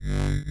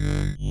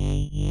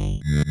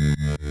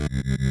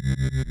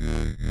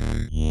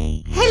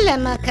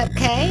Lemma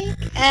Cupcake,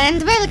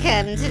 and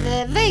welcome to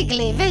the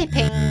vaguely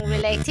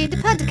vaping-related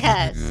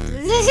podcast.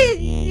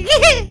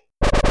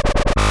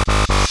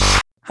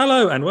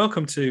 Hello, and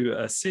welcome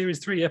to Series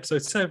 3,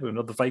 Episode 7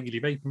 of the Vaguely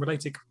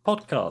Vaping-related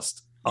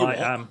podcast. I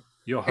am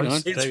your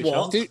host, David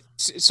Charles.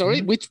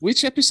 Sorry,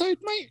 which episode,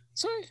 mate?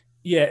 Sorry?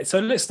 Yeah, so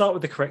let's start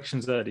with the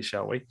corrections early,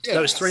 shall we? Yeah.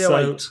 No, it's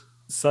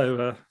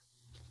 308.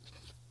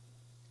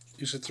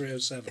 You said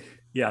 307.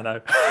 Yeah, I know.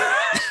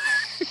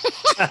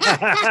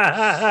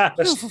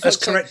 Let's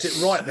correct it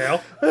right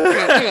now.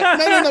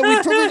 No.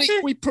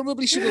 We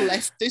probably should have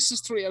left this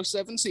as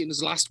 307, seeing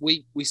as last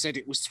week we said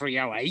it was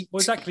 308. Well,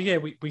 exactly. Yeah,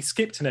 we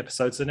skipped an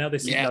episode, so now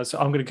this is. So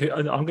I'm going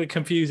to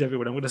confuse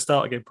everyone. I'm going to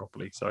start again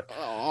properly. So.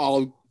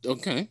 Oh,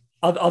 okay.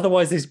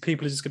 Otherwise, these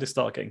people are just going to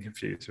start getting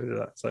confused with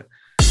that. So.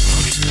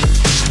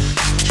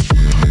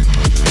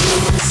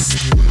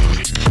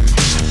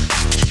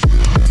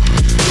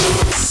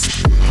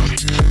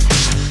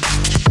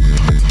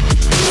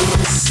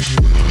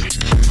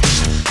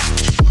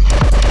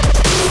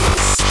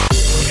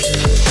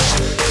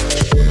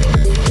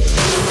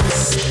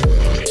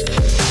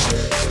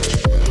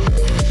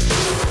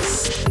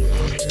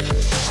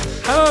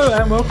 Hello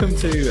and welcome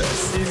to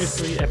Series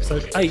 3,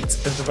 Episode 8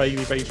 of the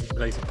Vaguely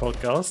Vaping-related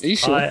podcast. Are you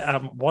sure? I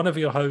am one of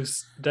your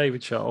hosts,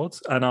 David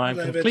Childs, and I'm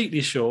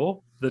completely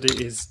sure that it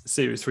is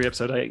Series 3,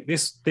 Episode 8.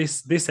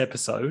 This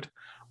episode,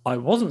 I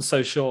wasn't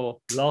so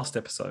sure last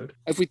episode.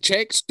 Have we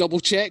checked,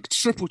 double-checked,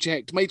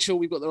 triple-checked, made sure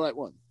we've got the right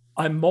one?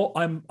 I'm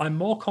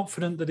more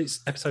confident that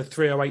it's episode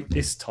 308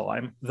 this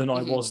time than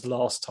I was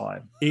last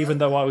time, even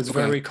though I was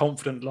very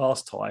confident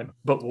last time,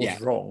 but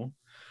was wrong.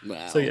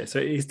 Well, So it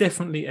is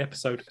definitely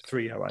episode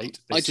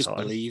 308. I just time.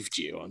 believed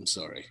you. I'm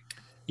sorry.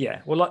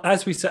 Yeah, well, like,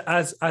 as we said,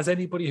 as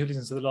anybody who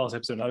listens to the last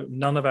episode know,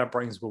 none of our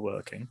brains were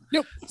working.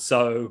 Nope.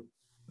 So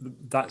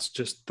that's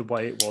just the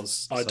way it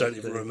was. I don't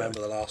even remember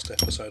the last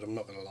episode. I'm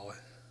not going to lie.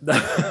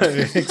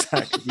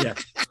 Exactly. Yeah.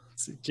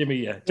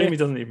 Jimmy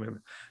doesn't even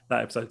remember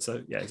that episode.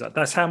 So yeah,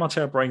 that's how much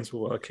our brains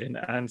were working.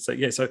 And so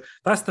so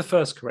that's the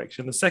first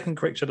correction. The second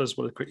correction I just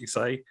want to quickly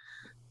say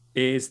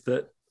is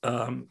that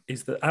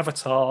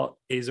Avatar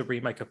is a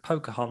remake of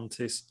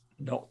Pocahontas,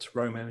 not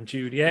Romeo and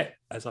Juliet,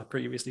 as I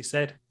previously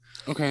said.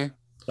 Okay.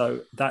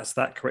 So that's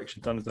that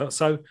correction done.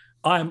 So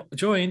I'm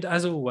joined,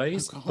 as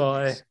always,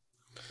 by...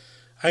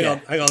 Hang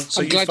on.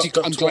 So I'm glad you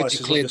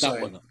cleared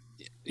that one up.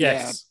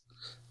 Yes.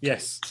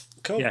 Yes.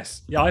 Cool.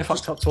 Yes. Yeah, I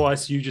fucked up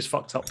twice. You just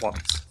fucked up once.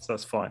 So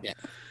that's fine. Yeah.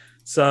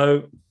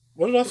 So...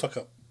 What did I fuck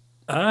up?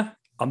 I'm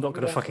not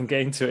going to fucking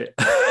get into it.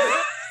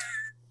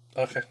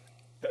 Okay.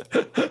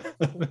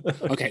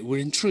 Okay, we're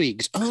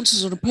intrigued.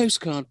 Answers on a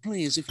postcard,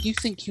 please, if you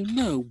think you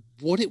know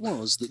what it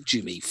was that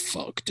Jimmy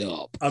fucked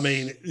up. I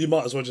mean, you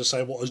might as well just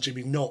say, what has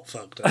Jimmy not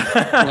fucked up?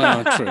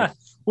 Well, true.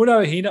 Well,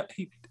 no, he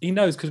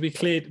knows because we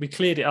cleared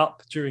it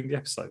up during the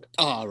episode.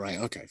 Oh, right.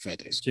 Okay, fair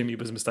days. Jimmy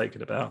was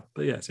mistaken about.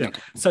 But yes, yeah.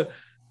 Okay.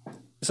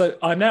 So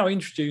I'm now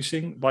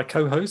introducing my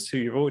co-host, who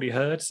you've already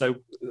heard, so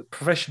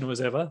professional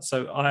as ever.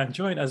 So I am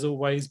joined, as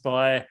always,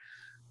 by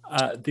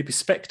the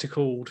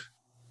bespectacled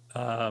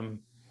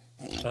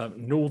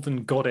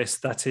northern goddess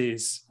that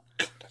is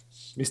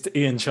Mr.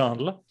 Ian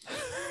Chandler.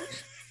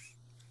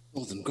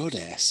 Northern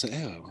goddess.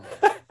 Oh,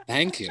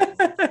 thank you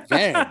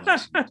very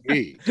much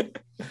indeed.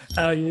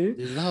 How are you?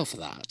 Love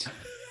that.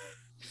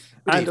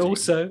 And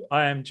also,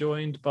 I am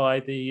joined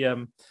by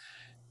the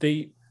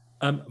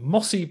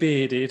mossy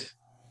bearded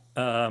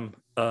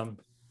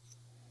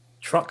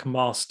truck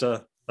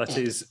master that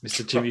is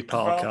Mr. Jimmy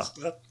Parker.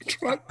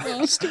 Truck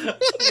master.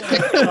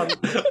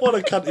 What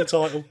a cunty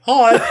title.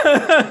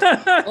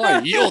 Hi.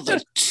 Oh, you're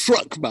the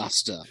truck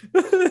master.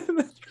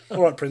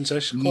 All right,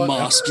 princess.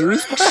 Master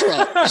of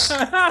trucks.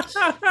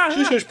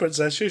 Shush,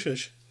 princess.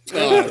 Shush.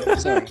 Oh,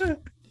 sorry.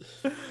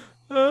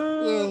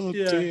 Oh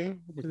Dear.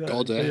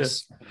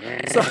 Goddess.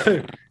 Yeah.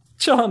 So,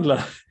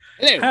 Chandler,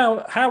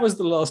 Hello. how has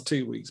the last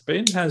 2 weeks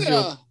been? Has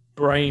your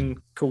brain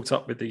caught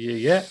up with the year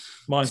yet?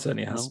 Mine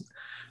certainly hasn't.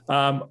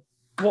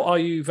 What are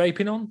you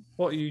vaping on?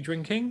 What are you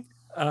drinking?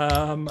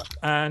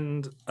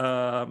 And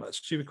a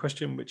stupid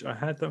question which I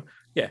had though.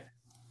 Yeah.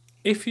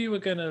 If you were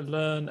going to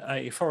learn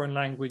a foreign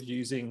language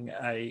using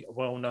a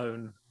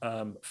well-known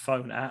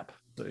phone app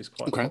that is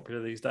quite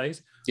popular these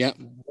days,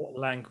 what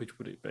language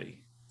would it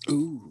be?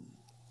 Ooh.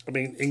 I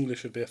mean,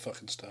 English would be a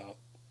fucking start.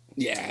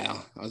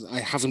 Yeah, I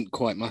haven't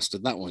quite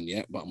mastered that one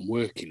yet, but I'm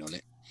working on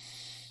it.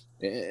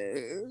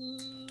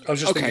 I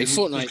was just thinking,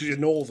 Fortnite. because you're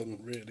northern,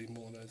 really,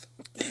 more than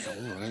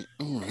anything.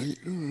 All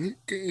right.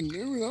 Get in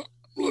there with that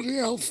bloody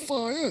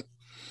hellfire.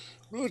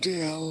 Bloody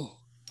hell.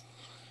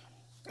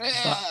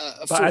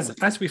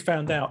 But as we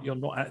found out, you're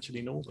not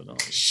actually northern, are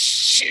you?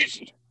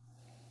 Shit.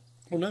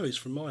 Well, no, he's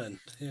from my end.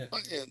 Yeah.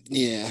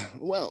 Yeah,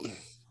 well...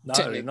 No,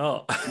 you're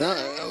not.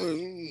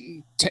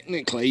 No,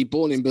 technically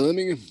born in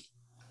Birmingham.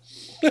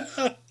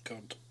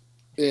 God.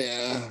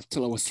 Yeah,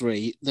 till I was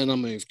 3. Then I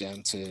moved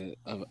down to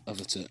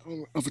over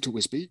to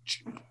West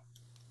Beach.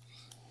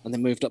 And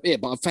then moved up here.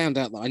 But I found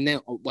out that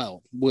I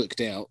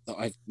worked out that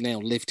I've now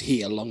lived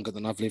here longer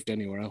than I've lived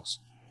anywhere else.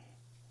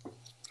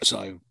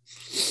 So,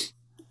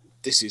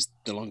 this is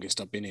the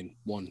longest I've been in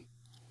one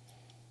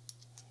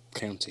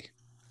county.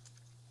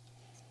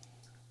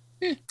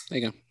 Yeah, there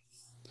you go.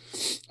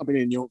 I've been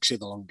in Yorkshire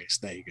the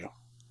longest. There you go.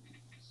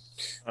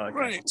 Okay.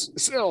 Right.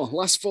 So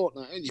last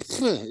fortnight,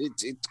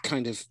 it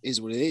kind of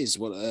is what it is.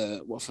 What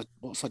have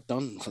I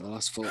done for the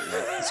last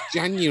fortnight? It's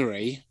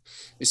January.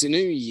 It's a new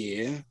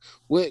year.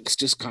 Work's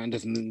just kind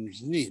of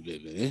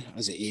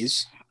as it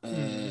is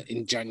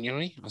in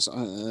January. It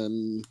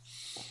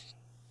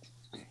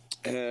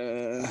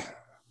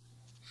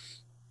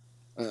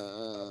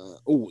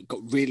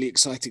got really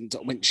exciting. I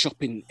went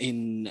shopping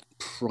in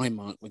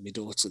Primark with my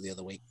daughter the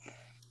other week.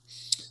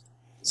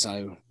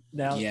 So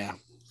Now, yeah.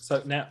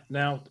 So now,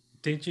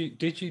 did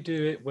you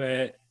do it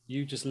where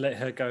you just let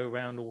her go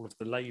around all of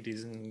the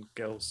ladies and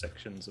girls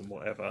sections and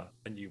whatever,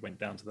 and you went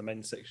down to the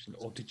men's section,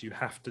 or did you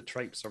have to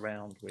traipse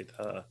around with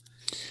her?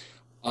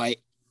 I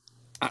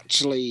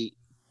actually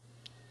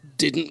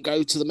didn't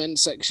go to the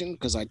men's section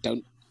because I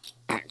don't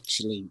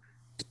actually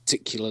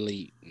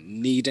particularly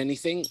need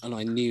anything, and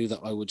I knew that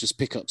I would just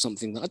pick up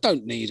something that I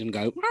don't need and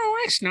go,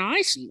 oh, that's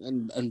nice,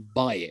 and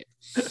buy it.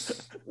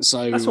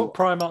 So that's what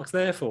Primark's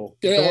there for.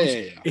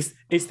 Yeah.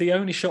 It's the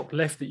only shop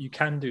left that you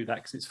can do that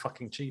because it's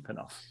fucking cheap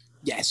enough.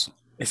 Yes.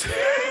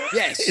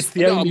 Yes. It's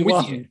the only I'm with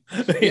one. you.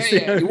 It's Yeah.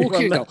 the You only walk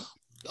in and one go,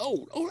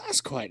 oh,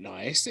 that's quite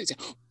nice.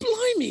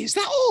 Blimey, is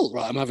that all?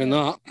 Right, I'm having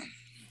that.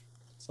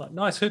 It's like,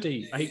 nice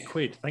hoodie,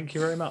 £8. Thank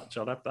you very much.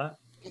 I'll have that.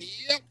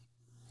 Yep.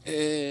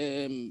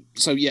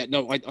 So yeah,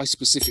 no, I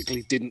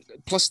specifically didn't.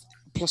 Plus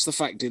the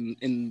fact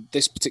in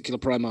this particular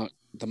Primark,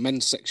 the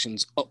men's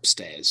section's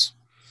upstairs.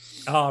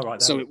 Oh,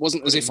 right. So it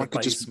wasn't as if I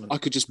could basement.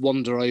 just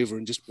wander over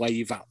and just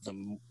wave at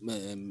them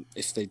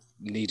if they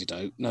needed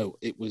out. No,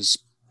 it was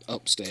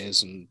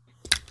upstairs, and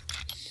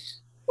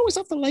always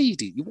have the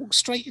lady. You walk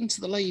straight into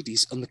the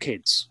ladies and the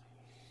kids.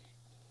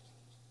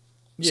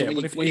 Yeah,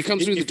 so but when you come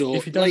through the door,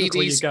 if you don't look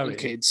where ladies you're and going,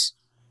 kids.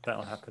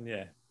 that'll happen.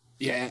 Yeah.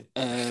 Yeah.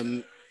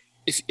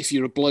 If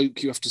you're a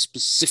bloke, you have to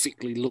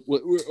specifically look.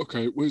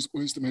 Okay, where's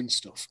the men's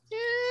stuff? Yeah,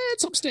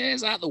 it's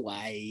upstairs, out the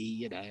way.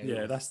 You know.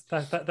 Yeah, that's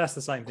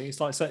the same thing. It's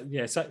like same.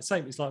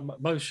 It's like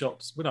most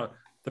shops. You know,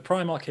 the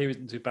Primark here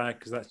isn't too bad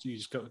because that's you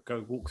just got to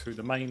go walk through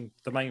the main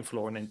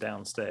floor and then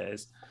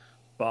downstairs.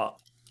 But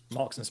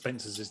Marks and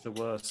Spencer's is the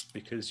worst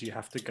because you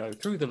have to go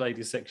through the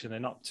ladies section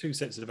and up two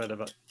sets of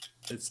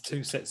It's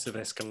two sets of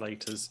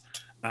escalators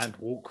and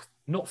walk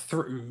not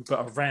through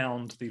but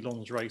around the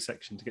lingerie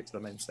section to get to the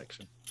men's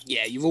section.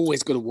 Yeah, you've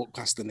always got to walk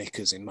past the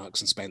knickers in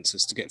Marks and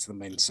Spencer's to get to the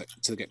men's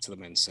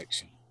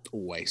section.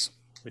 Always,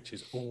 which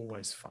is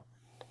always fun.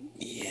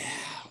 Yeah.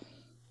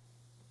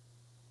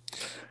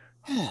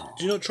 Do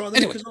you not try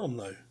the knickers on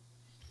though?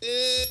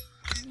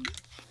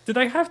 Do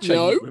they have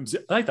changing rooms?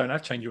 They don't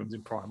have changing rooms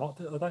in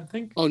Primark, I don't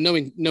think. Oh,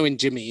 knowing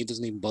Jimmy, he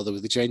doesn't even bother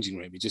with the changing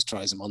room. He just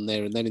tries them on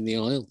there and then in the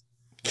aisle.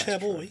 Yeah,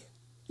 boy.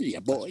 Yeah,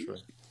 boy.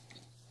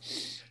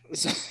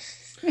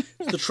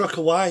 The truck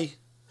away.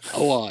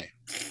 Oh, aye.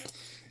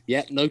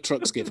 Yeah, no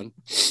trucks given.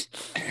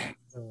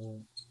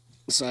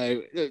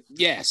 So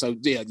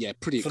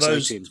pretty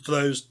exciting. For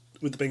those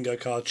with the bingo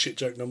card, shit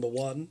joke number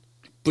 1.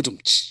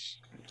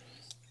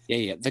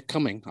 Yeah, they're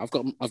coming. I've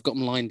got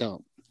them lined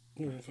up.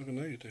 Oh, I fucking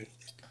know you do.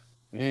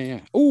 Yeah.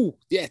 Oh,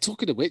 yeah.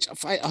 Talking of which, I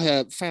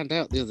found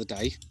out the other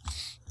day.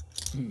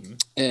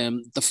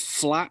 The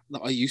flat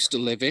that I used to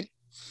live in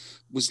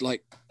was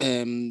like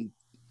a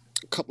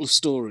couple of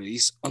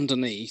stories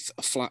underneath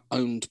a flat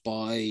owned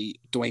by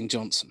Dwayne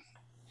Johnson.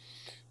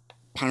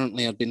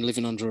 Apparently, I'd been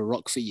living under a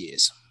rock for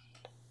years.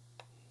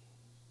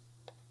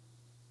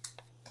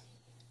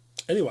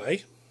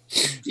 Anyway.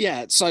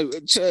 Yeah, so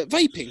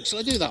vaping, shall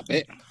I do that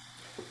bit?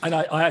 And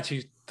I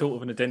actually thought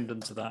of an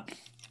addendum to that.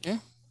 Yeah.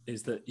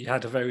 Is that you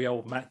had a very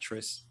old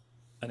mattress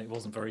and it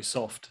wasn't very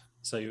soft,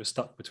 so you were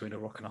stuck between a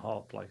rock and a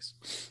hard place.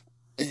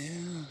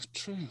 Yeah,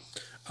 true.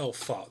 Oh,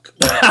 fuck.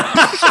 Love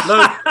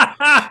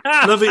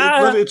it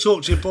to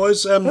talk to you,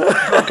 boys.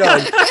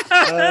 Okay.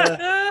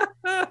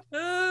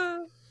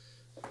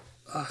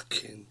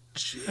 Fucking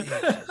Jesus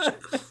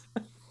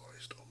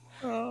Christ.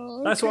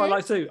 That's what I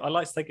like to do. I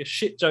like to take a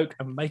shit joke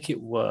and make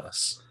it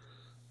worse.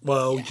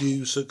 Well,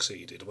 you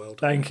succeeded. Well done.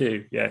 Thank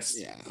you. Yes.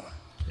 Yeah.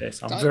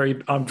 Yes.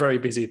 I'm very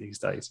busy these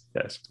days.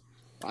 Yes.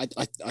 I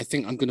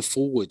think I'm going to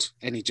forward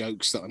any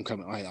jokes that I'm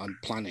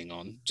planning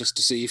on just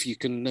to see if you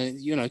can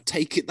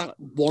take it that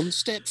one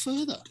step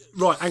further.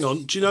 Right, hang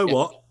on. Do you know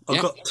what?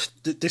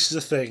 This is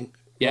a thing.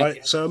 Yeah.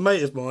 Right. So a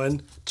mate of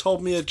mine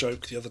told me a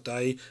joke the other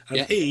day,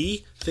 and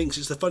he thinks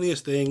it's the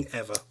funniest thing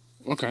ever.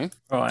 Okay.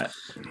 Right.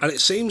 And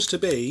it seems to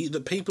be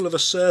that people of a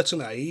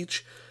certain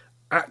age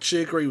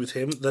actually agree with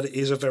him that it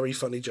is a very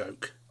funny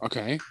joke.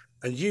 Okay.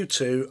 And you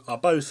two are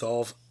both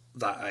of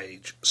that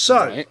age.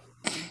 So. Right.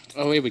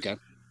 Oh, here we go.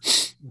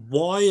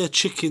 Why are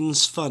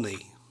chickens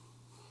funny?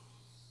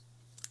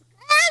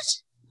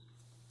 What?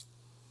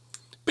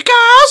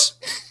 Because.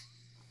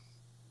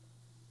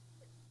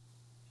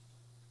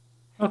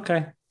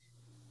 Okay.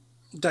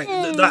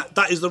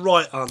 That is the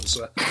right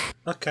answer.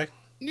 Okay.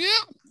 Yeah,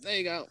 there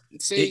you go.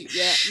 See,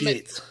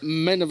 shit.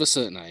 Men of a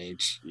certain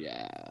age.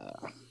 Yeah.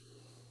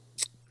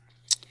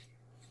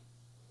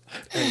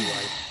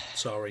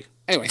 Sorry.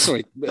 Anyway,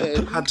 sorry.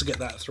 Had to get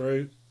that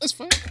through. That's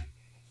fine.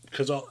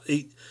 Because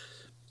me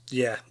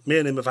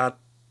and him have had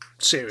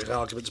serious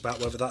arguments about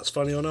whether that's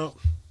funny or not.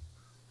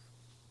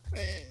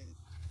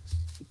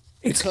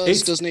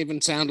 It doesn't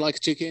even sound like a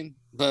chicken,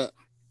 but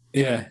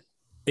yeah,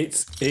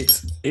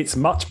 it's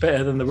much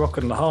better than the rock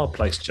and the hard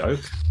place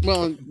joke.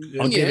 Well,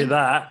 I'll give you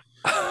that.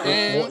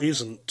 What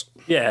isn't?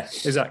 Yeah,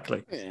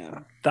 exactly. Yeah,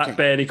 that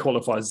barely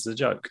qualifies as a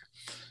joke.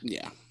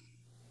 Yeah.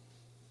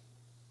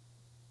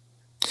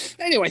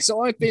 Anyway,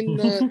 so I've been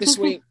this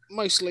week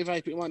mostly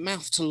vaping my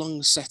mouth to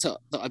lung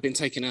setup that I've been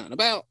taking out and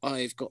about.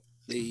 I've got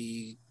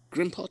the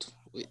Grimpod,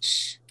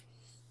 which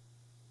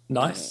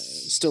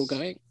nice, still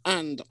going,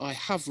 and I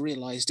have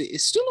realised it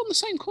is still on the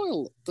same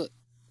coil that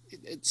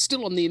it's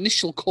still on the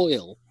initial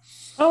coil.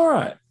 All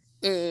right.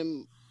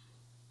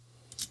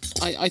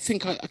 I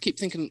think I keep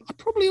thinking I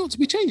probably ought to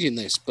be changing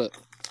this, but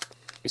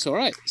it's all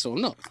right, so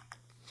I'm not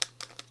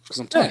because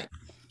I'm tight. Yeah.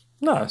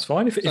 No, it's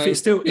fine. If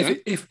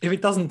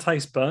it doesn't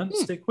taste burnt,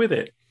 stick with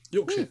it.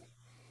 Yorkshire,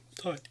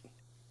 tight.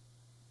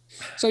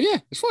 So yeah,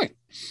 it's fine.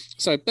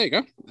 So there you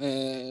go.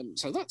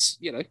 So that's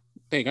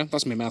there you go.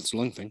 That's my mouth to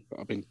lung thing that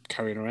I've been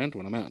carrying around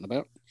when I'm out and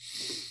about.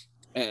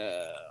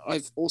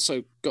 I've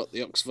also got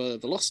the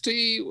Oxford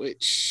Velocity,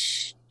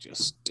 which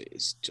is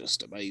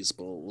just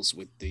amazeballs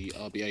with the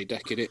RBA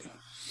deck in it.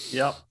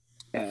 Yep.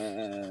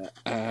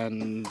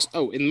 And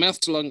in the mouth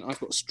to lung, I've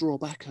got a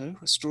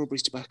strawberry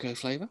tobacco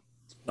flavour.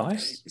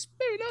 Nice. It's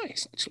very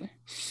nice, actually.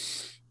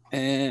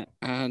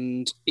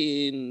 And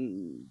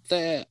in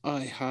there,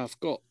 I have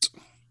got...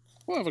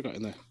 What have I got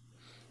in there?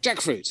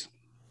 Jackfruit.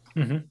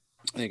 Mm-hmm.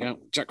 There you go.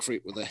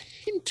 Jackfruit with a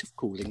hint of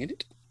cooling in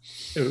it.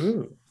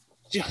 Ooh.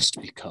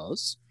 Just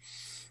because.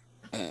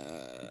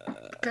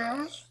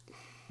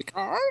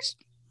 Because.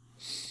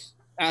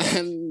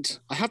 And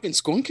I have been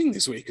squonking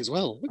this week as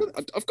well.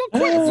 I've got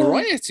quite a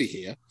variety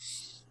here.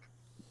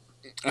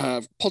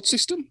 Pod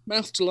system,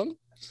 mouth to lung.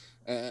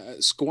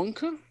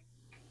 Squonker.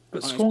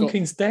 But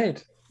squonking's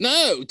dead.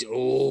 No.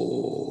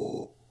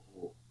 Oh.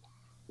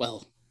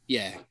 Well,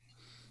 yeah.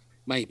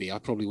 Maybe. I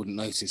probably wouldn't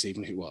notice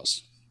even if it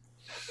was.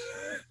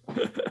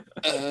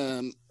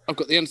 I've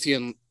got the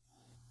Entheon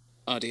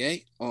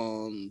RDA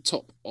on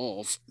top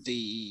of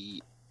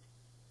the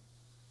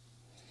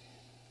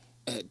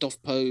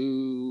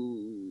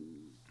Dovpo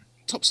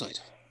topside.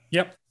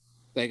 Yep.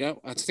 There you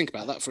go. I had to think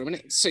about that for a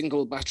minute.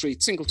 Single battery,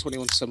 single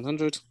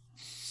 21-700.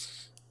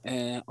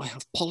 I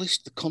have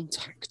polished the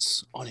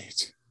contacts on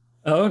it.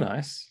 Oh,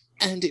 nice.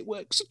 And it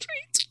works a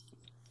treat.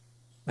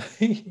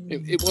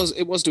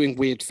 It was doing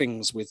weird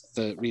things with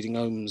reading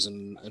ohms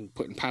and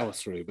putting power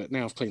through, but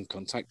now I've cleaned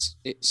contacts.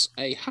 It's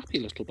a happy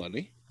little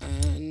bunny,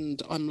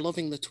 and I'm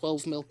loving the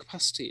 12ml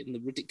capacity in the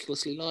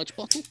ridiculously large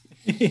bottle.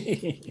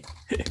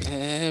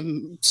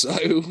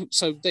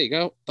 So there you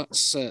go.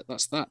 That's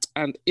that.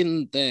 And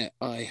in there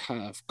I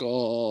have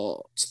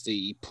got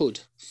the Pud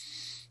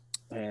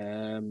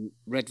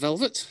Red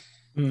Velvet.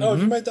 Mm-hmm. Oh,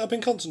 have you made that up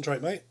in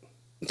concentrate, mate?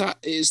 That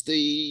is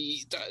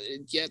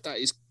that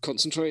is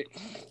concentrate.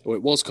 Or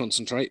it was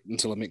concentrate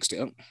until I mixed it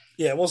up.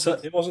 Yeah, it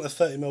wasn't a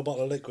 30ml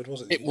bottle of liquid,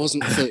 was it? It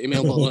wasn't a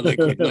 30ml bottle of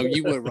liquid. No,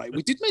 you were right.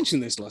 We did mention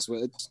this last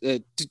week.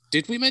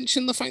 Did we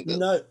mention the fact that...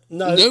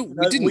 No,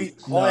 we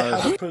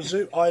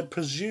didn't. I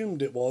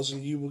presumed it was,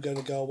 and you were going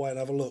to go away and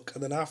have a look.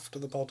 And then after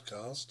the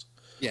podcast,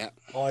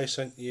 I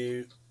sent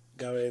you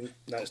going,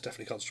 no, it's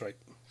definitely concentrate.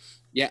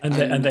 Yeah, and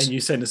then you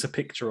sent us a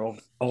picture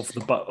of the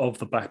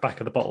back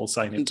of the bottle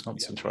saying it's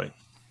concentrate.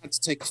 Yeah. I had to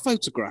take a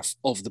photograph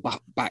of the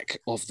back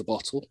of the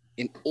bottle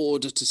in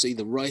order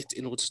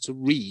to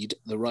read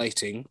the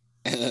writing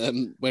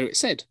where it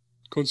said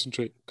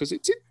concentrate, because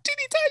it's in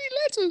teeny tiny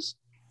letters.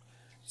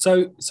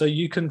 So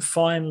you can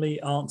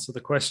finally answer the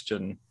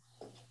question.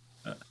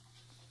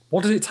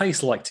 What does it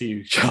taste like to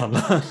you, John?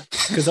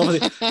 Because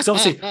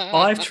obviously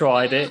I've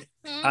tried it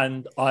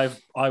and I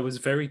was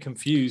very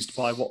confused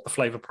by what the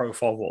flavour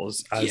profile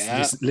was,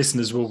 as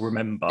listeners will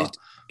remember.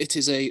 It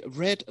is a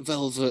red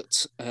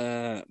velvet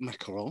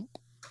macaron.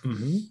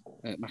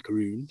 Mm-hmm.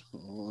 Macaroon.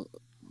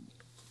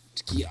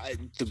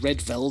 The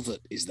red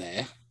velvet is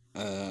there.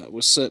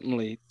 Was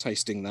certainly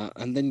tasting that.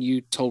 And then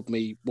you told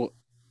me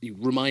you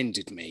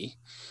reminded me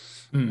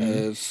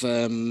of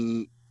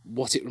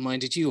what it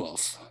reminded you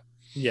of.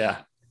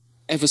 Yeah.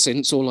 Ever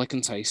since, all I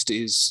can taste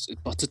is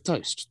buttered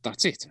toast.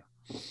 That's it.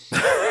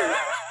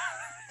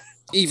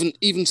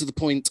 Even to the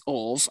point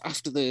of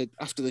after the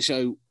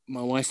show,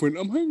 my wife went,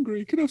 "I'm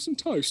hungry. Can I have some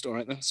toast?" All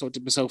right, then. So I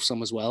did myself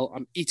some as well.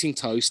 I'm eating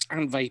toast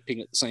and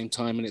vaping at the same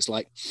time, and it's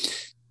like,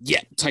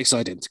 yeah, tastes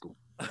identical.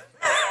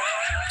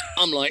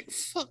 I'm like,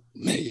 fuck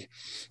me.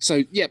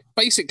 So yeah,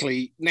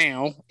 basically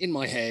now in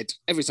my head,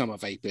 every time I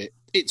vape it,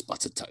 it's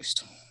buttered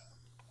toast.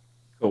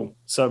 Cool.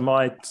 So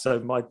the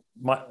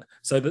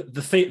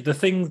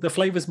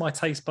flavors my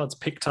taste buds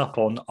picked up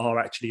on are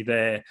actually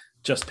there.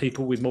 Just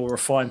people with more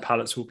refined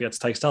palates will be able to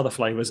taste other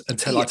flavors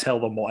until I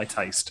tell them what I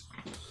taste.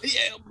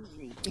 Yeah,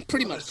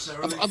 pretty much.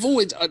 I've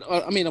always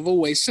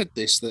said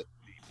this, that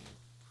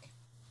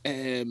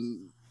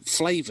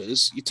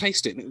flavors, you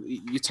taste it,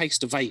 you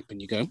taste a vape,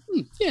 and you go,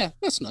 yeah,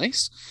 that's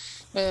nice.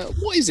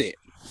 What is it?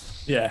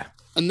 Yeah.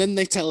 And then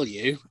they tell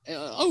you,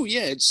 oh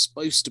yeah, it's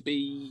supposed to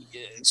be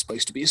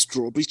a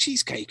strawberry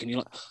cheesecake, and you're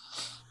like,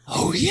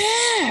 oh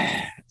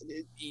yeah.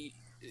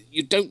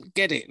 You don't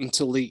get it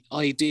until the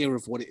idea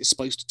of what it is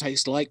supposed to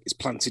taste like is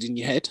planted in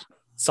your head.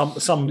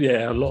 Some,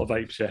 yeah, a lot of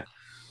vapes, yeah.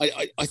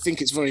 I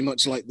think it's very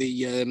much like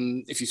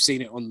the if you've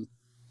seen it on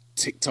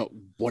TikTok,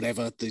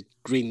 whatever, the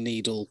green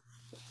needle,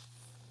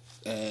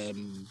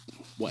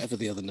 whatever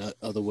the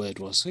other word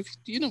was.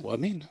 You know what I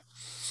mean?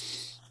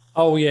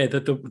 Oh yeah,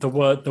 the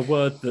word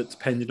that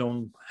depending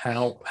on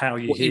how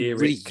you hear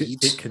it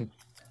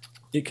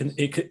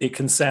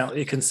can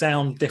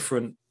sound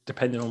different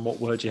depending on what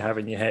word you have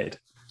in your head.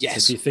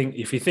 Yes. So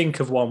if you think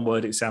of one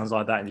word, it sounds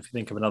like that, and if you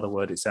think of another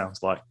word, it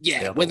sounds like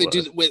where they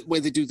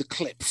do the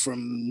clip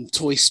from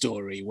Toy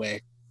Story where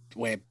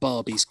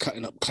Barbie's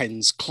cutting up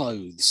Ken's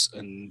clothes,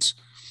 and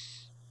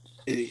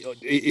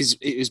it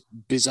is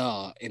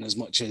bizarre in as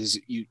much as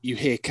you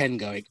hear Ken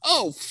going,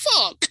 "Oh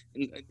fuck!"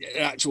 and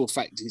in actual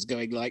fact, he's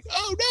going like,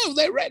 "Oh no,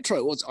 they're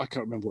retro." I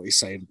can't remember what he's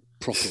saying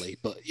properly,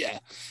 but yeah,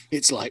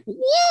 it's like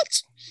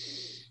what?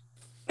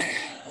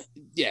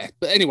 Yeah,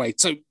 but anyway,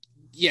 so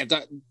yeah,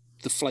 that.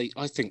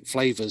 I think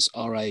flavors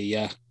are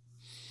a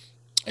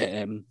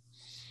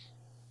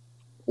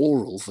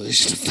oral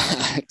version of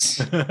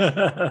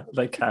that.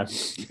 They can.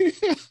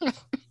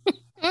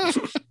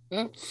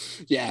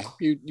 Yeah,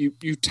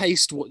 you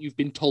taste what you've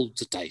been told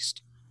to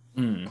taste.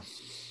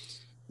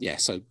 Yeah,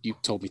 so you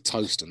told me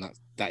toast, and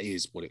that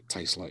is what it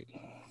tastes like.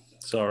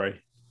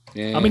 Sorry.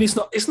 Yeah. I mean, it's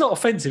not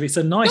offensive. It's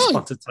a nice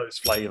buttered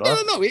toast flavour.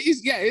 No, it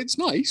is. Yeah, it's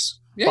nice.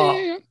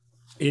 Yeah.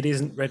 It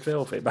isn't red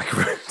velvet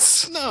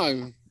macaroons.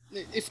 No,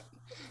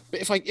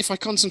 if I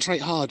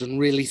concentrate hard and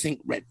really think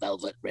red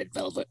velvet,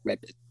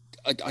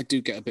 I do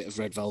get a bit of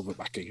red velvet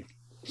back in.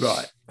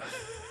 Right.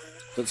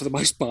 But for the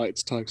most part,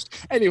 it's toast.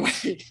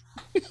 Anyway.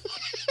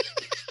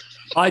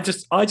 I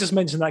just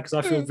mentioned that because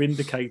I feel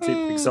vindicated,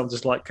 because I'm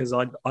just like, because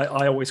I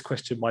always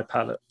question my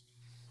palate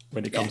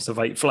when it comes to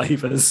vape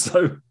flavors.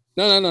 So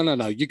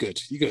no, you're good.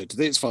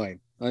 It's fine.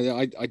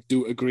 I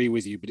do agree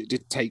with you, but it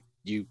did take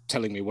you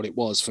telling me what it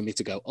was for me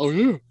to go, oh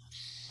yeah.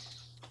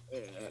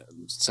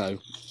 So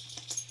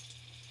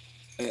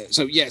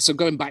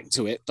going back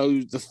to it,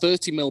 though, the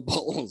 30ml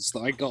bottles that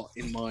I got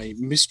in my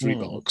mystery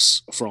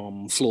box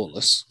from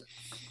Flawless,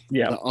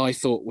 that I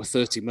thought were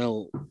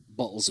 30ml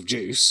bottles of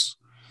juice.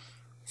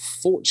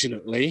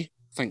 Fortunately,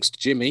 thanks to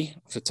Jimmy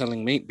for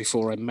telling me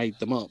before I made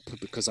them up,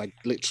 because I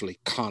literally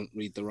can't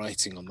read the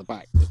writing on the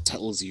back that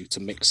tells you to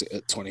mix it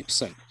at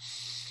 20%.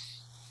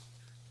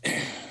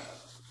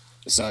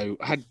 So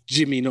had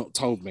Jimmy not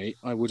told me,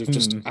 I would have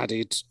just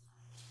added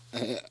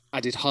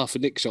half a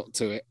Nick shot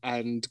to it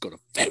and got a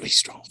very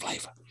strong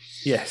flavour.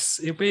 Yes,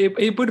 it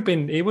would have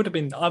been.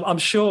 I'm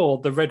sure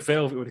the red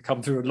velvet would have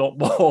come through a lot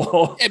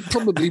more. It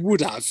probably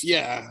would have.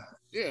 Yeah,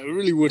 it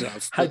really would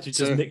have. Had you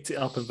just nicked it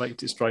up and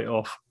baked it straight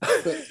off.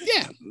 But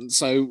yeah,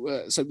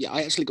 so yeah,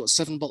 I actually got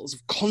 7 bottles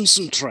of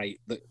concentrate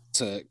that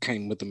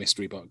came with the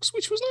mystery box,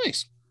 which was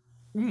nice.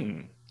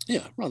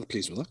 Yeah, rather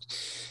pleased with that.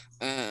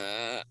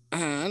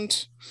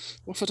 And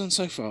what have I done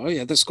so far? Oh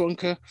yeah, the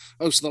Skronka.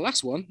 Oh, so the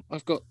last one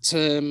I've got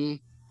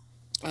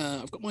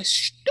my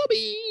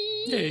stubby.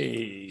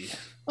 Yay!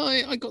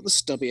 I got the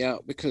stubby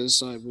out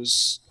because I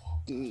was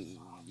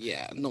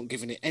not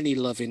giving it any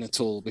loving at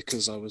all,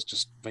 because I was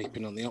just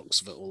vaping on the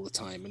Oxford all the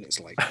time, and it's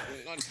like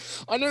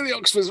I know the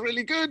Oxford's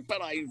really good,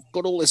 but I've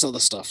got all this other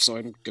stuff, so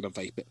I'm gonna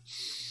vape it.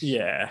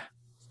 Yeah.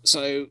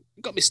 So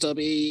got my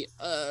stubby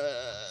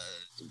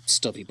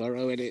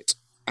burrow in it,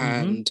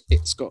 and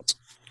it's got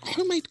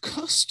homemade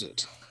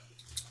custard.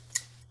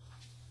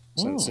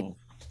 So it's a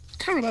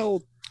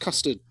caramel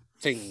custard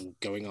thing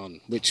going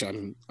on, which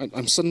I'm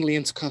suddenly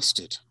into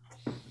custard.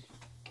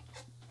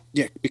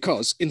 Yeah,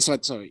 because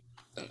inside, that's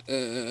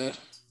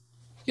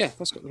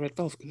got the red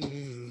velvet.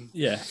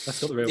 Yeah, that's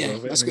got the red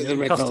velvet. That's got the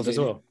red velvet as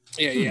well.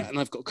 Yeah, and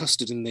I've got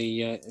custard in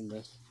the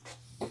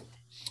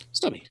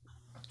stubby.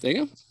 There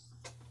you go.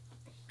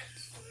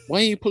 Why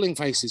are you pulling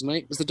faces,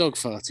 mate? Was the dog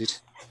farted?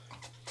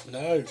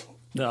 No,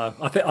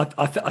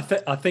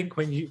 I think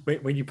when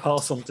you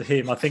pass on to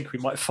him, I think we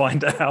might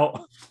find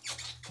out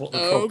what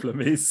the problem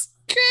is.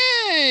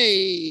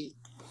 Okay.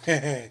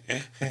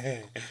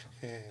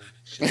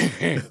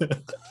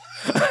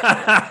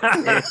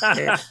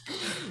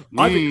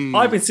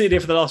 I've been sitting here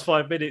for the last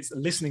 5 minutes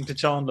listening to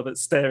Chandler but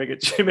staring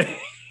at Jimmy.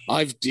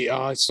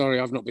 Sorry,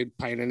 I've not been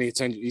paying any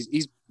attention.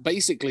 He's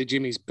basically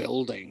Jimmy's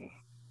building.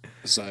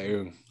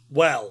 So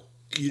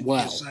you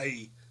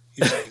say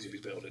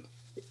Jimmy's building.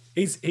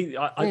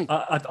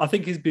 I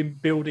think he's been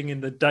building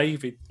in the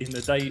David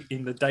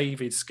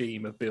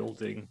scheme of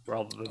building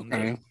rather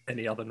than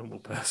any other normal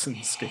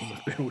person's scheme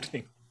of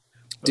building.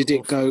 Did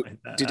it go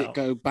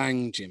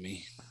bang,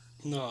 Jimmy?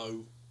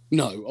 No.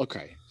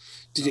 Okay.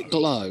 Did it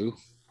glow?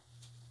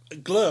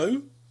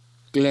 Glow?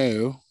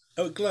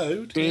 Oh, it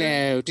glowed.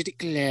 Glow. Did it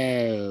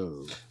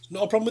glow?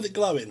 Not a problem with it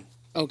glowing.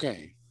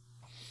 Okay.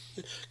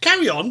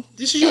 Carry on.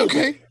 This is your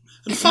okay.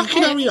 And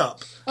fucking hurry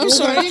up. I'm We're all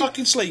sorry. going to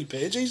fucking sleep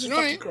here. Jesus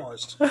fucking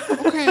Christ.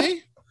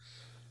 Okay.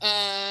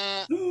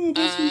 And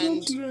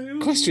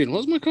question. What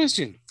was my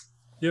question?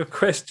 Your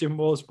question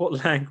was,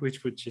 what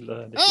language would you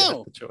learn if you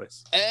had the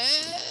choice?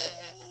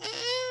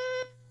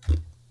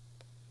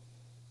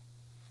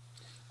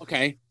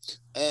 Okay.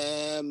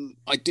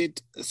 I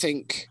did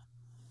think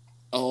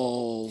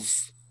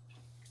of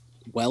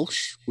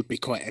Welsh would be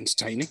quite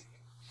entertaining.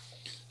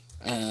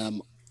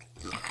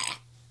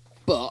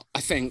 But I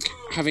think,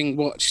 having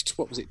watched,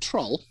 what was it,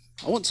 Troll,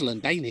 I want to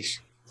learn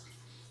Danish.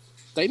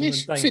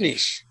 Danish?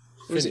 Finnish.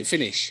 Or is it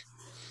Finnish?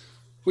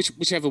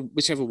 Whichever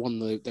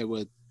one they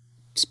were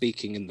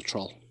speaking in the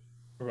Troll.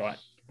 Right.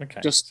 Okay.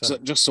 Just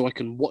so I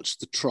can watch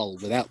the Troll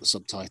without the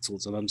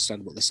subtitles and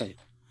understand what they're saying.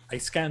 A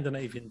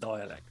Scandinavian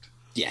dialect.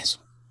 Yes.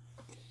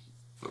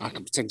 I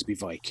can pretend to be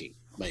Viking,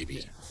 maybe.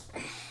 Yeah.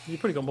 You've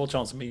probably got more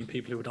chance of meeting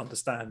people who would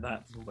understand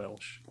that than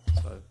Welsh.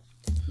 So.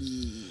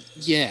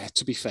 Yeah,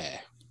 to be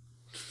fair.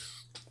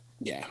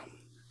 Yeah.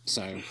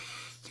 So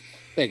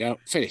there you go.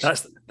 Finish.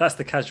 That's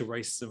the casual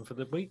racism for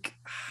the week.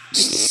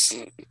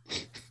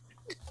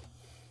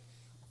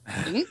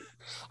 I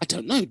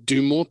don't know.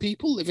 Do more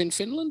people live in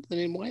Finland than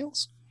in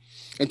Wales?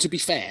 And to be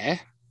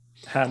fair,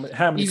 how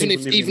many even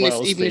people if live in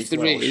Wales even if there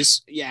Welsh?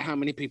 is, how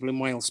many people in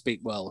Wales speak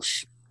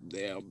Welsh?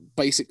 Yeah,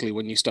 basically,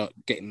 when you start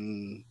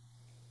getting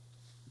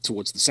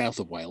towards the south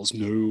of Wales,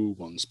 no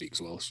one speaks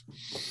Welsh.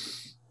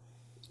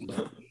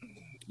 But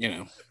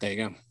there you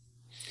go.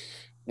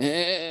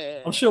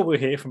 I'm sure we'll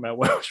hear from our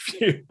Welsh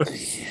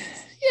viewers.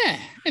 Yeah,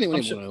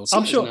 anyone in Wales.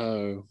 I'm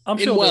sure.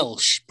 In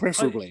Welsh,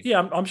 preferably.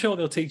 I'm sure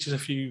they'll teach us a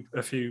few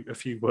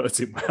words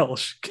in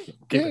Welsh,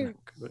 given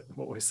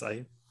what we're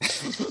saying.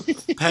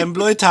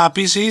 Pembloy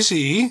tapi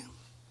CC.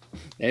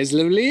 There's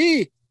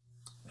lovely.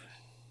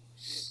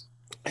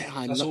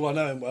 That's all I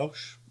know in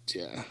Welsh.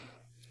 Yeah.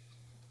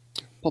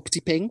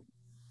 Poppity ping.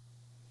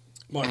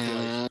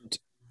 And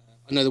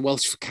I know the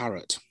Welsh for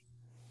carrot.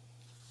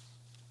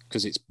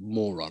 Because it's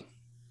moron.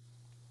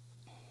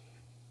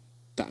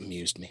 That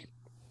amused me.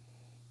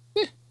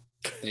 Yeah,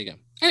 there you go.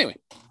 Anyway.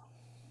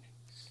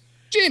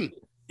 Jim.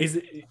 Is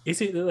it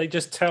that they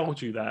just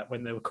told you that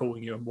when they were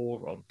calling you a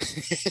moron?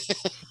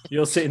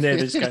 You're sitting there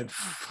just going,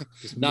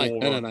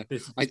 No.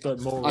 This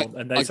moron.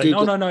 And they say,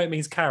 no, it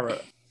means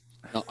carrot.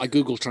 No, I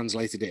Google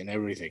translated it and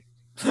everything.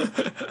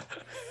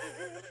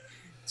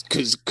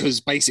 Because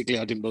basically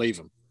I didn't believe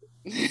them.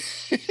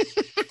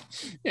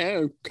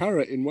 Yeah,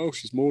 carrot in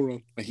Welsh is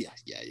moron. Yeah.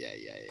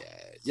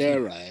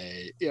 You're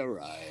right.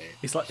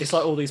 It's like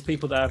all these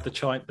people that have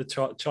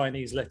the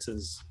Chinese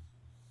letters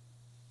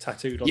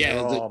tattooed on their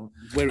arm,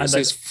 where it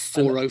says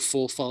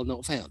 404 file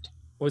not found.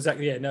 Well,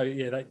 exactly. Yeah, no,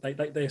 yeah.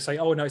 They say,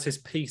 oh no, it says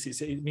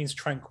peace. It means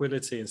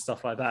tranquility and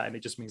stuff like that, and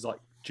it just means like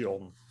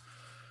John.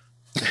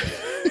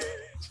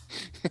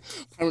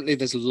 Apparently,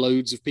 there's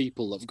loads of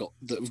people that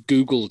have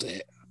Googled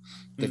it.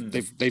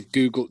 They've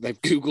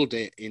Googled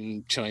it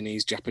in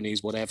Chinese,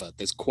 Japanese, whatever.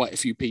 There's quite a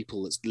few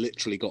people that's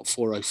literally got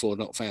 404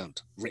 not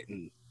found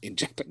written in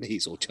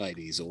Japanese or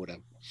Chinese or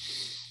whatever.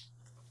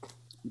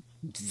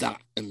 That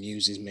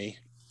amuses me.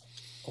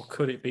 Or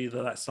could it be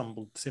that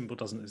symbol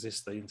doesn't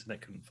exist? The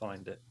internet couldn't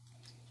find it.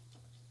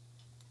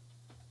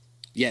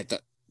 Yeah,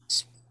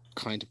 that's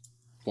kind of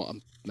what I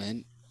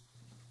meant.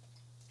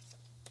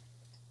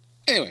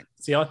 Anyway,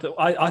 see, I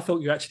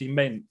thought you actually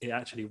meant it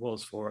actually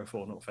was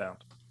 404 not found.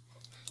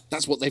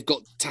 That's what they've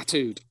got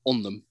tattooed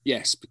on them,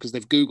 yes, because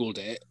they've Googled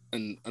it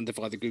and they've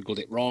either Googled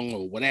it wrong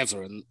or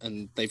whatever,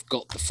 and they've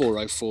got the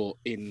 404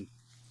 in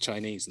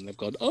Chinese and they've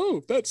gone,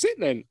 oh, that's it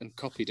then, and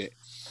copied it.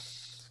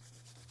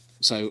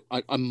 So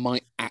I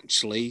might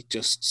actually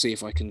just see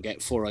if I can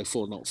get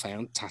 404 not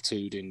found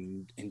tattooed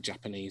in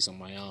Japanese on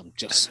my arm,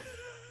 just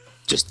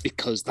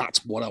because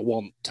that's what I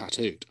want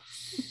tattooed.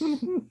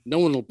 No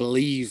one will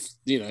believe,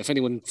 if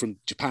anyone from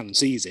Japan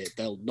sees it,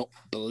 they'll not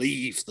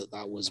believe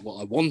that was what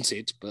I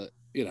wanted, but,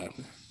 Yeah,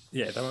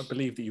 they won't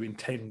believe that you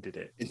intended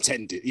it.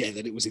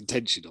 That it was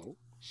intentional.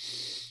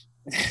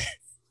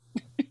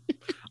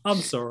 I'm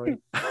sorry.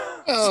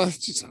 Oh, it's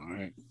just all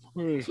right.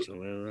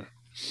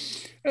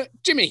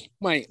 Jimmy,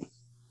 mate.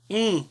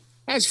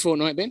 How's your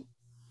fortnight been?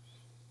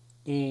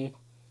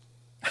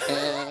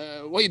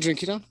 What are you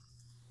drinking on?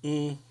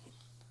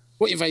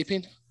 What are you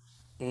vaping?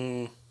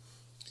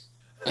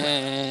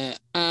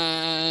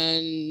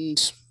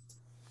 And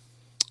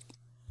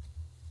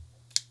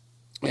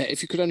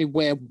if you could only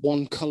wear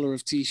one colour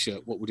of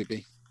t-shirt, what would it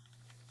be?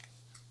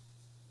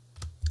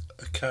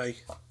 Okay.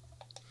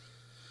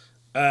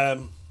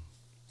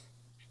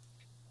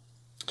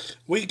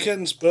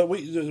 Weekends, but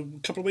a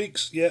couple of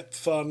weeks, yep,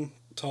 fun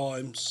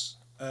times.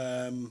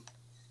 Had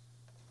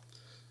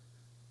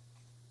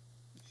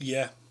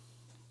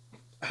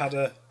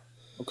a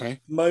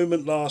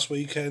moment last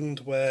weekend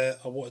where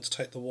I wanted to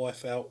take the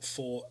wife out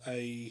for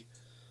a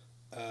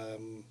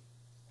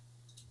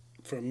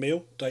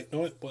meal, date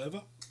night,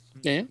 whatever.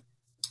 Yeah.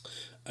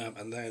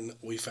 And then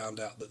we found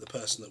out that the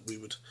person that we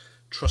would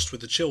trust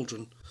with the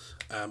children,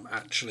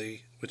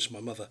 actually, which is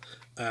my mother,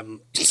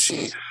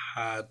 she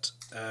had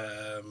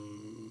a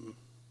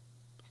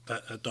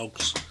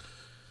dogs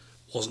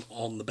wasn't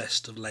on the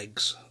best of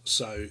legs,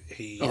 so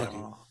he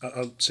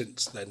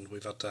since then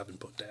we've had to have him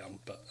put down,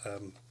 but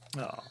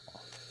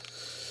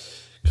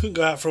couldn't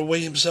go out for a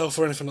wee himself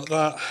or anything like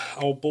that,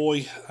 old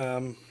boy.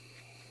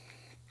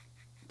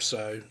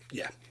 So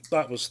yeah,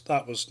 that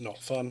was not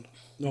fun,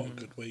 not a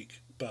good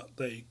week, but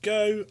there you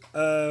go.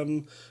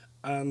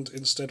 And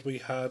instead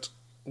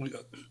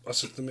I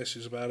said to the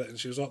missus about it, and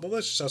she was like, well,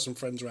 let's just have some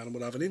friends around and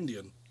we'll have an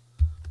Indian.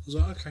 I was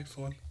like, okay,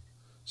 fine.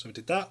 So we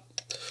did that.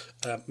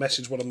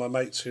 Messaged one of my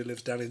mates who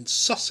lives down in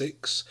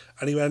Sussex,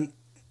 and he went,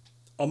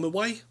 on my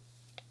way.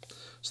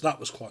 So that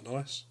was quite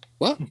nice.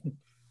 What?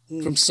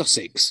 From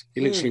Sussex?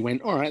 He literally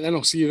went, all right, then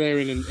I'll see you there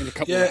in a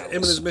couple of hours. Yeah, him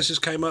and his missus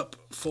came up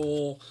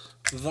for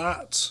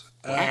that.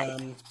 Wow.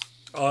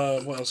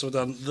 What else have I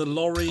done? The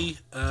lorry,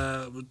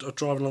 I was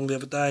driving along the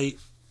other day,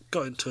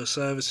 got into her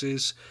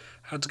services,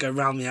 had to go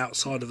round the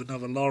outside of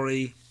another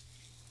lorry,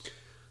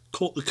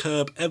 caught the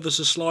curb ever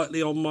so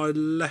slightly on my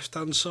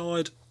left-hand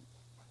side,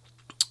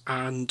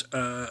 and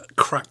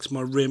cracked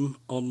my rim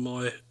on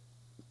my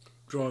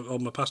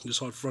passenger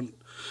side front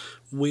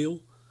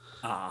wheel.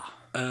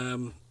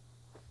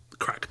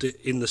 Cracked it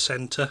in the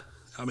centre.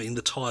 I mean,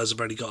 the tyres have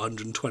only got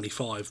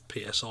 125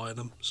 psi in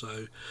them,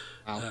 so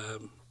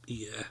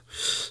yeah.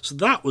 So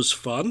that was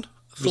fun.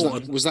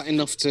 Was that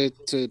enough to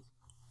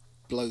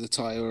blow the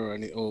tyre or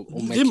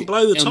make didn't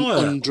blow the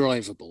tyre.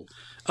 Undrivable?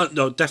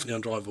 No,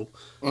 definitely undrivable.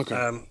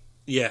 Okay.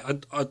 Yeah,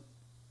 I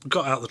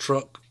got out of the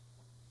truck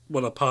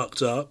when I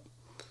parked up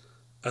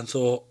and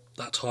thought,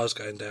 that tyre's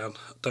going down.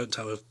 Don't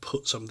tell me I've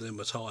put something in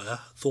my tyre.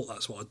 Thought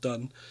that's what I'd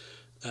done.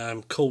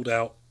 Called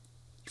out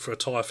for a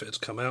tyre fitter to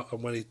come out,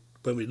 and when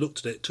we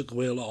looked at it, took the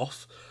wheel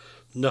off,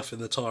 nothing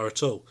in the tyre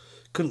at all.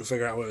 Couldn't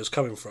figure out where it was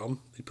coming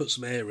from. He put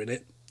some air in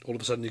it. All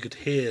of a sudden you could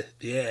hear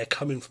the air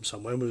coming from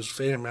somewhere, and we was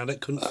feeling around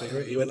it, couldn't figure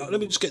it. He went, let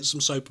me just get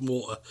some soap and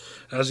water.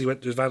 And as he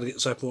went to his van to get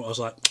soap and water, I was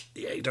like,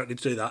 yeah, you don't need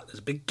to do that. There's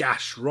a big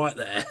gash right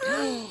there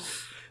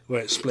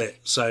where it split.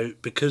 So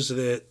because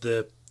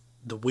the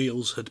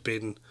wheels had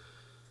been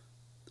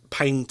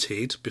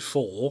painted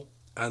before,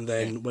 and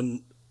then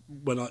when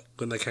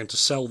they came to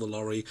sell the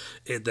lorry,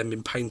 it had then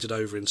been painted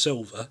over in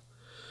silver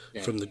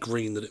from the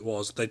green that it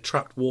was. They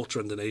trapped water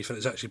underneath, and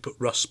it's actually put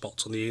rust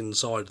spots on the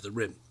inside of the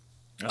rim.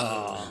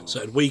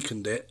 So it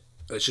weakened it.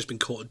 It's just been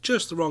caught at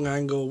just the wrong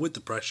angle with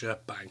the pressure.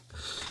 Bang.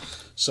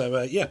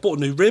 So bought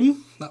a new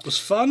rim. That was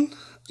fun.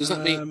 Does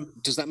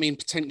that mean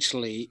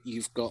potentially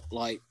you've got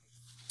like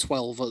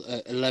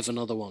 11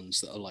 other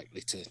ones that are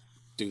likely to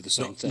do the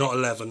same thing? Not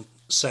 11,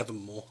 7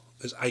 more.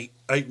 There's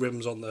eight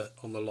rims on the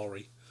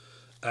lorry.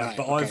 Right,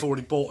 but okay. I've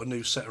already bought a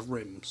new set of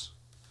rims.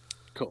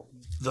 Cool.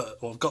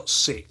 I've got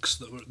 6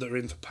 that are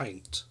in for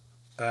paint.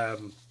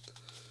 So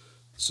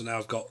now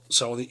I've got...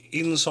 So on the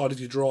inside of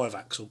your drive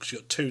axle, because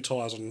you've got 2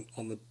 tyres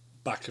on the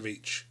back of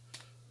each...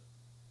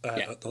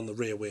 on the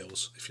rear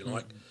wheels, if you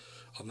like.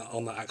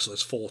 On that axle,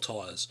 there's 4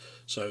 tyres.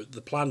 So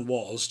the plan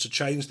was to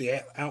change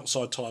the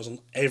outside tyres on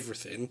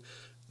everything.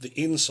 The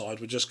inside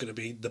were just going to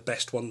be the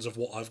best ones of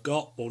what I've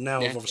got. Well,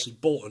 now I've obviously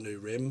bought a new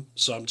rim,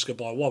 so I'm just going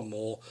to buy one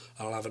more.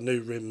 I'll have a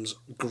new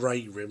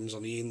grey rims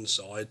on the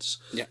insides,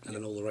 and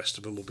then all the rest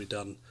of them will be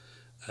done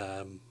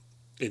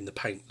in the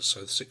paint.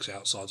 So the 6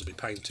 outsides will be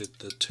painted,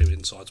 the 2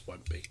 insides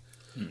won't be.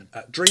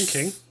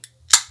 Drinking,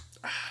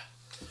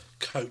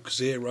 Coke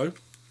Zero.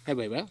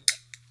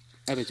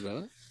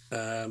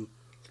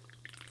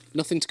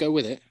 Nothing to go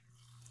with it.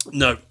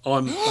 No,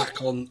 I'm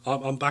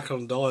back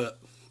on diet.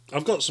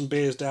 I've got some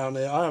beers down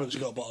there. I haven't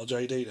actually got a bottle of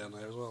JD down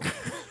there as well.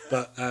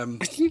 But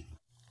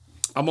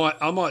I might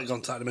go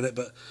on to that in a minute.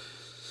 But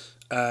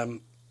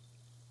I'm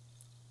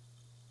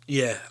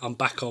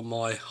back on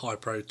my high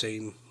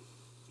protein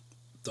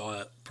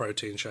diet,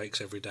 protein shakes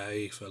every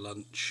day for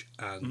lunch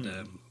and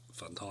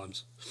fun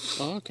times.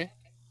 Oh, okay.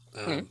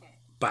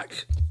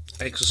 Back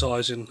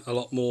exercising a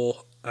lot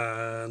more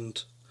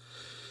and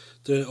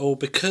doing it all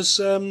because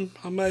I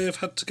may have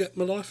had to get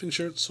my life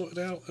insurance sorted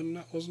out, and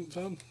that wasn't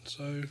fun.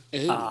 So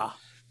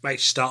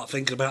makes you start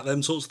thinking about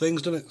them sorts of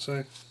things, doesn't it?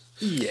 So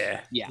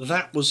yeah,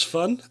 that was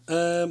fun.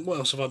 What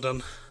else have I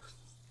done?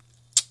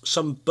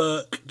 Some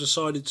Burke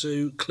decided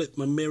to clip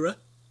my mirror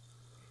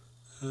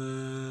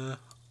at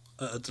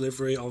a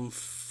delivery on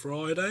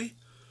Friday.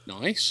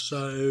 Nice.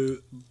 So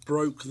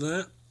broke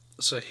that.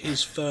 So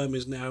his firm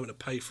is now having to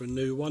pay for a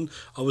new one.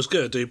 I was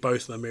going to do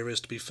both my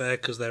mirrors, to be fair,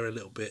 because they're a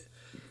little bit...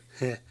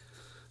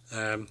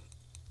 they're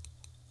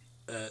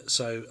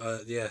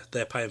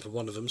paying for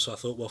one of them, so I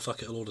thought, well,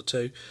 fuck it, I'll order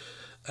 2.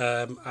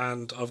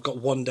 And I've got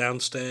one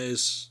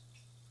downstairs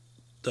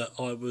that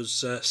I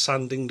was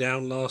sanding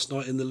down last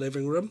night in the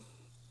living room.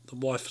 The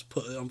wife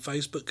put it on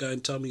Facebook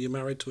going, tell me you're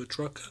married to a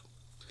trucker.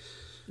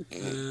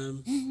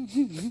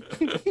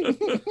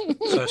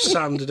 So I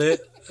sanded it,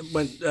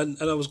 went and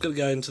I was going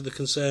to go into the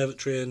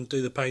conservatory and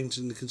do the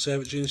painting in the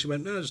conservatory, and she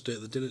went, no, just do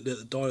it at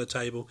the dinner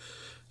table.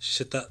 She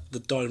said that the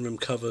dining room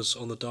covers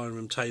on the dining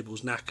room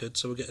table's knackered,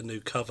 so we'll get a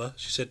new cover.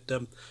 She said,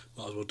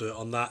 might as well do it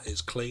on that,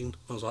 it's clean.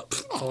 I was like,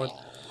 fine.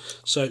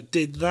 So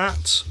did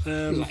that.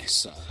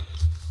 Bless her.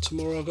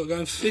 Tomorrow I've got to go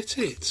and fit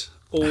it.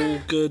 All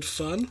good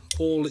fun,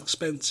 all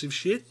expensive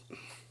shit.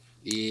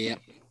 Yeah.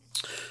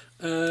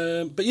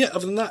 But yeah,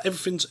 other than that,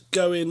 everything's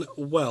going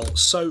well.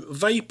 So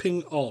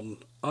vaping on.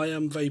 I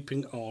am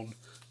vaping on.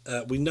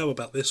 We know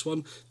about this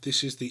one.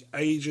 This is the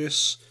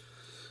Aegis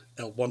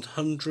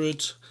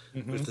L100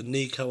 with the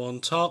Nico on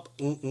top.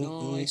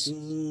 Nice.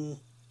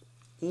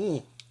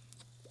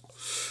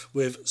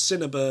 With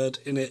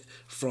Cinnabird in it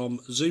from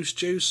Zeus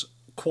Juice.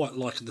 Quite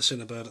liking the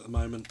Cinnabird at the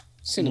moment.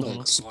 Cinnamon.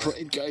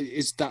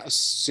 Is that a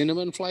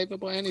cinnamon flavour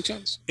by any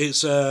chance?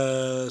 It's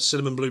a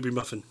cinnamon blueberry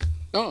muffin.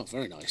 Oh,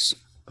 very nice.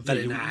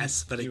 Very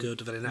nice. Very good.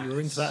 Very nice. You were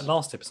into that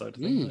last episode,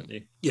 I think, weren't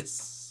you?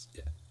 Yes.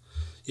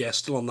 Yeah,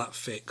 still on that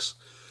fix.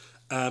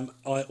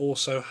 I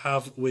also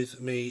have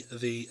with me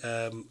the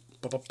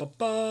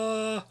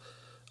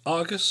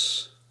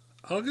Argus.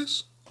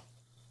 Argus?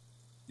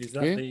 Is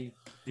that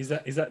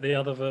is that the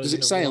other version? Does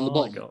it say of on the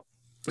what I bottom? got?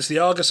 It's the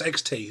Argus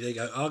XT. There you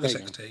go. Argus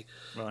There you XT.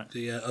 Right.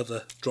 The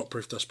other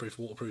drop-proof, dust-proof,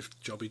 waterproof,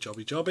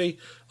 jobby.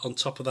 On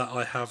top of that,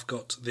 I have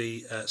got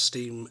the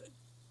Steam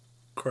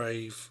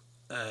Crave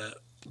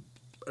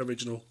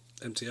original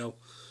MTL.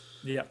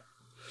 Yeah.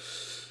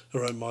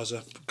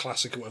 Aromizer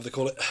Classic, or whatever they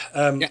call it.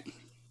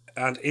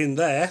 And in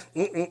there,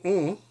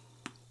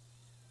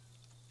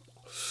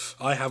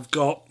 I have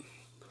got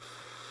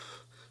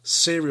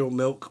cereal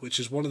milk, which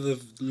is one of the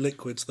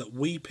liquids that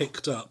we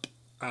picked up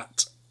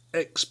at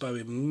Expo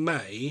in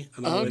May,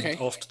 and I went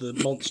off to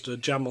the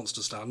Jam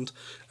Monster stand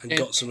and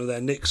got some of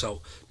their Nick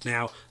Salt.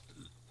 Now,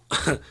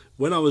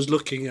 when I was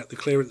looking at the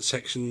clearance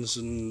sections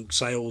and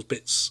sales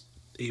bits,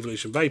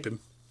 Evolution Vaping,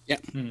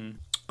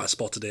 I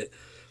spotted it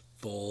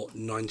for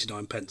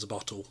 99 pence a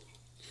bottle.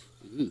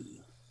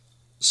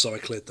 So I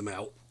cleared them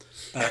out.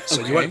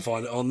 So you won't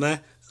find it on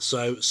there.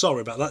 So sorry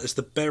about that. It's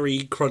the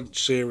Berry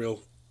Crunch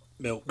cereal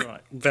milk.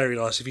 Right. Very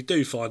nice. If you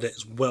do find it,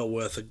 it's well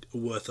worth a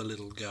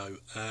little go.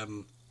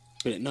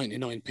 But at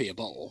 99p a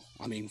bottle,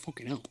 I mean,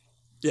 fucking hell.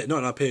 Yeah,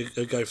 99p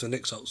a go for the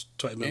Nick Salts,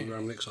 20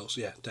 milligram Nick Salts.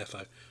 Yeah,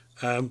 defo.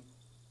 I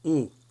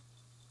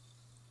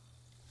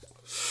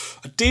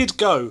did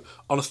go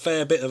on a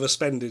fair bit of a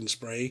spending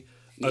spree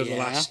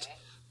over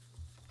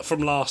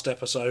from last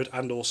episode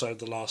and also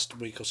the last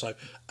week or so.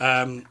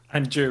 And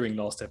during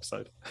last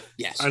episode.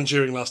 Yes. And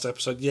during last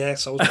episode,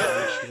 yes, I was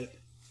buying shit.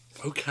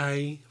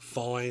 Okay,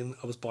 fine.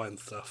 I was buying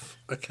stuff.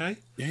 Okay?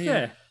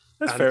 Yeah.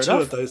 That's And fair two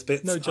enough. of those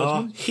bits No are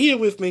judgment. here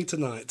with me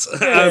tonight.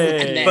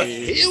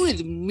 Hey. Here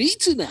with me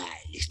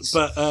tonight.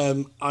 But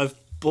I've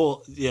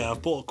bought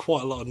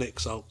quite a lot of Nick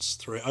Salts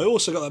through it. I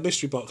also got that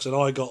mystery box, and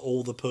I got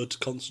all the Pud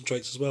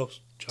concentrates as well.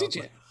 Did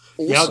you?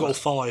 Yeah, I Awesome. got all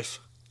 5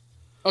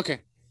 Okay.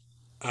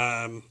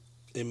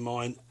 in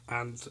mine,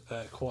 and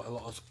quite a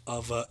lot of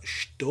other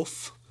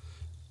stuff,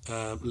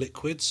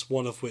 liquids.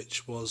 One of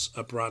which was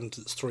a brand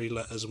that's 3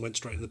 letters and went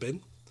straight in the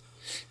bin.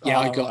 Yeah,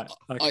 Oh, I got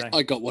right. Okay.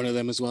 I got one of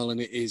them as well, and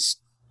it is.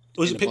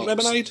 Was in it a pink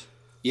box. lemonade?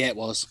 Yeah, it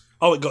was.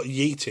 Oh, it got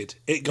yeeted.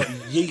 It got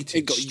yeeted.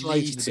 It got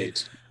straight in the bin.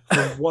 yeeted.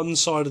 From one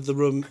side of the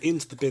room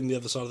into the bin, the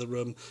other side of the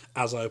room,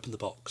 as I opened the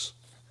box.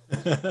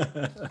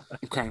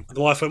 Okay.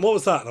 The wife went, "What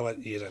was that?" And I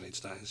went, "You don't need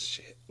to know. It's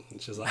shit."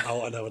 And she was like,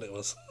 "Oh, I know what it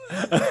was."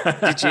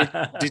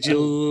 Did you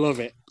love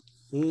it?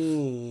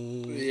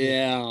 Yeah,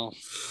 Yeah.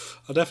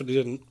 I definitely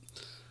didn't.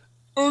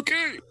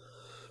 Okay.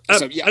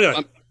 So yeah.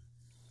 Anyway,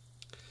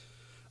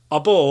 I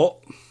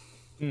bought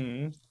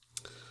Mm.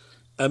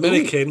 a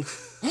Milliken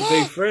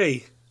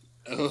V3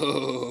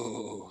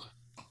 Oh.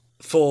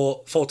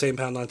 for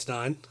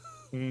 £14.99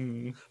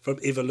 from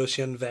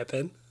Evolution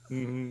Vaping.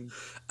 And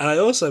I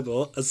also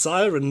bought a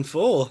Siren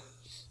 4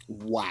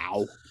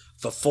 Wow.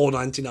 for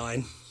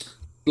 £4.99.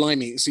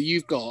 Blimey. So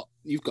you've got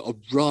a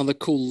rather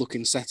cool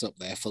looking setup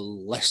there for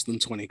less than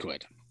 20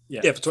 quid.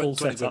 Yeah, for full 20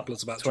 quid setup,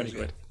 plus about 20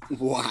 20 quid.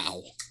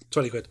 Wow.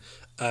 20 quid.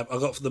 I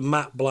got for the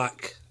matte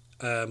black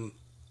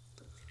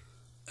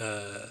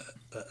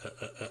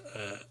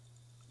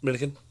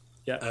Milliken.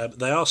 Yeah.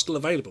 They are still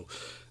available.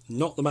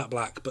 Not the matte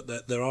black,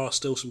 but there are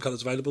still some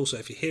colours available. So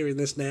if you're hearing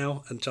this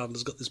now and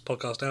Chandler's got this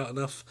podcast out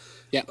enough,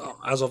 Yeah.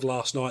 as of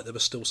last night, there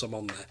was still some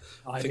on there.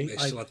 I think mean,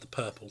 they still had the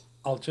purple.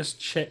 I'll just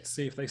check to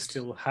see if they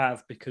still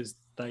have, because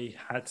they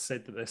had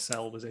said that their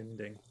sale was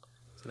ending.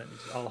 So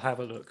I'll have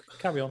a look.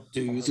 Carry on.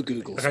 Do the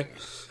Google. Okay.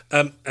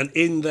 And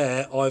in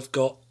there, I've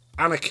got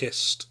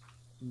Anarchist,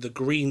 the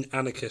green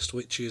Anarchist,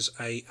 which is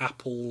a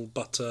apple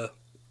butter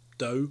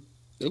dough,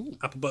 Ooh,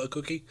 apple butter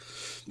cookie.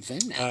 very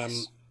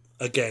nice.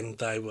 Again,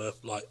 they were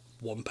like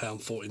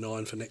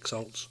 £1.49 for Nick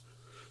Salts.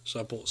 So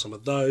I bought some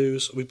of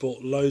those. We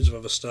bought loads of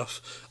other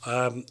stuff.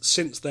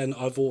 Since then,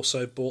 I've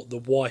also bought the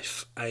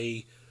wife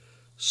a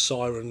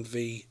Siren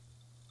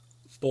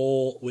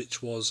V4,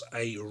 which was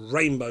a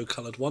rainbow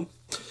coloured one.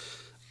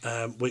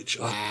 Which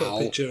I put a Wow.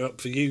 picture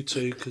up for you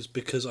two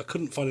because I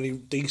couldn't find any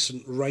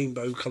decent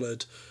rainbow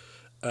coloured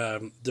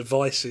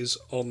devices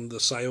on the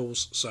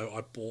sales.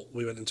 So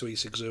we went into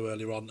eSigZoo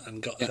earlier on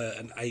and got her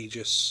an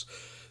Aegis,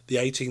 the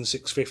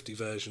 18650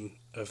 version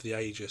of the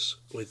Aegis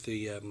with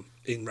the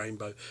in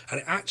rainbow, and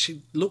it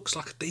actually looks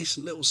like a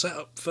decent little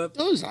setup for.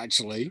 Those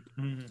actually.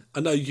 I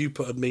know you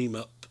put a meme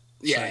up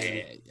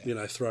You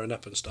know, throwing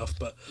up and stuff.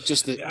 But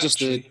just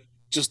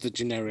the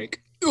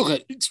generic.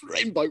 Okay, it's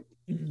rainbow.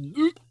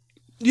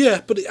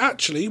 Yeah, but it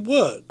actually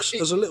works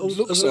as a little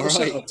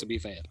setup. To be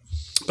fair.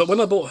 But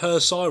when I bought her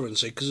Siren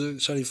Seed, because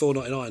it's only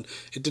 $4.99,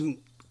 it didn't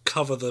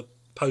cover the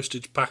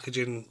postage,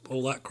 packaging,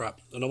 all that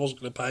crap, and I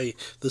wasn't going to pay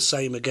the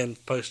same again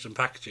for postage and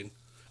packaging.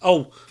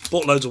 Oh,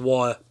 bought loads of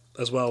wire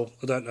as well.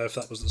 I don't know if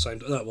that was the same.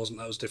 No, it wasn't.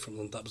 That was a different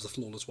one. That was the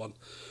Flawless one.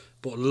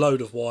 Bought a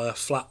load of wire,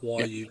 flat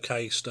wire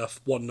UK stuff,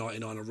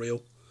 $1.99 a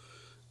reel,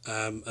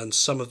 and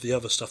some of the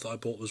other stuff that I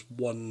bought was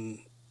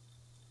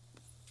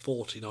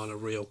 $1.49 a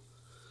reel.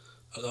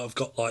 I've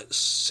got like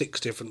 6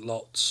 different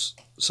lots.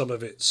 Some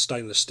of it's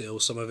stainless steel,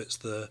 some of it's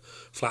the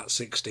flat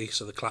 60,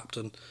 so the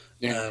Clapton,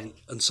 and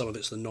some of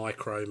it's the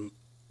Nichrome.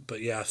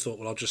 But yeah, I thought,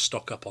 well, I'll just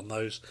stock up on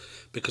those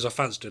because I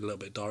fancy doing a little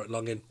bit of direct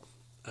lunging,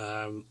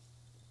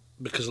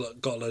 because I've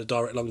got a load of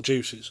direct lung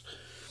juices.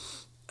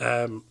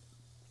 And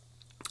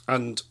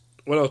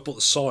when I bought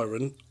the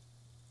Siren,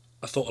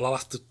 I thought, well, I'll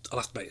have to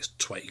make this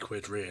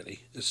 £20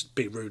 really. It'd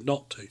be rude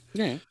not to.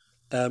 Yeah.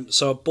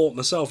 So I bought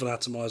myself an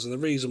atomizer, and the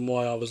reason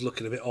why I was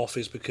looking a bit off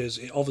is because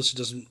it obviously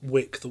doesn't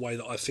wick the way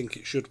that I think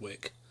it should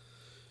wick.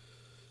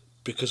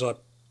 Because I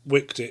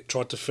wicked it,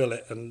 tried to fill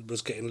it, and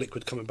was getting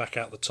liquid coming back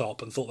out the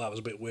top, and thought that was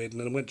a bit weird. And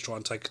then I went to try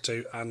and take a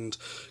toot, and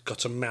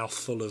got a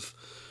mouthful of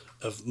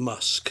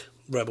musk,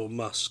 Rebel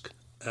musk.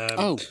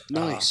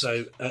 Nice.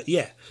 So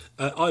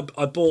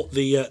I bought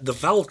the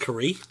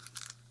Valkyrie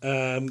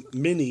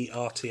mini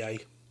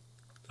RTA.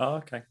 Oh,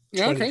 okay.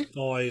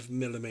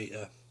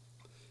 25mm.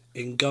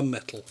 In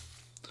gunmetal.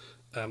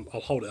 I'll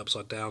hold it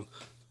upside down.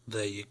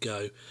 There you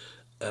go.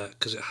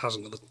 Because it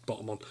hasn't got the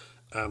bottom on.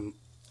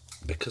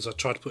 Because I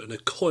tried to put in a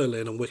coil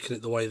in and wicking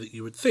it the way that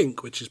you would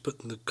think, which is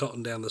putting the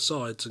cotton down the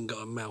sides, and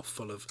got a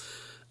mouthful of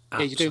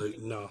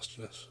absolute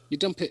nastiness. You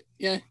dump it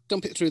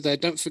through there.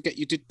 Don't forget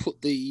you did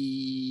put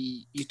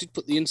the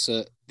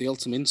insert, the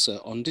Ultim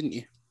insert on, didn't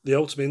you? The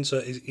Ultim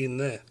insert is in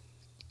there.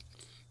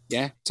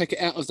 Yeah. Take it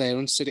out of there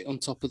and sit it on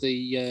top of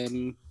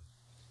the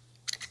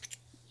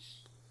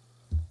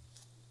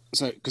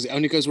So, because it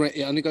only goes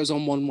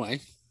on one way.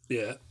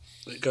 Yeah,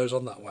 it goes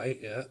on that way.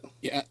 Yeah.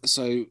 Yeah.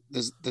 So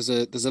there's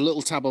a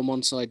little tab on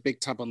one side, big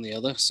tab on the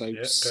other. So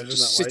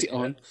just sit it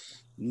on.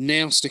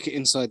 Now stick it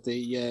inside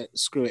the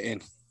screw it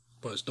in.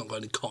 Well, it's not got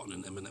any cotton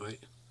in them,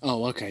 mate.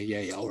 Oh, okay.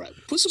 Yeah. All right.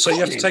 Put some. So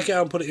you have to in. take it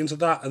out and put it into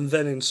that, and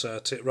then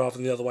insert it rather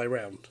than the other way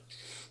round.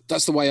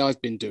 That's the way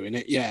I've been doing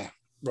it. Yeah.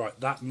 Right.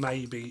 That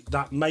may be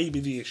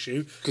the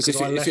issue. Because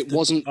if it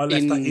wasn't, I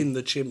left that in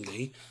the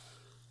chimney,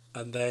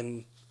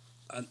 and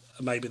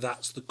maybe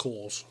that's the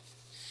cause.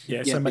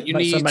 Yeah, so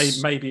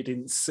maybe it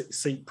didn't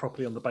seat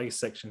properly on the base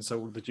section, so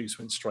all the juice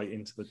went straight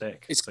into the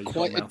deck. It's so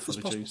quite a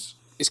juice.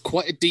 It's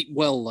quite a deep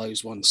well,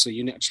 those ones. So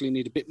you actually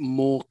need a bit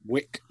more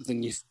wick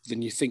than you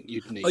think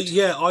you'd need.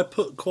 Yeah, I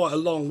put quite a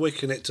long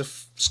wick in it to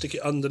stick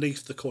it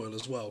underneath the coil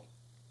as well.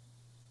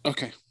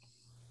 Okay.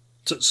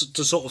 To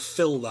sort of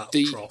fill that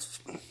trough.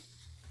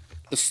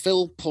 The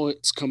fill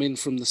points come in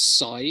from the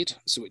side,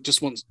 so you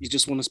just want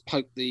to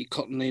poke the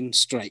cotton in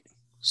straight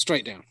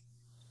down.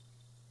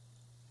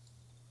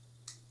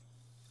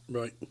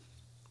 Right.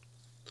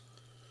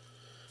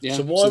 Yeah.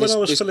 So when I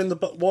was filling the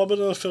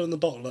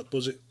bottle up,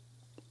 was it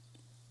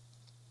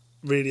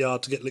really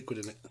hard to get liquid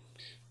in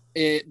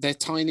it? They're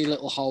tiny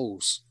little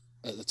holes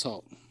at the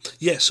top.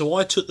 Yeah. So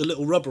I took the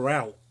little rubber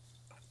out,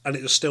 and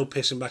it was still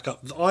pissing back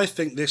up. I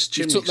think this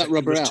chimney took that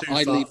rubber out.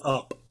 Too far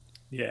up.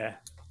 Yeah.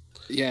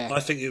 Yeah. I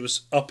think it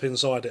was up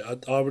inside it.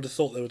 I would have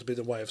thought there would have been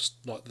a way of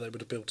they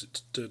would have built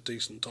it to a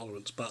decent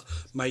tolerance, but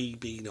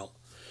maybe not.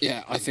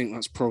 Yeah, I think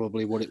that's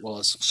probably what it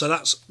was. So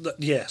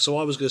So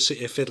I was going to sit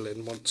here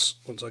fiddling once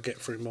I get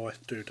through my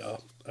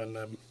doodah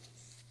and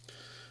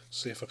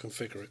see if I can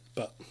figure it.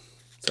 But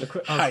so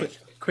quick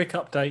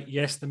update.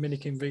 Yes, the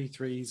Minikin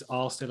V3s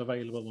are still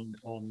available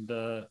on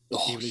the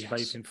Elite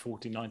Vaping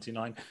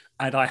 $14.99,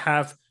 and I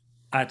have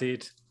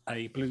added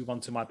a blue one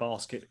to my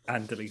basket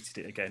and deleted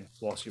it again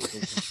whilst you were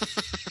talking.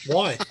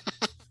 Why?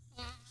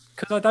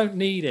 Because I don't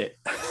need it.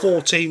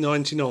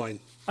 $14.99.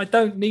 I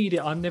don't need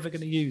it. I'm never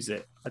going to use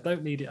it. I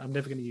don't need it. I'm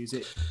never going to use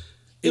it.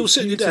 It will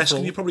sit on your desk,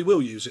 and you probably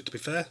will use it. To be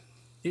fair,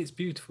 it's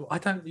beautiful. I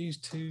don't use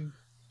two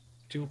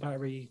dual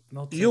battery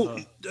mods.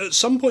 At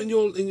some point in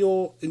your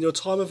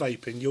time of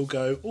vaping, you'll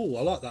go, "Oh,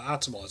 I like that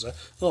atomizer.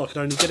 Oh, I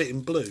can only get it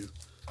in blue.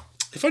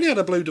 If only I had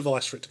a blue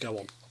device for it to go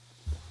on."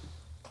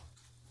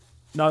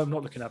 No, I'm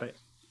not looking at it.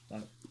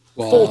 No.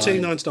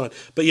 $14.99.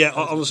 But yeah,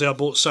 honestly, I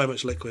bought so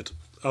much liquid.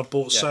 I've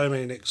bought so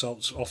many Nick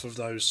Salts off of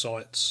those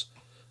sites.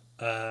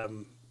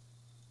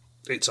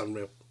 It's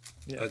unreal.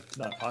 Yeah,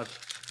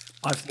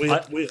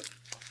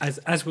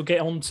 as we'll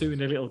get on to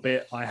in a little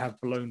bit, I have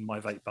blown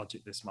my vape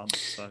budget this month,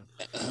 so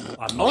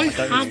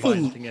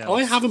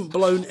I haven't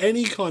blown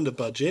any kind of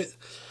budget.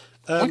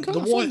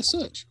 The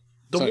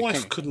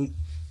wife couldn't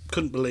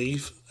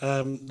believe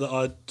that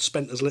I'd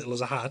spent as little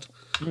as I had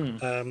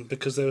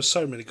because there were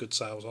so many good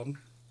sales on.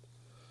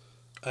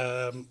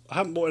 I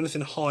haven't bought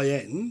anything high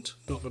end,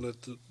 not going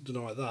to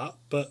deny that,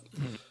 but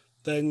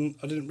then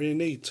I didn't really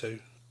need to.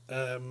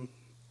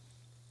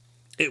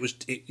 It was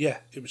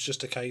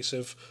just a case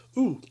of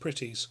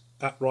pretties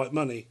at right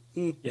money.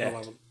 Yeah. I'll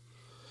have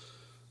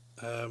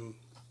them.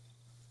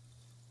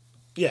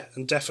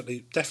 And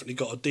definitely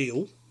got a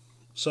deal.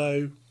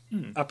 So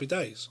happy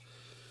days.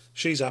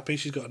 She's happy.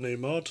 She's got a new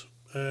mod.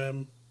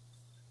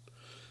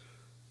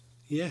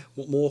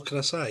 What more can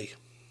I say?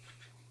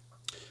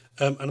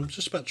 And I'm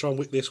just about to try and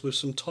wick this with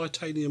some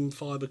titanium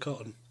fibre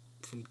cotton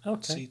from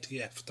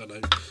CTF. Don't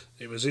know.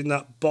 It was in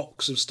that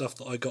box of stuff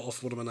that I got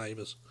off one of my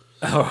neighbours.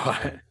 All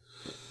right.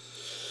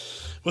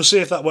 We'll see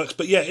if that works.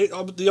 But yeah,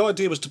 the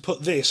idea was to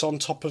put this on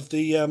top of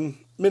the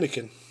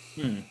Minikin.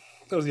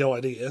 That was the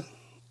idea.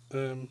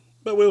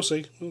 But we'll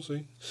see.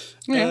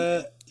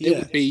 Yeah.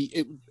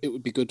 It It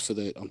would be good for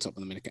the on top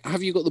of the Minikin.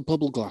 Have you got the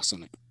bubble glass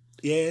on it?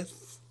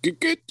 Yes.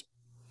 Good.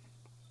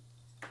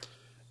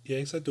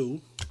 Yes, I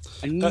do.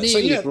 I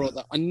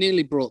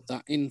nearly brought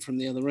that in from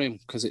the other room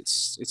because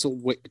it's all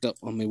wicked up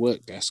on my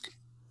work desk.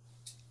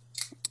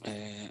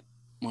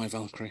 My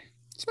Valkyrie.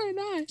 It's very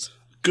nice.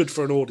 Good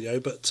for an audio,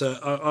 but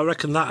I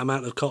reckon that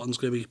amount of cotton's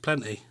going to be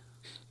plenty.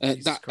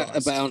 That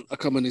amount of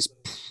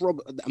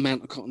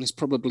cotton is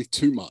probably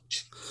too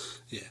much.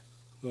 Yeah.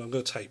 Well, I'm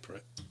going to taper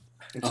it.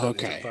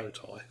 Okay. Bow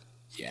tie.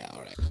 Yeah,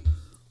 all right.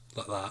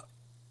 Like that.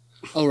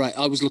 All right,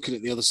 I was looking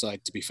at the other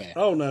side, to be fair.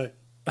 Oh, no.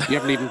 You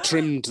haven't even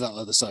trimmed that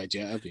other side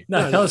yet, have you?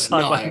 No, that was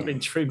I haven't been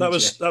trimmed. That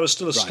was still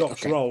a Right, Scotch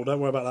okay. roll. Don't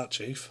worry about that,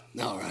 Chief.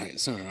 All right,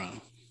 it's all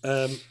right.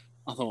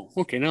 I I thought,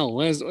 fucking hell,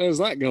 where's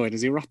that going?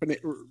 Is he wrapping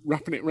it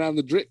around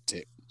the drip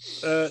tip?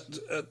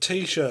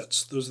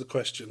 T-shirts, there was the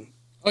question.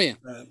 Oh, yeah.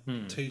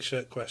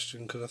 T-shirt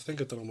question, because I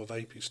think I've done all my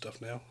vaping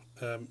stuff now.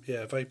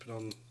 Vaping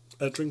on,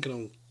 drinking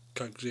on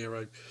Coke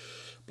Zero,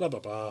 blah, blah,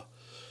 blah.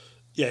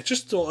 Yeah,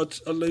 just thought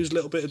I'd lose a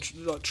little bit,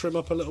 trim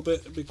up a little bit.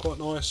 It'd be quite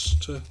nice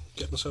to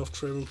get myself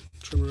trimmer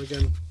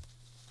again.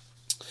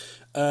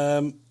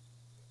 Colour,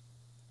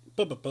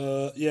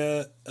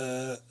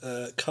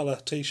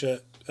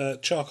 T-shirt,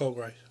 charcoal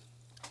grey.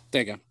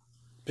 There you go.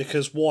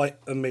 Because white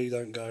and me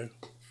don't go.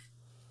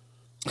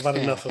 I've had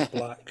enough of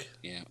black.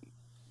 Yeah.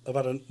 I've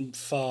had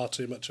far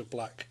too much of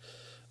black.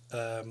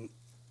 I'm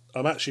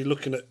actually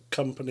looking at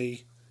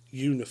company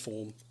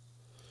uniform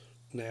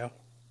now.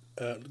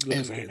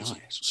 Looking very at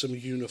nice. some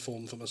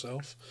uniform for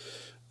myself.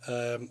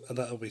 And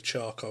that'll be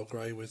charcoal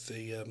grey with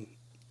the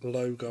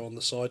logo on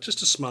the side.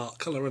 Just a smart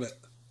colour, isn't it?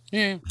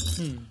 Yeah.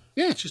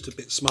 Yeah. It's just a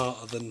bit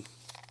smarter than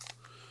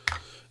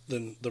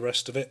the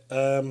rest of it.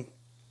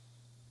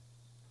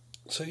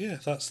 So yeah,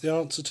 that's the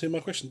answer to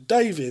my question.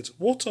 David,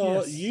 what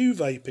are you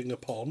vaping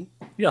upon?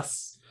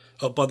 Yes.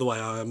 Oh, by the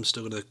way, I am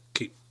still going to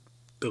keep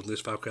building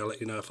this Valkyrie. I'll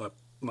let you know if I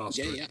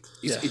master Yeah.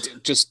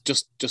 it. Just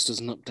as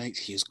an update,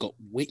 he has got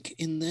wick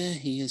in there.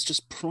 He is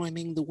just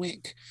priming the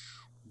wick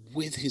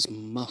with his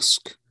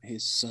musk,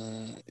 his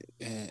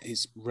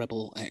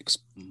Rebel X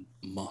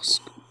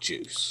musk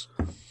juice.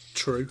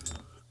 True.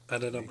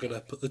 And then I'm going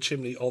to put the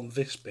chimney on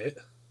this bit.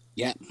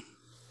 Yeah.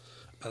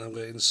 And I'm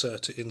going to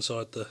insert it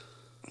inside the...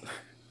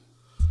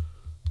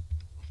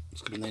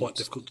 It's going to be quite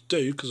difficult to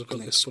do because I've got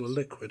this full of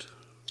liquid.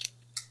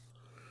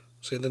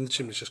 See, then the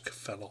chimney just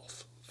fell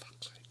off.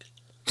 Fuck's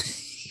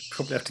sake.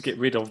 Probably have to get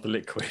rid of the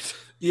liquid.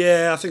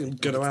 Yeah, I think I'm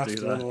going to have do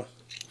to. that.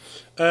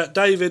 Anyway.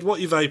 David, what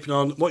are you vaping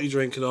on? What are you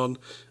drinking on?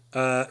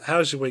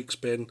 How's your week's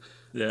been?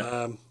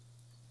 Yeah.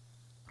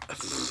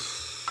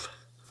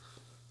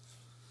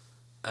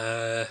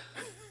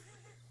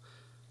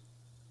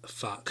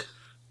 Fuck.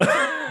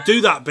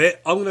 Do that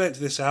bit. I'm going to edit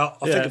this out.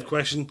 I'll think of a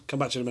question. Come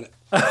back to you in a minute.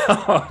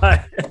 All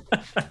right.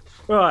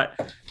 Right.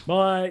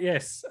 I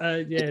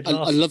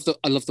love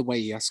the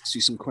way he asks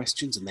you some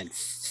questions and then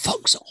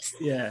fucks off.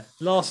 Yeah.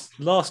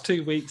 Last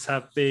 2 weeks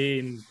have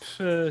been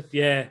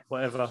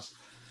whatever.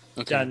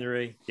 Okay.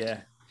 January,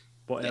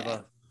 whatever.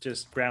 Yeah.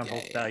 Just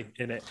Groundhog Day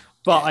in it.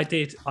 But I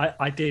did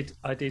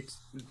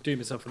do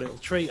myself a little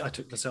treat. I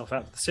took myself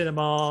out to the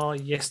cinema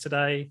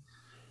yesterday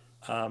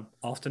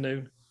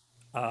afternoon.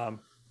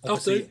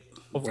 Obviously,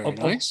 Very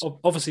nice.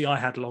 Obviously, I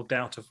had logged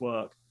out of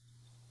work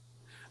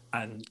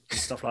and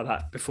stuff like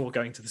that before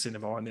going to the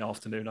cinema in the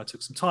afternoon. I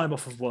took some time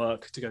off of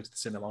work to go to the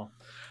cinema.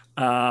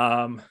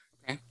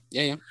 Okay.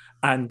 Yeah.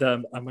 And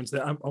I went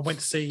to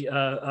see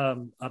a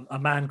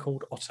Man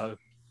Called Otto.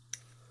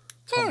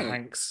 Tom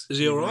Hanks. Is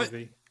he all right?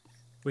 Movie,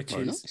 which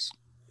Very is nice.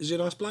 Is he a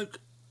nice bloke?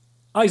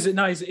 Oh, he's a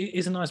nice,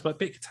 but a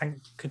bit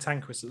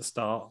cantankerous at the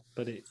start.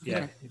 But it's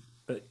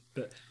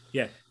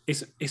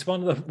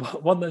one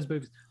of those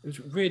movies. It was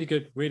really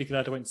good. Really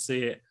glad I went to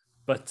see it.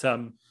 But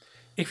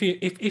if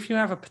you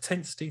have a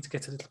propensity to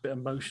get a little bit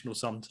emotional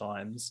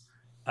sometimes,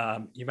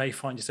 you may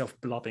find yourself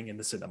blubbing in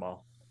the cinema.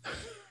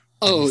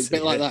 Oh, it's a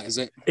bit like that, is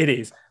it? It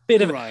is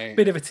bit of a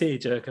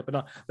tearjerker.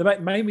 But the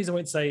main reason I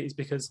went to say it is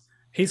because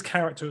his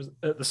character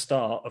at the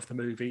start of the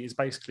movie is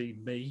basically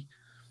me.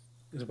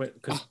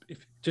 Because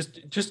if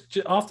just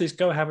after this,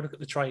 go have a look at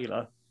the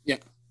trailer. Yeah.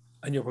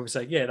 And you'll probably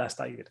say, yeah, that's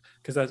David.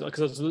 Because I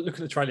was looking at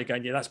the trailer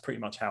again, that's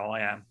pretty much how I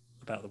am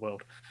about the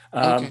world.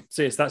 Okay.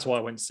 So yes, that's why I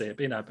went to see it.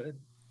 But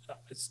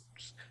it's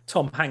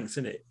Tom Hanks,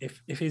 isn't it?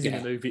 If he's in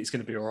the movie, it's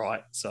going to be all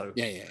right. So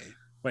Yeah.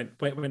 went.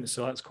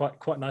 So that's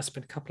quite nice.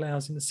 Spent a couple of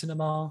hours in the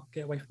cinema,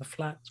 get away from the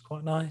flat. It's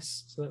quite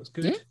nice. So that was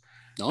good. Yeah,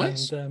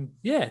 nice. And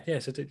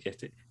so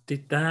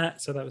did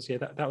that. So that was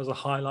that was a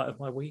highlight of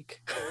my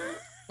week.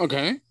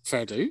 Okay,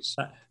 fair dues.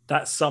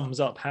 That sums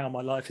up how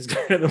my life is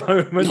going at the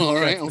moment. All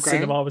right, The okay.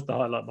 cinema was the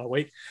highlight of my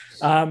week.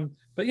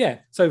 But yeah,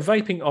 so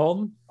vaping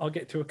on. I'll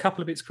get through a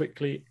couple of bits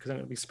quickly because I'm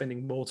going to be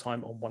spending more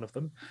time on one of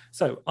them.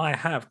 So I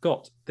have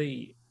got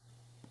the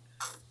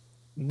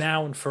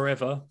now and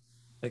forever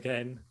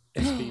again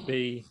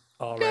SBB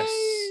RS.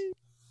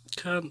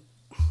 Can't.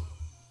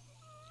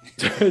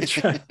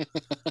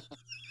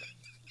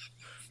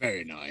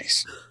 Very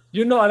nice.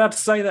 You're not allowed to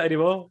say that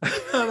anymore.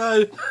 I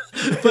know,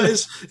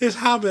 but it's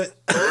habit.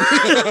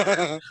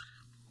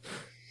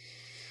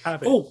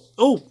 Habit.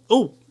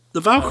 Oh! The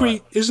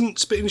Valkyrie isn't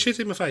spitting shit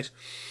in my face.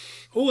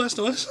 Oh, that's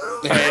nice.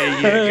 There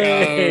you go.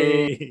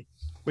 Hey,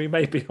 we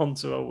may be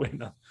onto a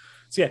winner.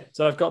 So yeah,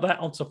 so I've got that.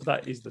 On top of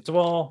that is the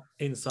Dwar.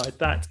 Inside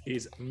that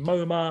is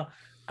MoMA,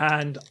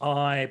 and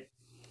I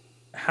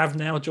have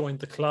now joined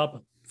the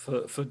club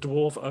for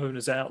dwarf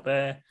owners out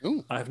there.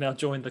 Ooh. I have now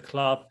joined the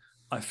club.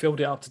 I filled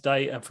it up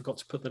today and forgot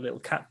to put the little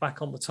cap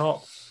back on the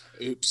top.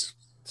 Oops.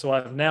 So I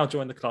have now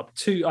joined the club.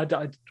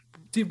 I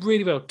did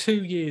really well.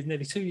 2 years,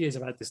 nearly 2 years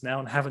I've had this now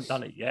and haven't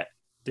done it yet.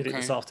 Did it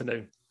this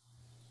afternoon.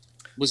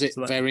 Was it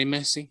very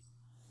messy?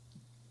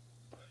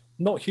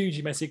 Not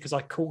hugely messy because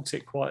I caught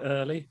it quite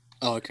early.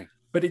 Oh, okay.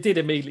 But it did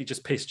immediately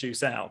just piss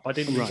juice out. I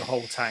didn't lose Right. a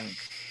whole tank.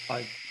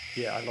 I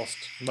lost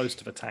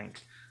most of a tank.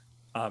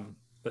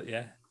 But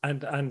yeah,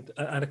 and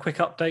a quick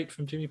update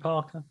from Jimmy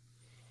Parker.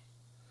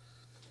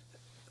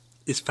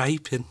 It's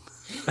vaping.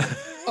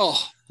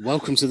 Oh,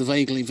 welcome to the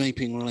Vaguely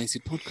Vaping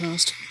Related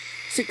podcast.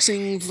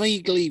 Fixing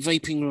vaguely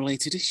vaping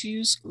related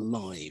issues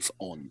live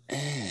on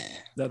air.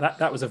 No,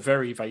 that was a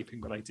very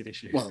vaping related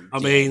issue. Well, I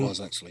yeah, mean- it was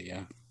actually,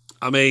 yeah.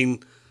 I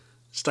mean,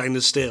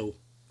 stainless steel.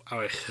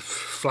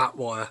 Flat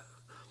wire.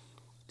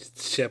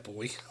 Yeah,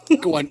 boy.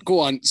 Go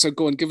on. So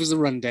go on, give us a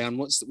rundown.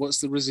 What's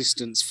the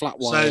resistance? Flat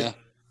wire.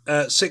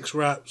 So, 6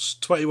 wraps,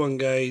 21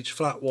 gauge,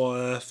 flat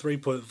wire,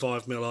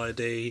 3.5 mil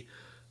ID,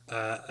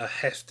 a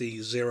hefty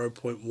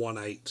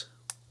 0.18.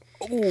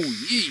 Oh,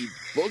 ye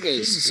buggers.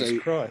 Jesus So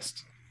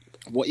Christ.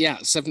 what? Yeah,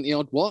 70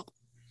 odd. What?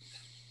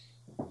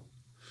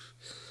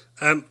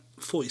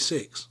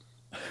 46.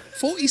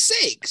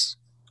 46.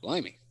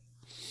 Blimey.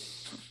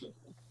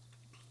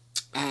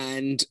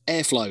 And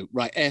airflow,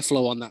 right?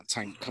 Airflow on that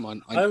tank. Come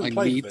on, I haven't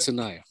played need with it. to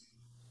know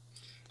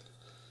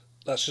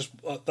That's just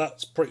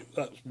that's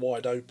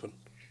wide open.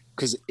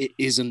 because it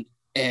is an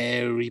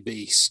airy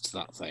beast.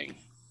 That thing.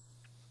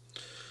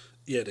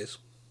 Yeah, it is.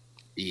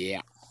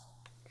 Yeah.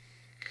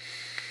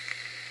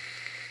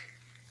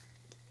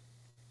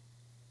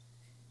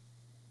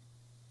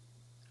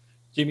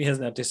 Jimmy has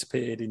now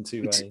disappeared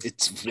into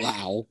It's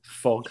wow.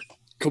 fog.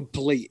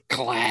 Complete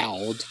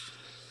cloud.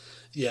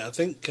 Yeah, I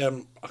think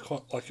I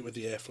quite like it with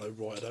the airflow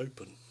wide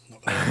open.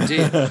 Not gonna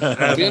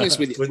To be honest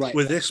with you, right?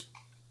 with this,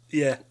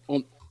 yeah,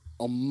 On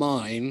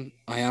mine,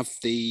 I have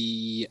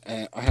the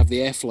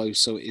airflow,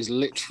 so it is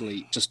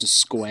literally just a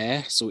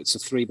square. So it's a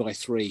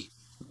 3x3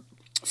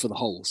 for the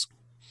holes.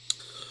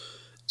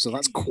 So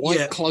that's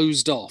quite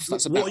closed off.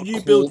 That's about what are you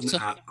a building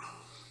quarter. at?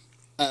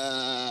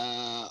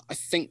 I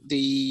think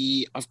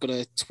I've got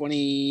a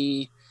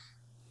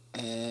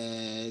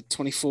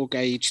 24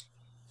 gauge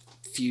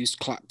fused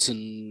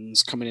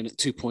Claptons coming in at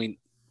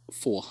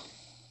 2.4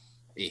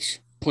 ish,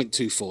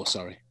 0.24.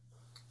 Sorry.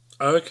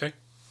 Oh, okay.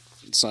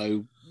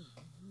 So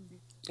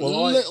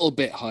Well, a little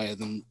bit higher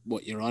than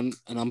what you're on,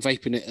 and I'm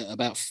vaping it at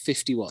about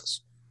 50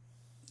 watts.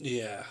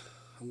 Yeah,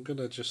 I'm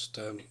gonna just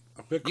crank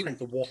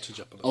the wattage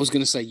up a I little. was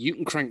going to say you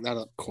can crank that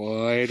up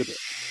quite a bit.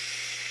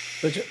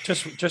 But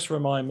just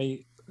remind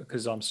me,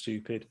 because I'm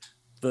stupid,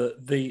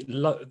 the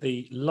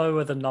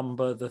lower the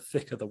number, the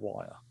thicker the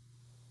wire.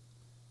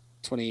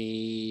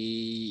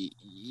 20,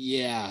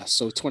 yeah.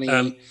 So 20,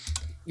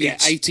 yeah,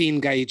 It's- 18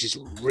 gauge is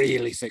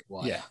really thick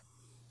wire. Yeah.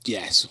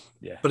 Yes.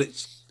 Yeah. But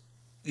it's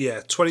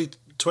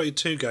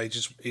 22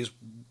 gauge is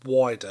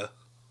wider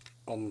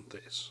on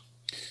this.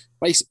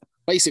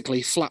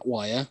 Basically, flat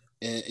wire.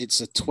 It's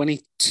a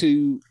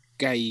 22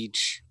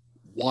 gauge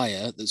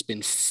wire that's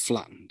been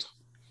flattened.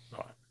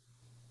 Right.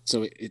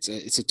 So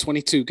it's a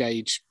 22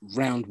 gauge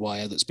round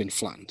wire that's been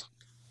flattened.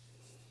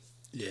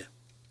 Yeah.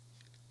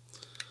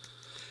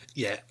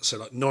 Yeah, so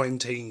like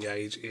 19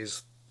 gauge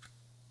is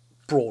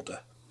broader.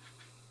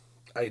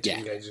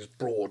 18 gauge is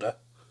broader.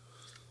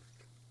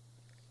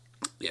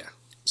 Yeah.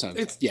 So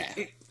It's yeah,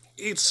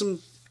 it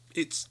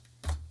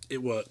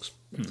works.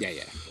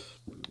 yeah.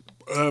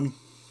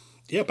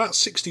 Yeah, about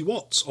 60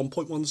 watts on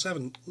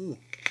 0.17.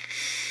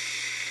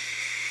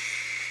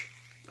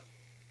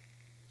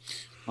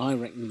 I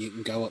reckon you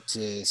can go up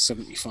to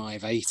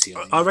 75, 80.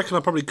 I reckon I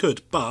probably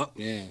could, but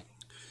Yeah.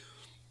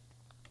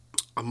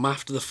 I'm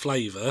after the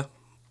flavour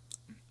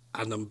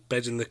and I'm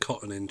bedding the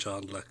cotton in,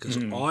 Chandler, because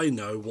I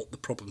know what the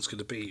problem's going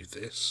to be with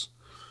this.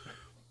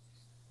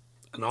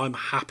 and I'm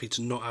happy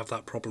to not have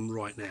that problem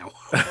right now.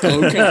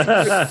 Okay.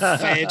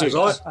 Fair dues.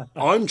 Because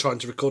I'm trying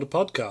to record a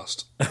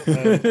podcast.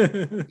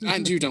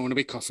 And you don't want to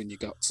be coughing your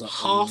guts up.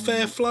 Half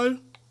airflow?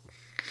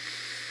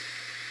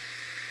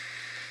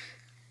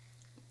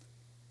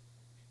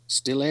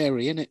 Still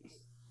airy, innit?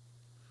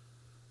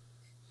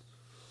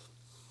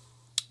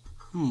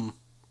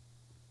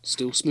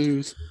 Still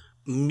smooth.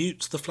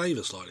 Mutes the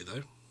flavour slightly,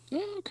 though.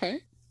 Oh, okay.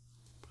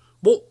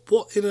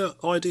 What inner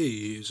ID are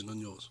you using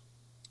on yours?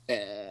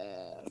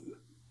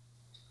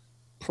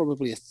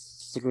 Probably a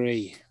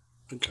 3.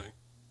 Okay.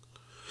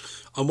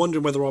 I'm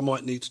wondering whether I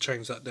might need to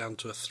change that down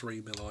to a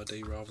 3mm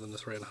ID rather than a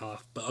 3.5.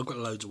 But I've got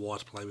loads of wire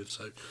to play with,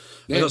 so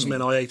Yeah, I've got some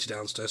NI80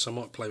 downstairs, so I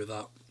might play with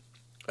that.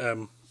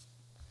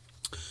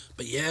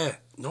 But yeah,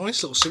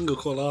 nice little single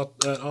coil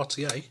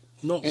RTA.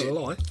 Not gonna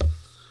lie,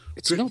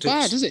 It's not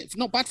bad, is it?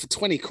 Not bad for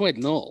 20 quid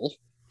and all.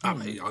 I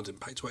mean, I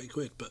didn't pay 20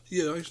 quid, but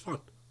it's fine.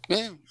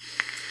 Yeah. I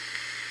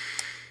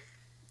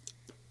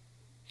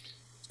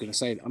was going to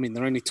say, I mean,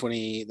 they're only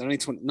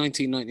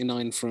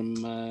 19.99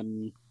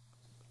 from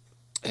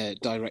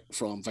direct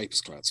from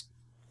Vapors Clouds.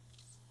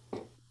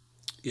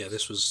 Yeah,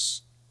 this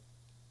was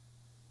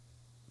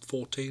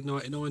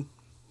 $14.99.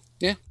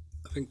 Yeah,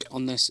 I think.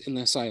 in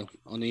their sale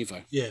on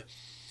Evo. Yeah.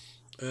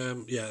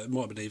 Yeah, it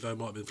might have been Evo,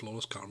 might have been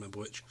Flawless, can't remember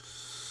which.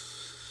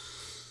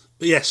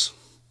 But yes,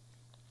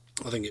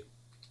 I think it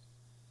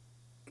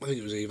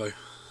was Evo.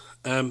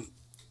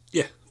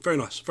 Yeah, very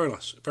nice,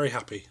 very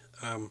happy.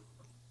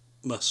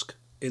 Musk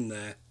in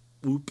there.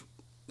 Whoop,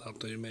 that'll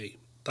do me.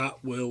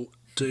 That will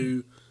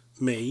do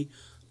me.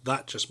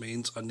 That just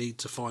means I need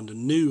to find a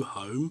new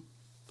home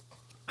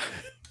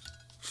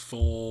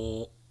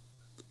for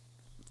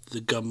the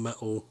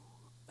gunmetal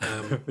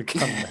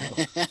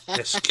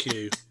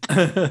SQ.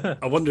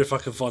 I wonder if I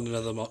can find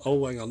another.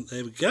 Oh, hang on,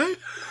 there we go.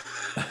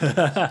 We've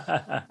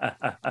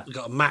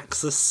got a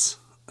Maxus.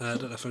 I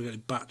don't know if I've got any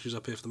batteries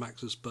up here for the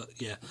Maxus, but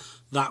yeah,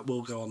 that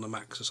will go on the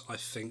Maxus, I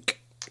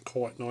think,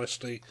 quite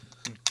nicely.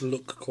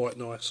 Look quite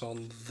nice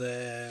on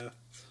there.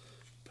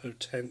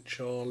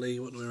 Potentially,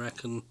 what do we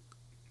reckon?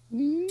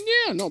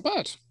 Yeah, not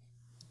bad.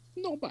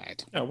 Not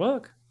bad. It'll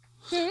work.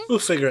 Yeah. We'll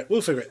figure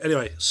it.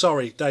 Anyway,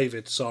 sorry,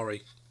 David.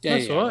 Sorry. Yeah,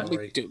 That's all right.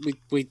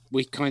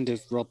 We kind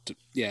of robbed.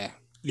 Yeah.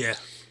 Yeah,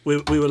 we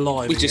were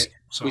live. We just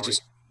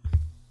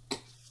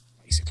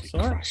basically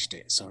Sorry. crashed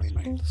it. Sorry,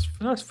 mate.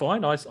 That's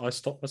fine. I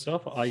stopped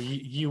myself. I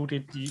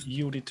yielded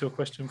to a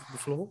question from the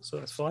floor, so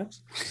that's fine.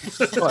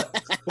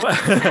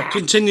 Right.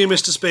 Continue,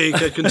 Mr.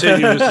 Speaker.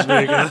 Continue, Mr.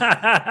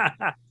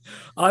 Speaker.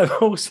 I've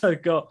also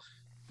got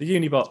the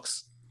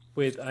Unibox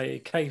with a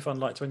K Fun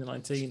Light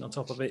 2019 on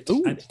top of it,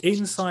 Ooh. and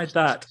inside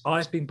that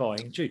I've been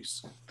buying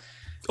juice.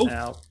 Oh.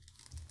 Now,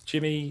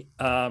 Jimmy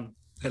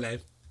Hello.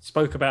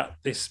 spoke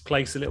about this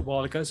place a little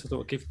while ago, so I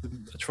thought I'd give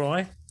them a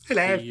try.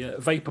 Hello. The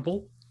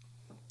Vapable.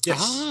 Yes.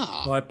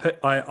 Ah.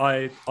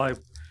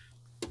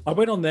 I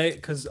went on there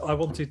because I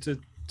wanted to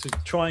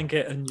try and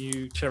get a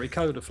new cherry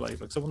cola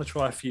flavour, because I want to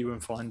try a few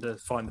and find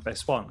the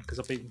best one, because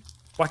I've been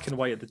whacking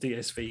away at the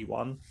DSV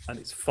one and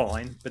it's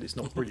fine, but it's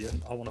not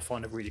brilliant. I want to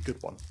find a really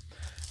good one.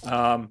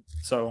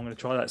 So I'm going to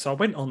try that. So I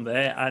went on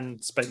there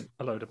and spent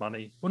a load of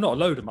money. Well, not a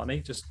load of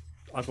money, just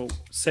I bought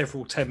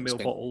several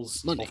 10ml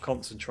bottles of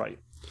concentrate.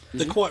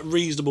 They're quite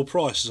reasonable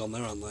prices on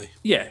there, aren't they?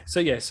 Yeah.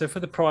 So for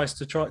the price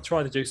to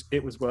try the juice,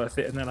 it was worth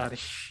it. And then I had a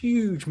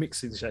huge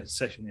mixing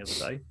session the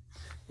other day.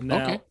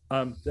 Now,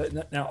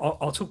 now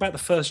I'll talk about the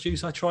first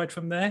juice I tried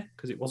from there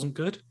because it wasn't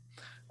good.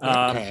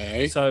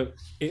 Okay. So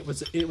it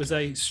was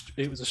a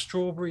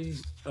strawberry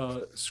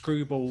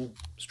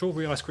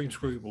strawberry ice cream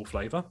screwball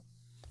flavour.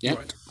 Yeah.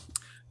 Right.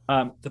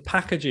 The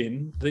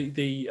packaging,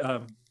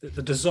 the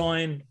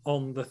design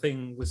on the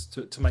thing was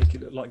to make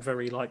it look like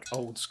very like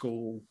old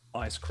school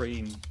ice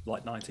cream,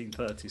 like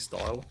 1930s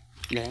style.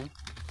 Yeah.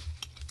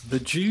 The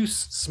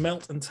juice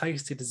smelt and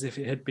tasted as if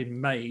it had been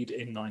made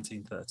in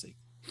 1930.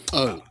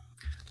 Oh.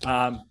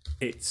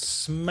 It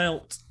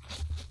smelt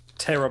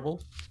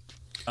terrible.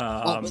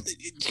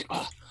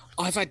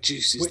 I've had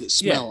juices that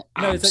smell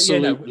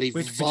absolutely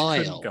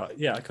vile.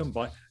 I couldn't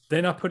buy.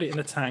 Then I put it in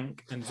a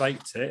tank and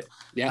vaped it,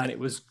 and it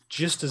was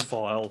just as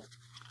vile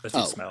as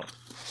it smelled.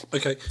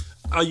 Okay.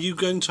 Are you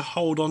going to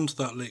hold on to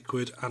that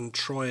liquid and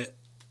try it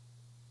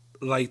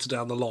later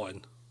down the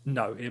line?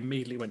 No, it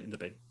immediately went in the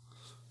bin.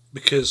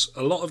 Because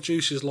a lot of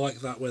juices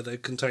like that, where they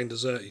contain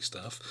desserty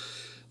stuff,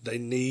 they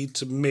need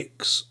to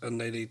mix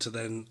and they need to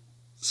then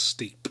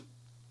steep.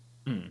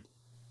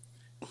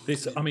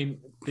 This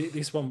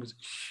one was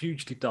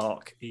hugely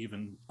dark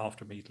even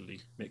after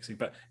immediately mixing.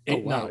 But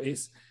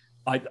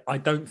I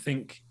don't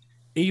think,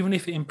 even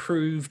if it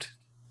improved,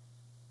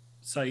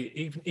 say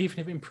even if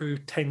it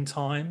improved 10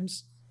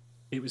 times,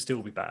 it would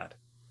still be bad.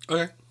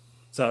 Okay.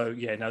 So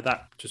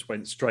that just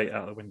went straight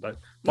out the window.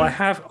 But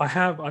I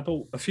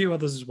bought a few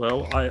others as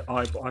well.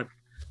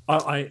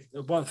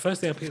 The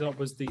first thing I picked up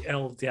was the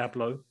El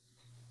Diablo,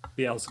 the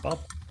Beelzebub.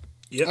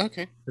 Yeah.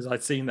 Okay. Because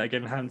I'd seen that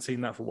again, hadn't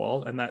seen that for a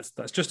while, and that's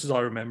just as I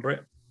remember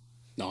it.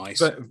 Nice.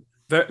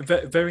 But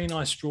very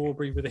nice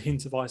strawberry with a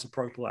hint of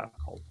isopropyl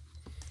alcohol.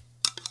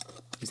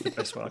 is the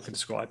best way I can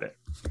describe it.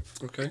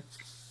 Okay.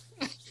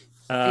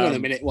 Hang on a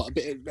minute. What,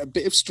 a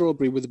bit of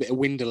strawberry with a bit of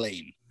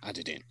Windoline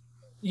added in?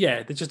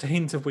 Yeah, there's just a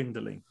hint of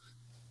Winderling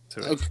to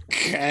it.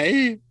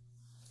 Okay.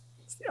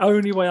 It's the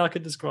only way I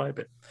can describe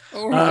it.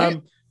 All right.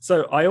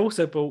 So I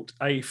also bought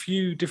a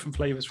few different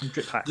flavors from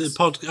Drip Hacks.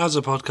 As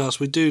a podcast,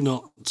 we do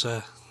not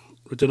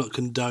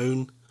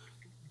condone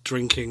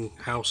drinking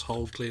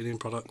household cleaning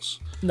products.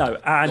 No,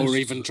 and or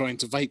even trying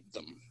to vape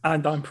them.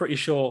 And I'm pretty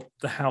sure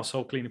the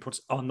household cleaning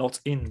products are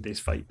not in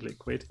this vape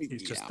liquid.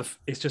 It's just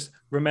it's just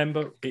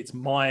remember it's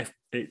my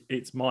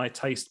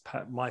taste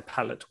my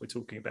palate we're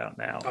talking about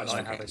now, and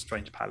I have a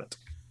strange palate.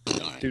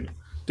 Right.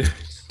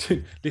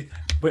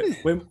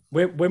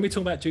 When we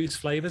talk about juice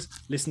flavors,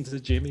 listen to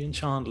Jimmy and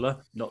Chandler,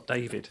 not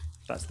David.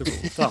 That's the rule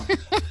of thumb.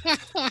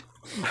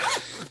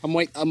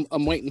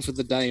 I'm waiting for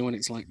the day when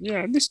it's like,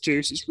 yeah, this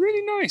juice is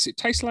really nice. It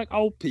tastes like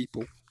old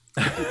people.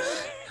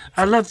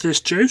 I love this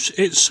juice.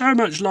 It's so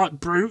much like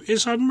Brute.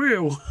 It's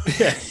unreal.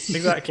 Yeah,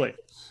 exactly.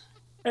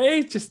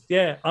 It's just,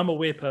 yeah, I'm a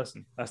weird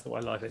person. That's the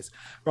way life is.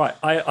 Right,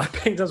 I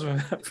picked up from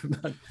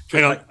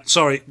Hang on,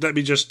 sorry. Let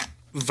me just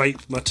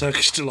vape my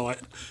Turkish Delight.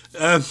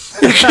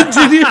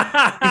 Continue.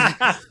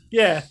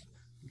 Yeah.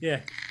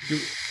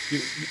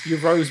 Your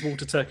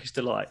Rosewater Turkish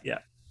Delight, yeah.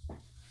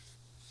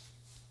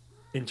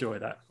 Enjoy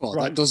that. Well,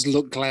 right. That does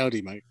look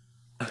cloudy, mate.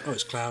 Oh,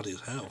 it's cloudy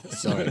as hell.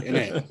 Sorry,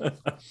 innit?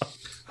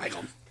 Hang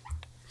on.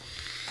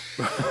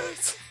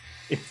 Right.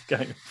 It's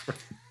going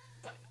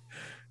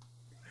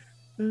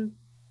through.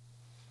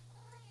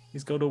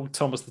 He's got all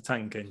Thomas the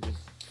Tank Engine.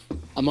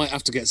 I might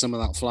have to get some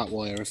of that flat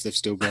wire if they've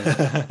still got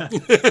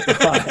it.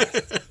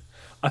 Right.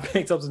 I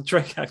picked up some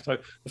drink hacks. The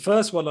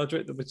first one I've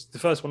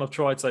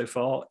tried so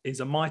far is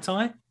a Mai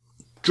Tai.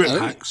 Drip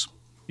Hacks.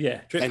 Yeah,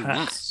 Drip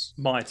Hacks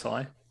Mai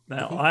Tai.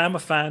 Now, I am a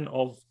fan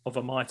of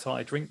a Mai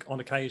Tai drink on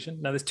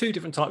occasion. Now, there's two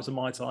different types of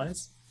Mai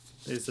Tais.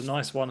 There's the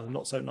nice one and the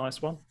not so nice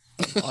one.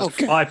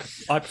 Okay. I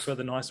prefer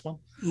the nice one.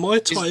 Mai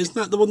Tai, isn't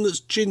that the one that's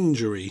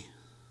gingery?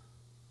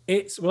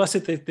 I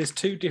said there's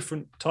two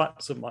different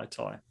types of Mai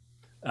Tai.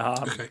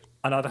 Okay.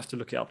 And I'd have to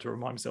look it up to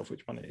remind myself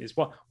which one it is.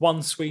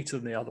 One's sweeter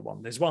than the other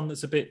one. There's one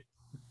that's a bit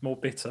more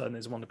bitter and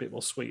there's one a bit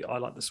more sweet. I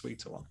like the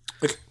sweeter one.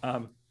 Okay.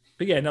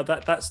 But yeah, no,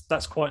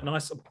 that's quite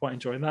nice. I'm quite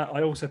enjoying that.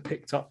 I also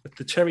picked up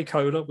the cherry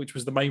cola, which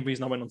was the main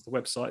reason I went onto the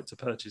website to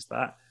purchase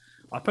that.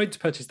 I paid to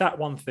purchase that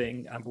one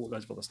thing and bought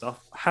loads of other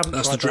stuff.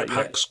 That's the Drip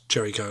Hacks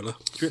cherry cola.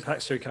 Drip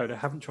Hacks cherry cola.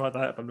 Haven't tried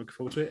that, but I'm looking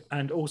forward to it.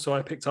 And also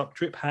I picked up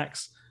Drip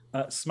Hacks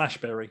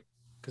Smashberry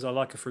because I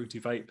like a fruity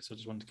vape, so I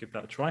just wanted to give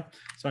that a try.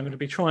 So I'm going to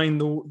be trying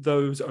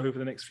those over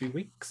the next few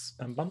weeks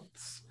and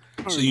months.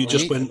 So you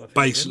just went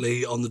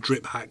basically on the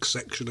Drip Hacks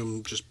section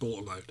and just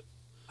bought a load?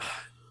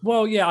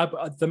 Well, yeah.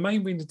 The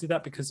main reason to do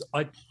that because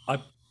I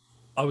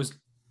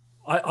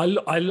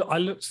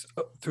looked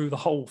through the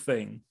whole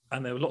thing,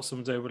 and there were lots of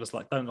them that were just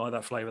like, don't like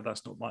that flavor.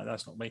 That's not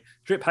me.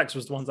 Drip Hacks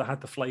was the ones that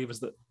had the flavors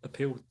that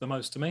appealed the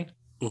most to me.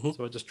 Mm-hmm.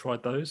 So I just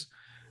tried those.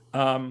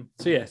 So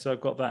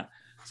I've got that.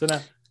 So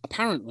now,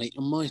 apparently,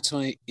 a Mai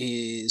Tai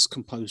is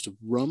composed of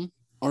rum,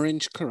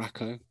 orange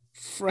Caraco,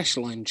 fresh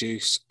lime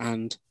juice,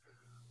 and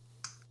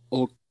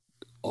an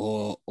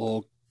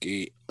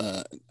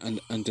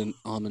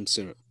almond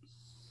syrup.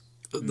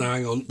 Now,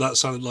 hang on, that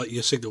sounded like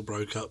your signal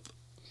broke up.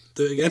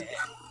 Do it again.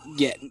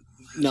 Yeah,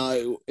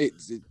 no,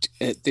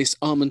 this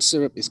almond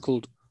syrup is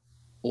called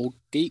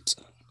Orgeat.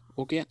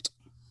 I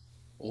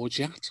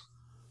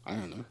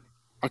don't know.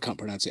 I can't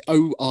pronounce it.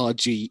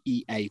 Orgeat.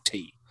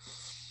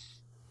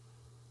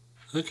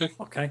 Okay.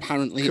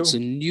 Apparently, cool. It's a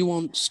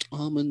nuanced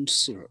almond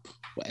syrup,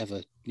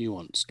 whatever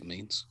nuanced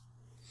means.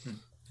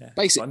 Yeah.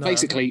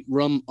 Basically,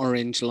 rum,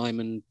 orange, lime,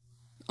 and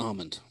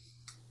almond.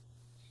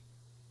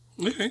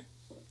 Okay.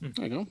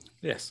 There you go.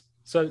 Yes.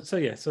 So like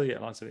I said,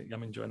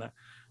 I'm enjoying that.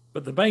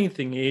 But the main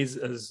thing is,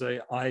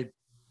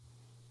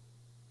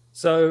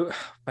 so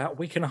about a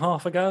week and a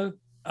half ago,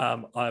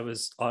 I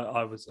was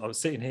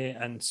sitting here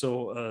and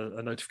saw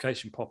a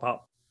notification pop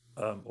up,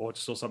 or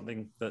just saw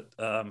something that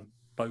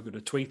Bogan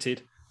had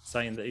tweeted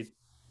saying that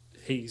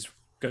he's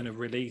going to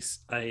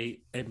release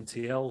a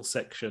MTL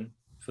section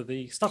for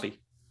the Stubby.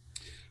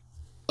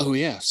 Oh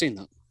yeah, I've seen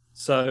that.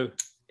 So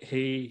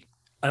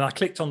I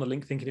clicked on the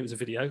link thinking it was a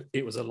video.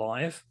 It was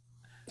alive.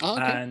 Oh,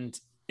 okay. And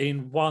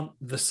in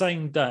the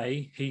same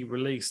day, he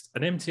released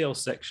an MTL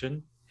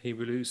section. He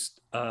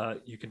released,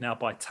 you can now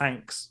buy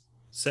tanks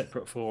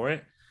separate for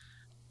it,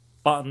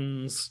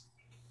 buttons,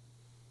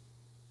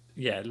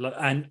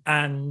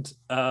 and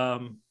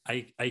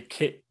a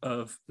kit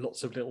of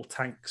lots of little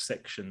tank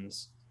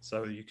sections,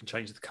 so you can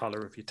change the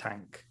color of your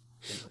tank.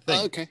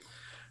 Oh, okay.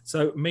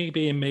 So me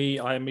being me,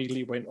 I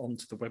immediately went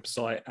onto the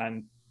website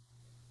and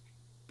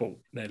bought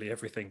nearly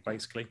everything,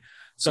 basically.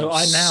 So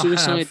I now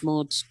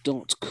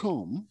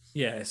suicidemods.com.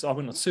 Yeah, so I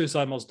went on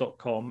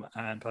suicidemods.com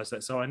and posted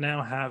that. So I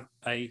now have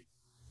a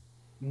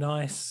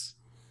nice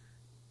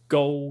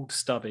gold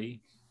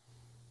Stubby.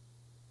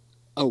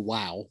 Oh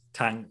wow!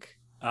 Tank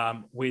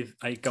with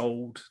a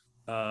gold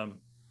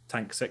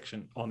tank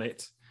section on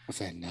it.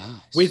 Very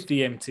nice. With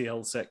the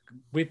MTL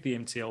with the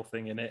MTL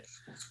thing in it.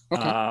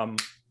 Okay.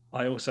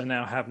 I also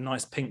now have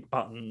nice pink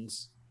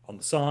buttons on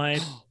the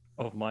side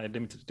of my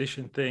limited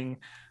edition thing.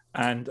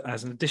 And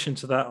as an addition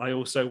to that, I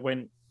also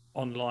went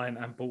online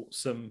and bought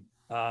some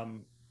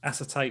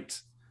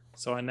acetate.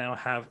 So I now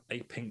have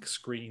a pink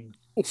screen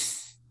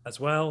as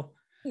well.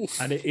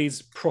 And it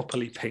is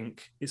properly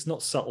pink. It's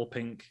not subtle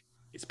pink.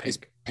 It's pink. It's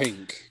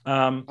pink.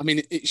 I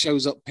mean, it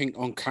shows up pink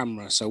on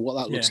camera. So what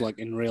that looks like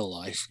in real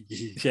life.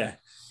 Yeah.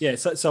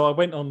 So I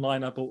went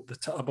online. I bought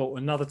I bought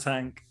another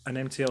tank, an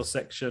MTL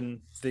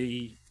section,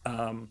 the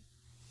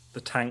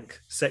tank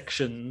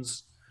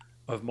sections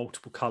of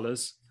multiple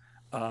colours,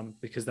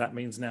 because that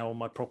means now on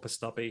my proper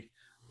stubby,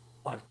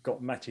 I've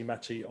got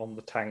matchy on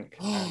the tank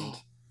and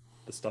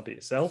the stubby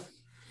itself.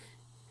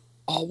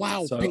 Oh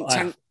wow! So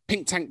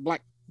pink tank,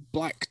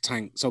 black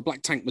tank. So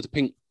black tank with a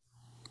pink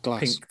glass.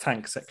 Pink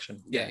tank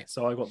section. Yeah.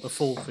 So I got the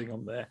full thing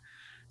on there.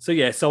 So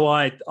yeah. So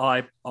I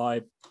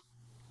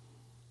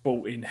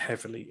bought in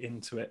heavily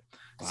into it.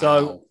 Wow.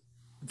 So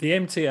the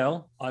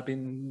MTL, I've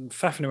been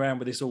faffing around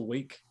with this all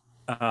week.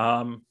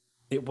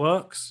 It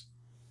works.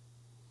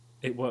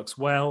 It works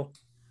well.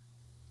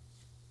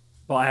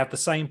 But I have the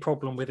same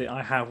problem with it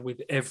I have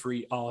with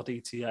every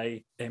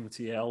RDTA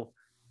MTL.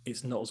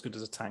 It's not as good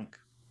as a tank.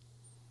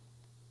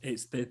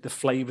 It's the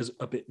flavor's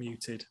a bit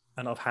muted.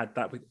 And I've had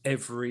that with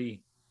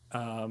every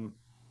RBA,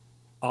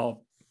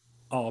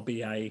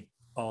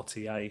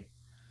 RTA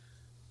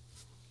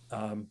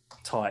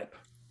type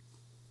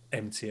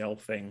MTL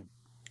thing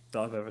that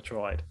I've ever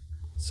tried.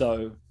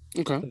 So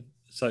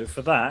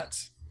for that,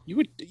 you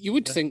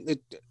would think that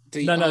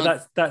the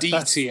that's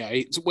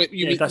DTA.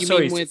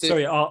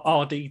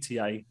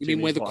 RDTA. You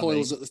mean where the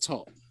coil's at the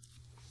top?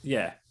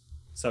 Yeah.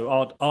 So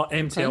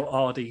MTL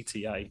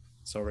RDTA.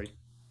 Sorry.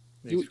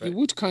 You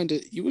would kind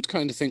of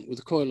think with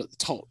the coil at the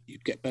top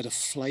you'd get better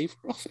flavour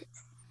off it.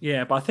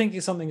 Yeah, but I think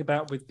it's something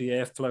about with the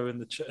airflow and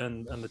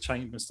the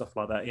chamber and stuff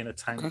like that in a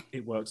tank.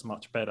 It works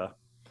much better.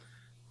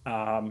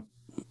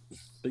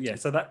 But yeah,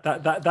 so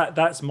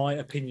that's my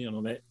opinion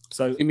on it.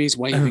 So Jimmy's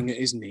waving at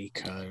his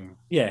Nico.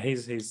 Yeah,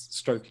 he's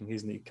stroking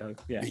his Nico.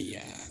 Yeah.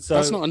 Yeah. So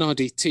that's not an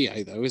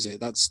RDTA though, is it?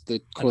 That's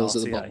the coils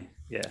at the bottom.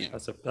 Yeah,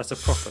 that's a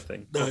proper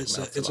thing. No,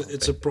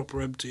 it's a proper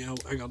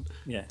MTL. Hang on.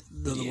 Yeah.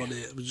 Another one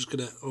here. I'm just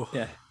gonna.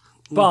 Yeah.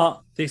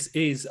 But this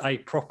is a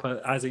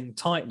proper, as in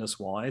tightness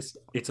wise,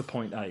 it's a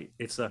 0.8.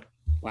 It's a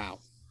wow.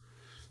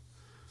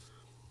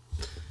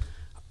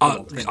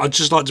 I'd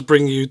just like to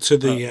bring you to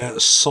the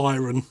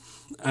Siren.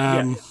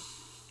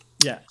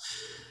 Yeah,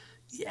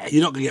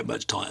 you're not going to get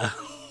much tighter.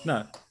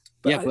 No.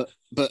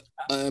 But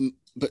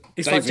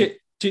it's David,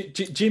 like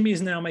Jimmy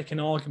is now making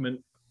an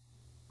argument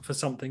for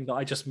something that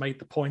I just made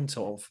the point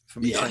of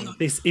for me saying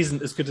this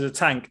isn't as good as a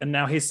tank, and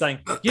now he's saying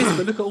yes,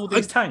 but look at all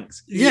these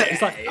tanks. Yeah,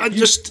 it's like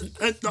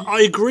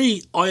I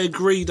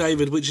agree,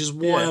 David, which is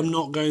why I'm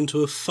not going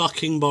to a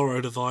fucking borrow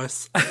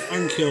device.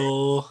 Thank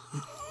you.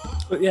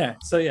 But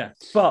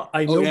but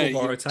a normal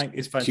borrow tank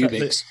is fantastic.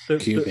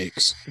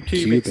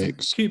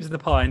 Cubix of the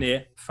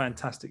Pioneer,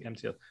 fantastic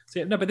MTL.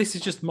 So but this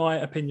is just my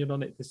opinion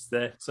on it. This is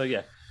there.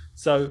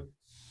 So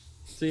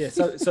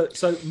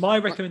my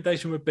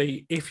recommendation would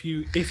be if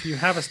you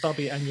have a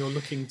stubby and you're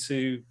looking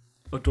to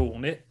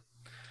adorn it,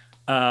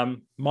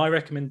 my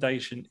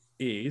recommendation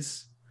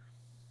is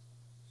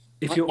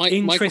if you're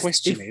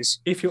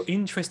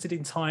interested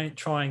in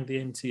trying the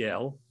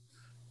MTL,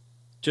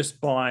 just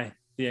buy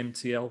the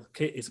MTL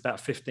kit. It's about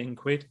 15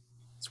 quid.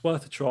 It's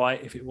worth a try.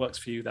 If it works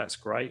for you, that's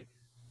great.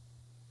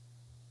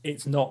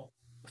 It's not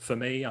for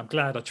me. I'm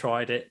glad I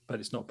tried it, but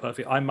it's not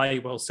perfect. I may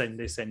well send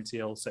this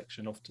MTL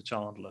section off to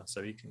Chandler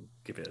so he can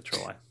give it a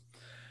try.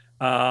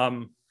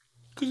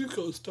 Because he's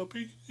got a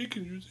stubby, he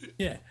can use it.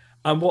 Yeah.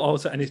 And what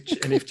also, and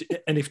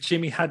if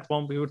Jimmy had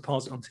one, we would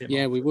pass it on to him.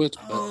 Yeah, we would.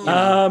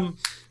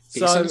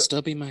 So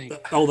stubby, mate.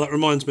 Oh, that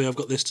reminds me, I've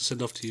got this to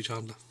send off to you,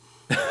 Chandler.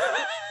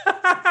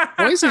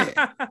 What is it?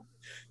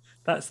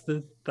 That's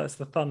the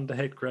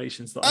Thunderhead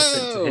creations that I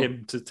sent to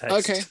him to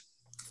test. Okay,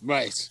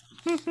 right.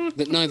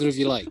 That neither of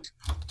you liked.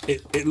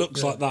 It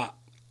looks like that.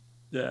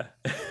 Yeah.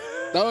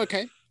 Oh,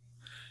 okay.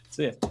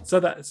 So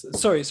that's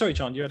sorry,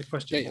 John. You had a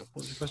question. Yeah.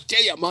 What was your question?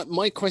 Yeah.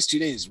 My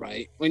question is,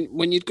 right,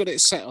 when you'd got it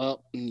set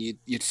up and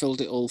you'd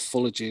filled it all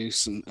full of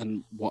juice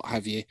and what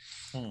have you.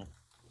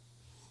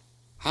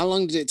 How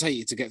long did it take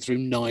you to get through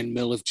 9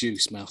 mil of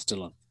juice mouth to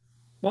lung?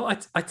 Well,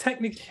 I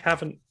technically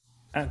haven't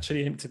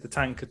actually emptied the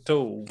tank at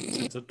all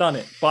since I've done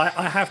it, but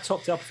I have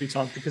topped it up a few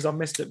times because I've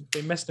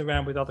been messing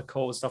around with other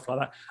coils, stuff like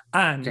that,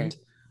 and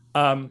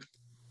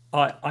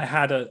I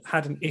had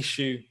an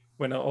issue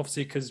when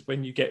obviously because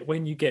when you get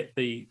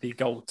the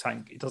gold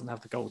tank, it doesn't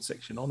have the gold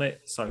section on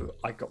it, so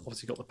I got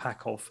the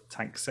pack of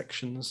tank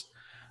sections,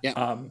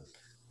 and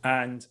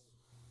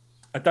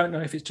I don't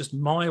know if it's just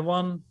my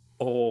one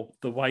or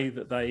the way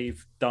that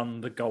they've done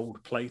the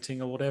gold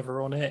plating or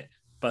whatever on it,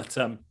 but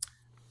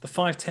the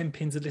 510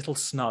 pin's a little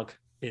snug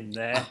in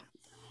there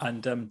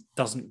and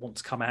doesn't want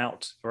to come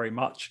out very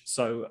much.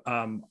 So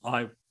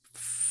I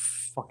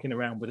fucking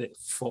around with it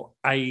for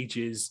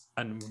ages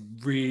and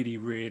really,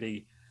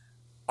 really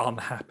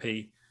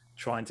unhappy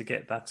trying to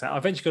get that out. I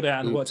eventually got it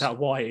out and worked out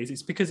why it is.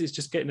 It's because it's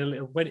just getting a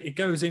little, when it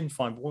goes in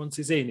fine, but once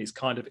it's in, it's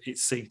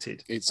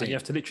seated. And you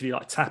have to literally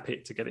like tap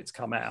it to get it to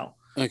come out,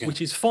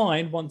 which is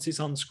fine once it's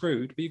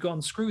unscrewed, but you've got to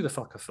unscrew the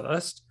fucker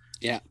first.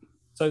 Yeah.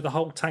 So the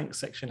whole tank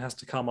section has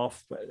to come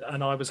off,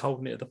 and I was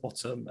holding it at the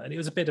bottom, and it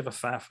was a bit of a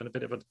faff and a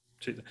bit of a,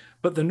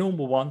 but the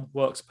normal one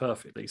works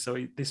perfectly. So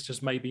this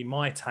just may be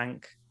my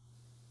tank,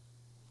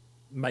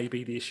 may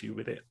be the issue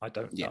with it. I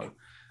don't know.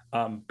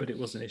 But it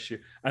was an issue.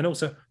 And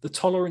also the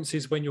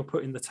tolerances when you're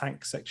putting the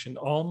tank section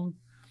on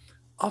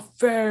are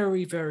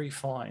very, very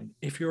fine.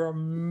 If you're a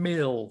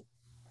mil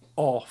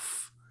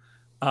off,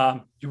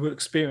 you will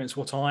experience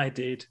what I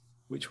did,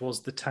 which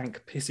was the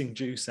tank pissing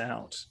juice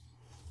out.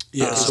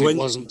 Yeah, so it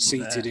wasn't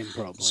seated in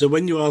properly. So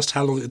when you asked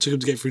how long it took him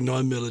to get through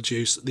 9 mil of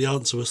juice, the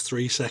answer was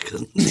 3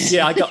 seconds.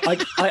 Yeah, I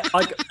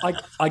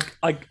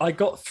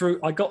got through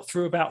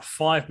about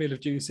 5 mil of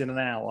juice in an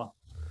hour.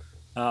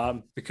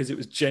 Because it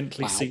was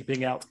gently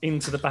seeping out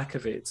into the back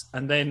of it.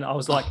 And then I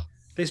was like,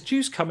 there's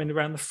juice coming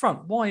around the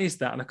front. Why is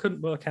that? And I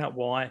couldn't work out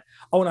why.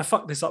 Oh, and I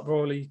fucked this up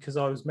royally because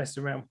I was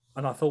messing around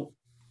and I thought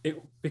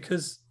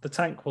because the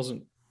tank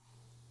wasn't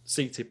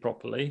seated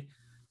properly,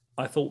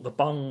 I thought the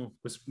bung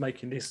was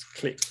making this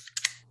click,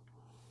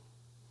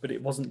 but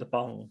it wasn't the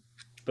bung.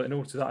 But in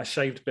order to that, I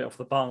shaved a bit off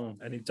the bung,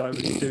 and in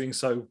doing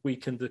so,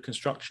 weakened the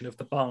construction of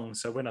the bung.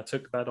 So when I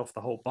took that off,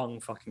 the whole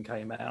bung fucking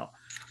came out,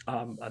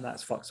 and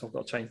that's fucked. So I've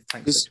got to change the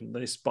tank section of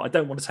this. But I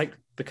don't want to take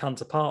the cunt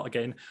apart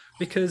again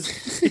because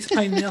it's a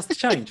pain in the ass to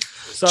change.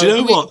 So do you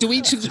know what? Do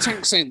each of the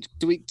tank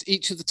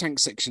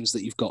sections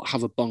that you've got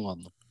have a bung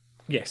on them?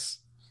 Yes.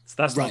 So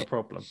that's not a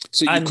problem.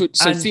 So you could.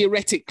 So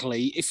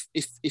theoretically, if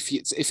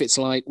it's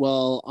like,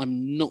 well,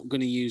 I'm not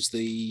going to use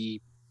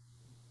the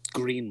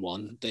green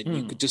one, then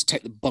you could just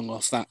take the bung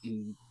off that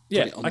and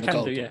put it on the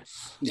gold.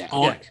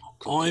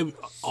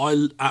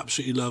 I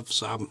absolutely love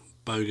Sam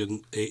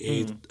Bogan.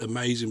 He's an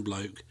amazing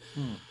bloke.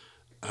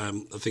 I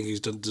think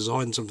he's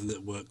designed something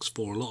that works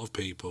for a lot of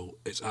people.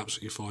 It's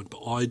absolutely fine.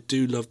 But I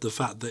do love the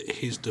fact that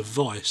his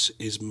device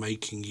is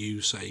making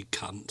you say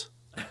cunt.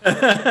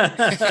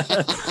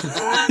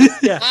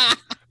 Yeah.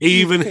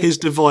 Even his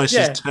device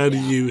is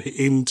turning you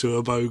into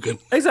a bogan.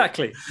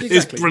 Exactly.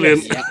 It's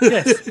brilliant.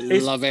 Yes.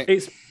 Love it.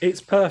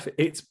 It's perfect.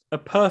 It's a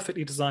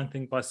perfectly designed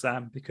thing by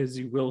Sam because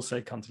you will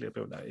say cunt a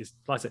little bit. No, it's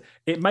like I said,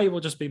 it may well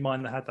just be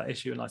mine that had that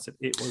issue. And like I said,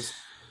 it was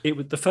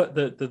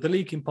the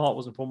leaking part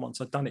wasn't from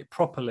once I'd done it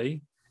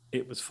properly.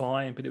 It was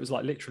fine, but it was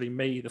like literally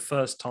me the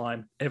first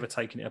time ever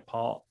taking it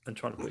apart and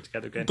trying to put it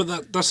together again.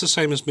 But that's the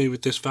same as me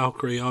with this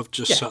Valkyrie. I've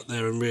just sat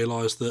there and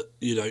realised that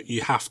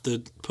you have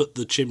to put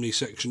the chimney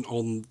section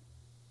onto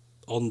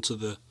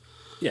the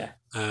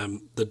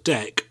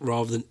deck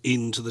rather than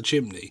into the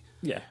chimney.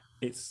 Yeah,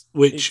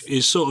 which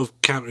is sort of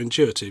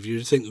counterintuitive.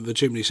 You'd think that the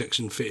chimney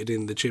section fitted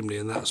in the chimney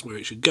and that's where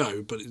it should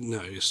go, but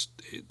no,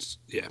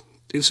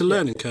 it's a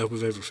learning curve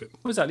with everything.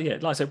 Well, exactly, yeah.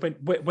 Like I said,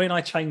 when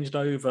I changed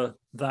over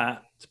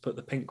that to put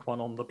the pink one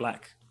on the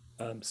black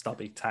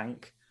stubby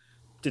tank,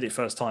 did it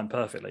first time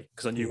perfectly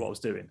because I knew what I was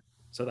doing.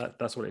 So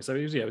that's what it is. So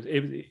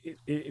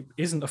it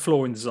isn't a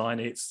flaw in design.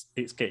 It's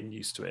getting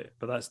used to it.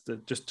 But that's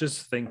just the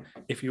thing.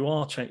 If you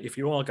are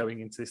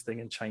going into this thing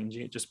and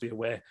changing it, just be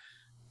aware.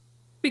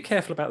 Be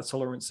careful about the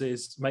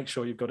tolerances. Make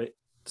sure you've got it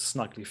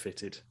snugly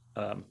fitted,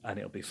 and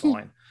it'll be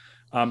fine.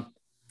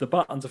 The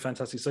buttons are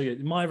fantastic. So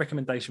my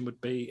recommendation would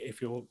be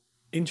if you're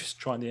interested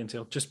in trying the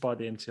MTL, just buy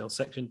the MTL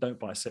section. Don't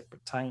buy a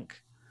separate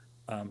tank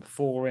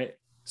for it,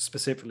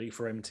 specifically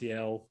for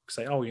MTL.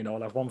 Say, I'll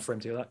have one for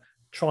MTL.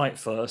 Try it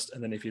first,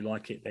 and then if you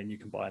like it, then you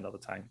can buy another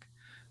tank.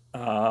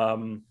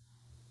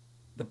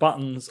 The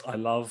buttons I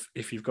love.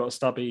 If you've got a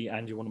stubby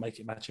and you want to make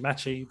it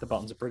matchy, the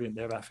buttons are brilliant.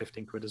 They're about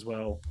 15 quid as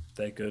well.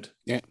 They're good.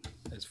 Yeah,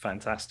 it's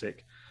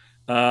fantastic.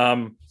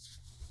 In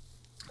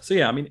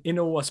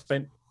all, I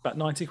spent about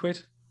 90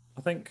 quid,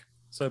 I think.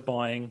 So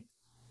buying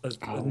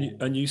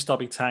a new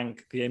stubby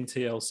tank, the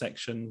MTL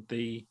section,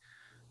 the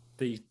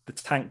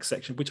tank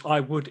section, which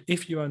I would,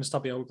 if you own a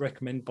stubby, I would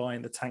recommend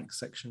buying the tank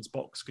sections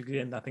box.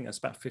 Again, I think that's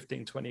about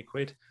 15-20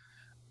 quid.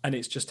 And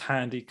it's just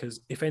handy because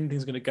if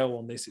anything's going to go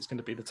on this, it's going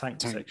to be the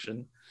tank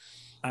section.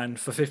 And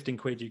for 15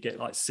 quid, you get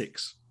like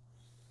 6.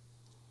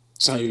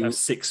 So you have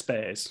 6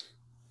 spares.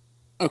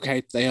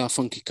 Okay, they are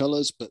funky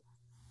colours, but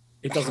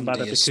it doesn't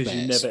matter because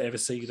you never ever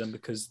see them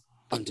because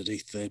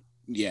underneath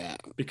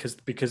because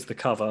the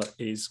cover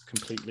is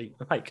completely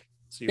opaque,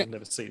 so you'll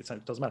never see it. So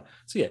it doesn't matter.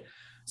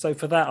 So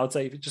for that, I'd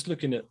say if you're just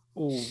looking at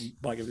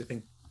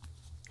everything,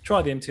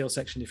 try the MTL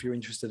section if you're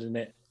interested in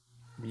it.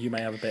 You may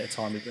have a better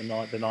time with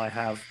it than I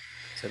have.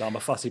 Said I'm a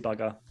fussy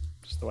bugger,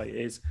 just the way it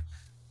is,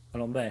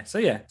 and on there. So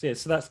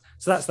that's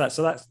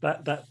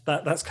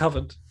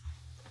covered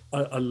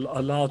a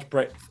large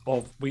breadth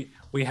of we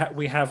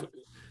have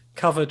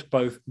covered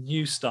both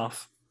new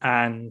stuff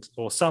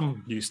or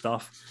some new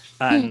stuff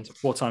and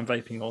what I'm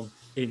vaping on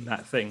in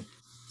that thing.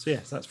 So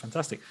that's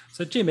fantastic.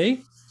 So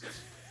Jimmy,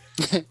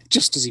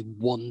 just as he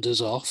wanders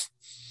off,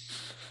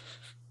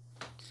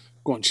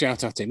 go on,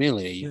 shout at him,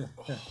 Illy.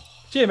 Yeah.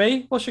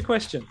 Jimmy, what's your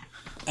question?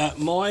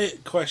 My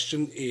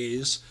question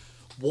is,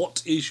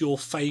 What is your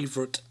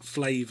favourite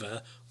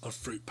flavour of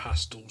fruit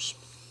pastels?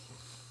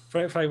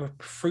 Favorite flavour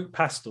fruit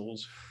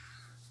pastels.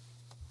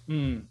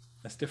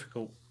 That's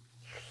difficult.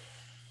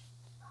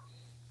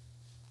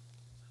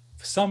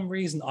 For some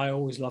reason, I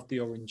always loved the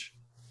orange.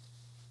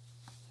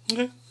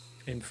 Okay.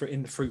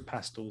 In the fruit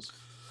pastels.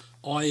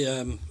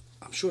 I'm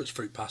sure it's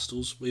fruit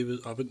pastels.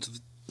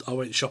 I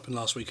went shopping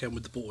last weekend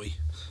with the boy,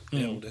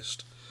 the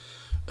eldest,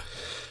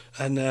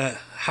 and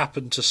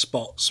happened to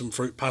spot some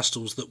fruit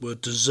pastels that were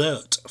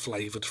dessert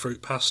flavoured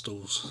fruit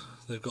pastels.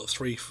 They've got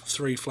three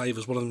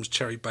flavours. One of them's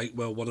cherry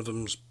bakewell, one of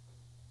them's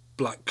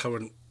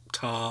blackcurrant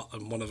tart,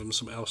 and one of them's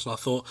something else. And I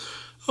thought,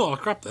 I'll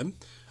grab them.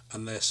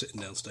 And they're sitting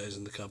downstairs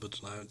in the cupboard,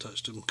 and I haven't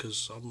touched them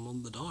because I'm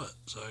on the diet.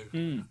 So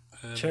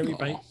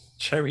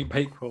cherry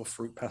bakewell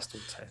fruit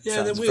pastel test.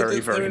 Yeah, sounds they're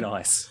weird. very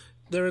nice.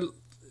 They're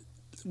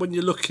when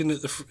you're looking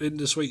at in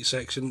the sweet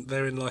section,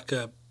 they're in like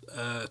a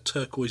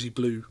turquoisey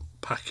blue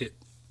packet.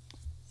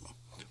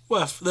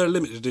 Well, they're a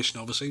limited edition,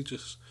 obviously.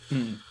 Just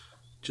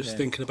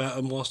thinking about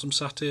them whilst I'm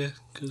sat here.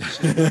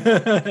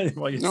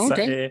 While you're sat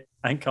here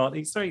and can't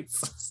eat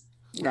sweets,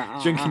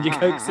 drinking your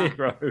Coke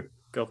Zero.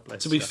 God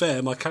bless. To be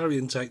fair, my calorie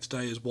intake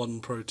today is 1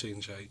 protein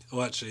shake.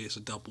 Oh, actually, it's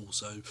a double,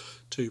 so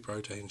 2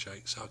 protein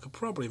shakes. So I could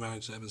probably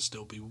manage them and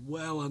still be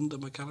well under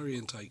my calorie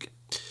intake.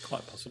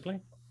 Quite possibly.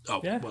 Oh,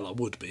 yeah. Well, I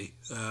would be.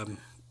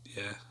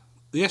 Yeah.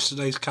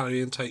 Yesterday's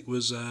calorie intake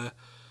was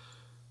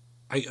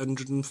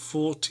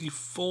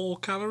 844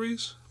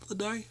 calories for the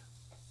day.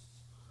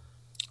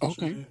 Okay.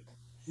 So,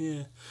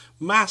 yeah.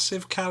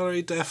 Massive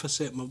calorie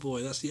deficit, my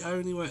boy. That's the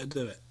only way to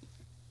do it.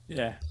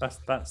 Yeah, that's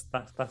the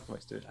way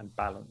to do it, and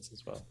balance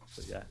as well.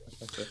 But yeah,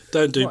 that's it.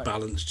 Don't do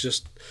balance.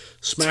 Just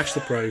smash the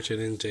protein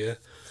into you.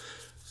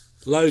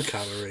 Low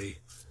calorie,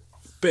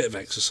 bit of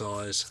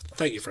exercise.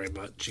 Thank you very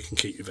much. You can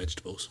keep your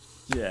vegetables.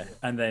 Yeah,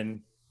 and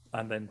then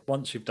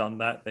once you've done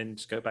that, then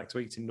just go back to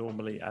eating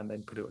normally, and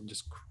then put it and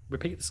just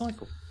repeat the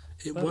cycle.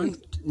 It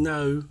won't.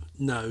 No.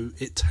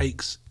 It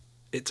takes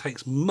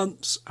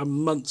months and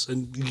months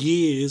and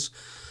years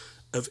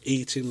of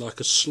eating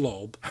like a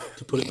slob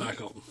to put it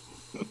back on.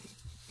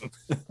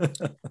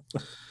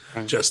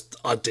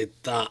 I did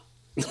that.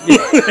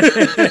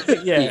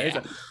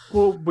 Yeah.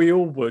 Well, we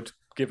all would,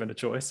 given a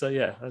choice. So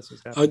yeah, that's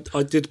what's happening.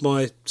 I did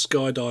my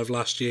skydive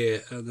last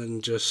year, and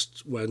then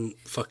just went,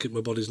 fuck it,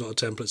 my body's not a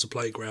temple, it's a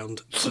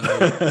playground. So,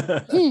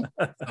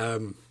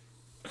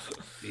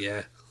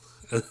 yeah,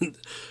 and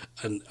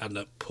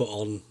I put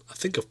on. I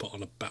think I've put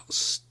on about 1.5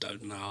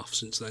 stone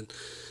since then.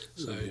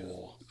 So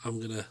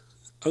I'm gonna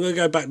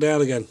go back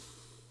down again.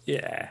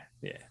 Yeah,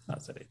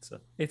 that's it.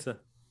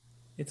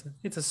 It's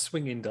a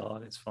swinging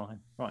dial. It's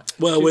fine, right?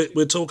 Well,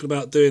 we're talking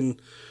about doing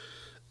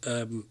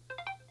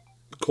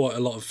quite a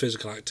lot of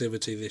physical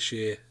activity this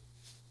year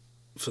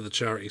for the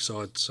charity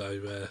side.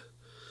 So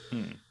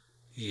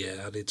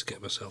yeah, I need to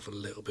get myself a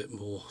little bit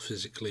more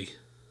physically.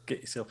 Get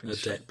yourself in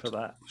shape for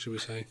that, should we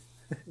say?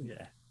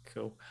 Yeah,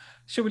 cool.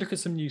 Shall we look at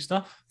some new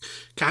stuff?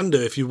 Can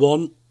do if you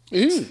want.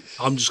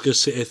 I'm just going to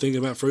sit here thinking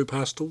about fruit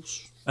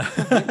pastels.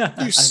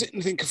 You sit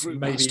and think of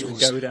fruit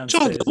pastels. Maybe go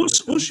downstairs. John,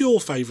 what's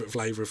your favourite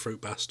flavour of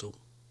fruit pastel?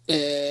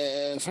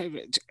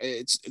 Favourite?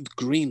 It's the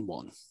green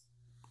one,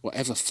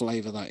 whatever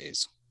flavour that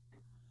is.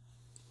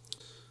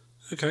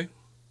 Okay.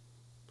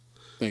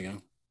 There you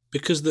go.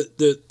 Because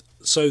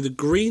the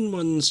green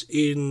ones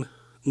in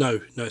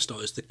no, it's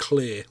not. It's the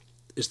clear.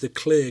 It's the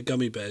clear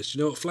gummy bears. Do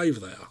you know what flavour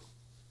they are?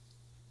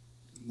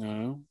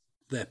 No.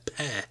 They're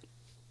pear.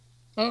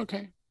 Oh,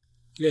 okay.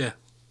 Yeah.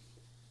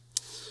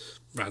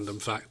 Random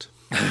fact.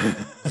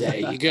 There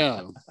you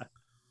go.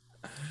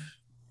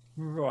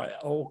 Right,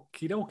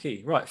 okie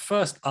dokie. Right,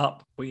 first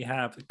up, we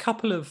have a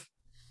couple of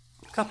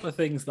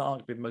things that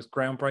aren't the most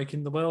groundbreaking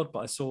in the world, but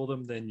I saw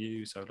them. They're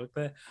new, so look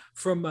there.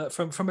 From a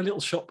little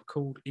shop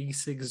called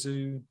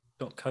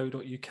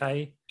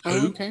esigzoo.co.uk.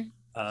 Oh, okay.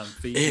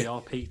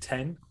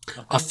 VVRP10.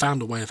 I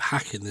found a way of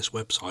hacking this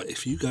website.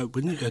 If you go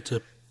when you go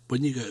to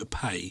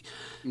pay,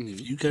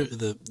 if you go to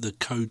the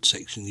code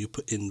section, you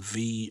put in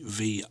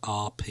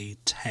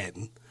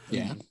VVRP10.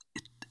 Yeah.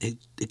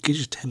 It gives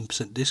you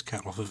 10%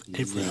 discount off of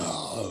everything.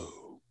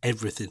 No.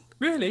 Everything.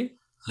 Really?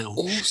 Little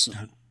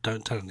awesome.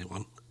 Don't tell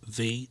anyone.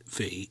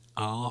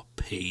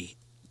 VVRP10.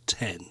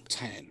 10.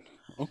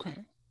 Okay.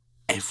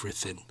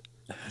 Everything.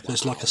 So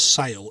it's like a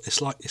sale.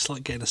 It's like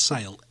getting a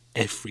sale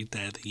every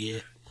day of the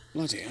year.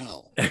 Bloody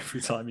hell.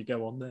 Every time you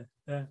go on there.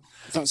 Yeah.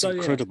 That's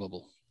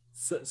incredible.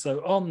 Yeah.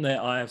 So on there,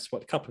 I have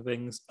spotted a couple of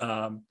things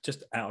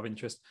just out of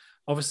interest.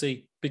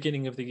 Obviously,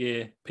 beginning of the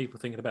year, people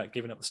thinking about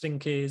giving up the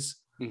stinkies.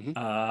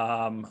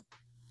 Mm-hmm.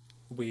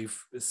 We've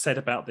said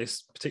about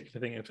this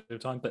particular thing at the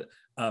time, but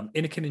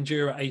Inikin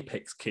Endura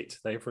Apex kit,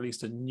 they've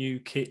released a new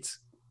kit,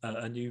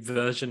 a new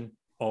version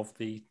of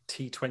the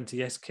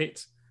T20S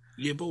kit.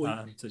 Yeah, boy.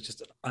 So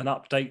just an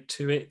update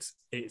to it.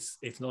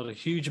 It's not a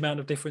huge amount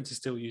of difference. It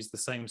still uses the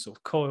same sort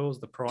of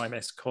coils, the Prime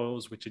S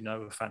coils, which you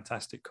know are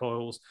fantastic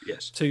coils.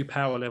 Yes. 2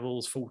 power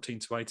levels, 14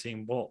 to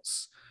 18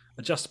 watts,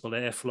 adjustable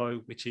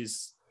airflow, which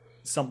is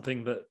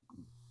something that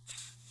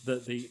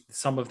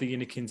some of the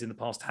Inikins in the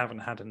past haven't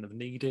had and have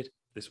needed.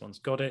 This one's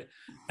got it.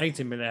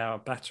 18 mAh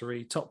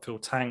battery, top fill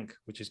tank,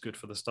 which is good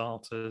for the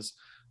starters.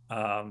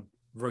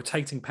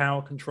 Rotating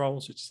power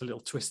controls, which is a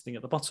little twisting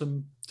at the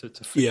bottom to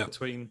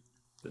flick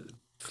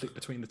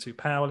between the two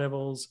power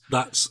levels.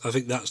 I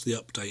think that's the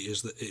update,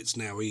 is that it's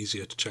now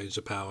easier to change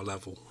the power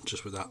level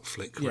just with that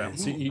flick. Yeah,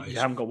 so you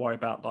haven't got to worry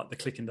about like the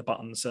clicking the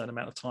button a certain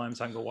amount of times.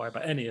 I haven't got to worry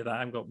about any of that. I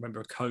haven't got to remember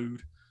a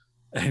code,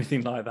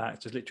 anything like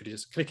that. Just literally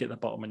just click it at the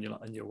bottom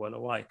and you're well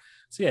away.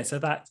 So yeah, so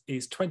that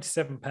is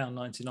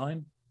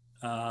 £27.99.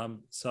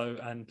 So,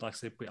 and like I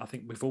said, I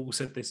think we've all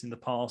said this in the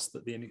past,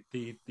 that the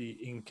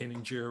Inkin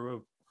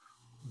Enduro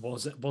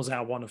was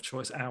our one of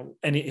choice.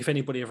 If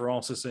anybody ever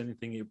asks us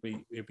anything, it'd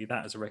be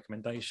that as a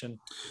recommendation.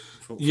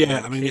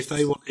 I mean, if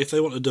they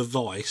want a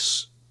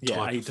device,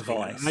 a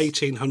device,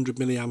 1800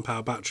 milliamp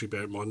hour battery.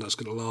 Bear in mind that's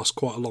going to last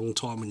quite a long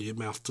time when you're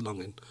mouth to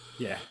lunging.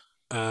 Yeah.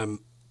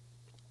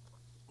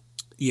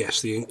 Yes,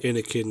 the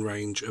Inkin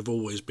range have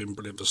always been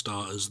brilliant for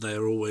starters.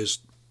 They're always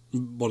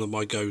one of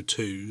my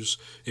go-tos.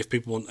 If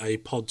people want a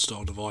pod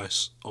style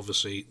device,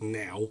 obviously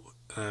now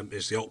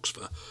is the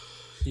Oxford.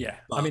 Yeah,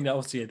 but, I mean,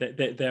 obviously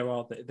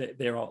there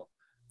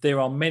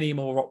are many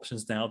more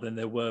options now than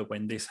there were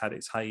when this had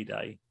its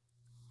heyday,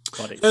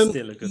 but it's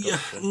still a good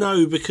option.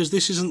 No, because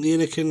this isn't the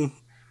Inkin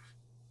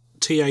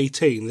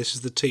T18. This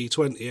is the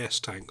T20S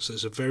tank, so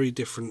it's a very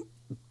different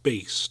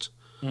beast.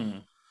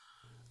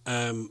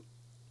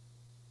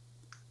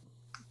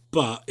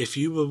 But if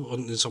you were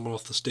wanting someone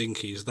off the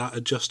stinkies, that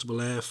adjustable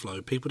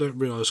airflow, people don't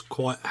realise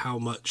quite how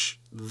much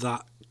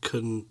that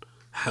can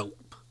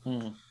help.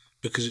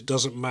 Because it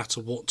doesn't matter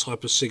what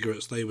type of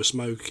cigarettes they were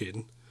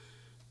smoking,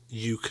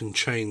 you can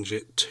change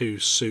it to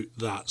suit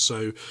that.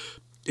 So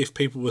if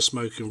people were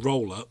smoking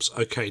roll-ups,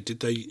 okay,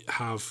 did they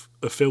have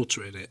a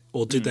filter in it?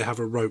 Or did they have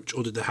a roach?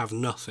 Or did they have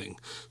nothing?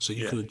 So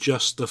you can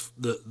adjust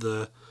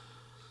the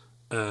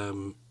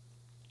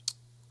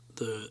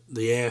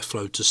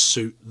airflow to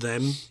suit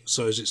them,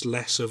 so as it's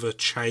less of a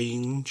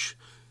change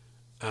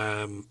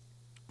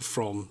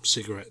from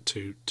cigarette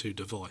to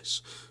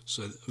device.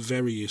 So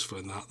very useful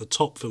in that. The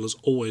top fill has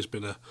always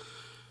been a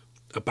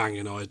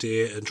banging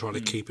idea, and trying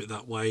to keep it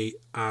that way.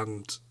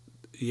 And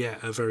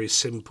a very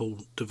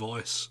simple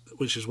device,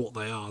 which is what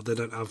they are. They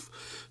don't have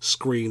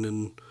screen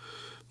and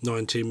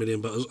 19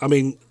 million buttons. I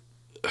mean,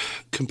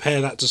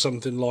 compare that to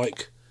something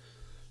like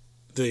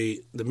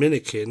the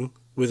Minikin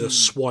with a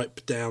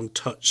swipe down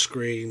touch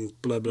screen,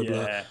 blah blah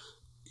blah.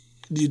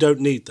 You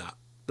don't need that.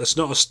 That's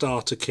not a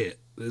starter kit.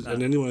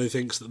 And anyone who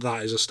thinks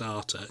that is a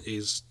starter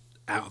is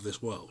out of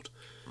this world.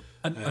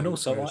 And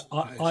also,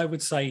 I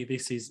would say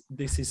this is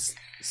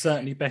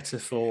certainly better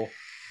for,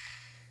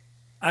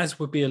 as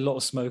would be a lot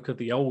of smoker,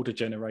 the older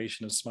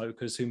generation of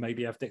smokers who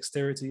maybe have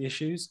dexterity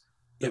issues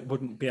that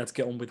wouldn't be able to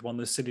get on with one of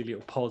those silly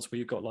little pods where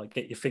you've got like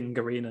get your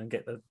finger in and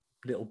get the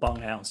little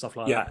bung out and stuff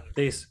like that.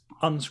 This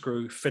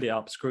unscrew, fit it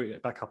up, screw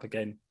it back up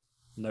again,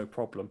 no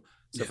problem.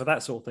 So for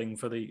that sort of thing,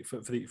 for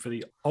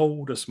the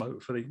older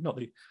smoke, for the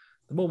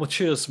more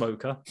mature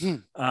smoker,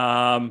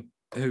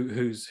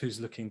 who's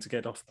looking to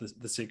get off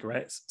the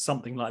cigarettes,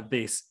 something like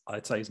this,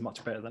 I'd say, is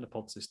much better than a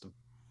pod system.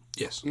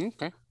 Yes.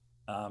 Okay.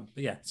 So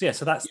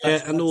that's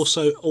and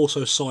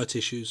also sight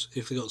issues.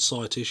 If they got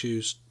sight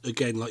issues,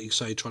 again, like you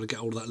say, trying to get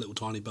hold of that little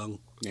tiny bung.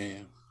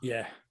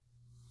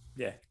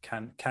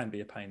 Can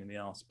be a pain in the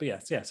arse.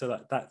 But so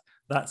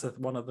that's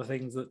one of the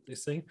things that you're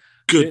seeing.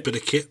 Good bit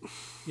of kit.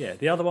 Yeah,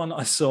 the other one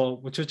I saw,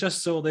 which I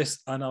just saw this,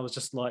 and I was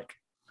just like,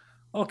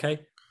 okay.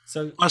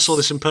 So I saw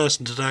this in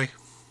person today.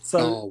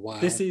 So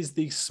this is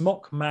the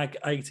Smok Mag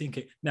 18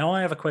 kit. Now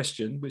I have a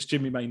question, which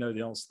Jimmy may know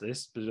the answer to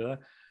this. But,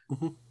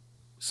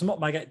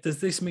 Smok Mag, does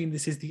this mean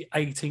this is the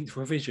 18th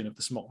revision of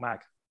the Smok Mag?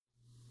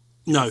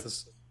 No.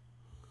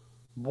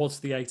 What's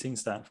the 18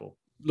 stand for?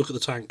 Look at the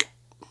tank.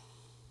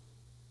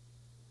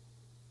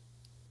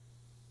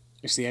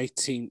 It's the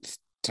 18th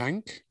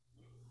tank?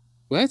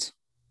 What?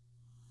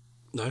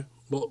 No.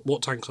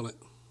 What tank's on it?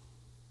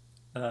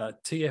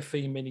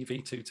 TFE Mini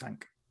V2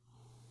 tank.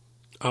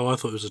 Oh, I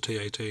thought it was a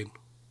T18.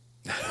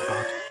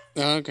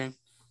 Okay.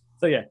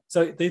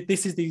 So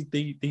this is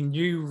the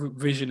new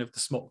revision of the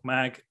Smok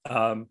Mag.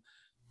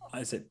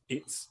 I said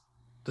it's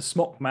the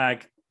Smok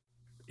Mag.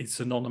 It's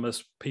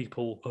synonymous.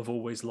 People have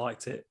always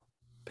liked it.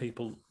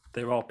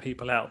 There are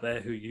people out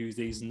there who use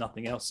these and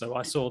nothing else. So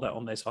I saw that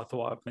on there, so I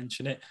thought I'd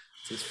mention it.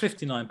 So it's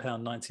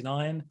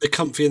 £59.99. They're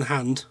comfy in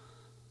hand.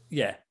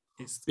 Yeah,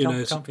 it's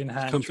comfy in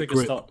hand,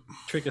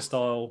 trigger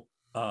style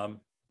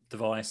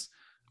device.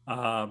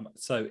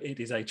 So it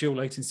is a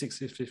dual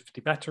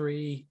 18650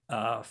 battery,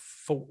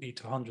 40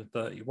 to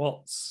 130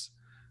 watts,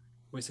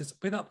 which is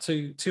with up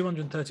to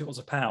 230 watts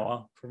of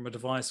power from a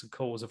device and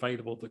cores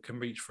available that can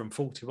reach from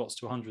 40 watts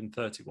to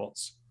 130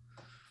 watts.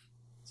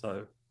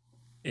 So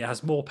it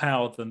has more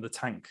power than the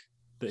tank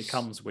that it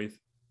comes with.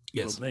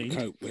 Yes,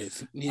 cope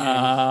with.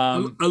 A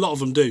lot of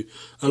them do.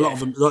 A lot of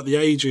them, like the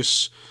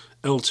Aegis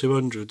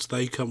L200s,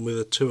 they come with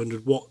a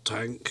 200 watt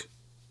tank,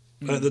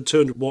 the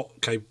 200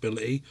 watt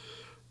capability,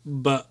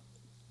 but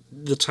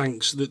the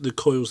tanks, the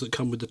coils that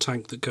come with the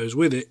tank that goes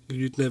with it,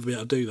 you'd never be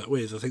able to do that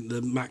with. I think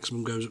the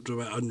maximum goes up to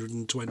about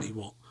 120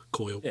 watt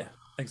coil. Yeah,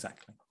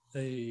 exactly.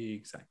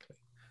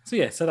 So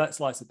yeah, so that's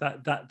like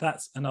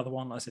that's another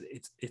one. Like I said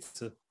it's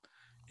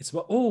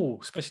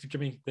especially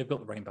Jimmy, they've got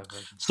the rainbow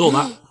version. Saw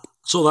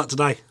that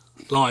today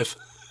live.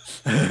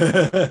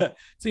 So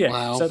yeah,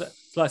 Wow. so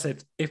like I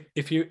said,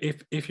 if you're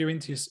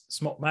into your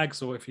smart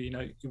mags, or if you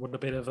want a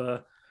bit of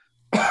a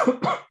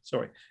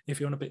sorry, if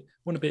you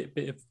want a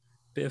bit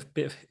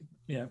of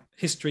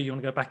history, you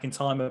want to go back in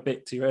time a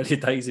bit to your earlier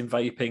days in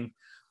vaping,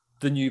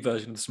 the new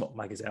version of the Smart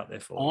Mag is out there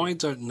for you. I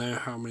don't know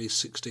how many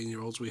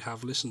 16-year-olds we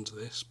have listened to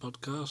this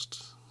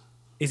podcast.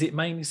 Is it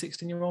mainly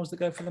 16-year-olds that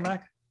go for the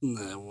mag?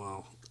 No,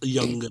 well, a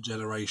younger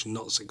generation,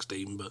 not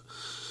 16, but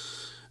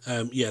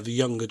the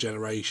younger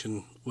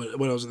generation.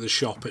 When I was at the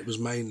shop, it was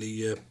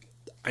mainly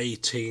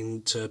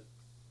 18 to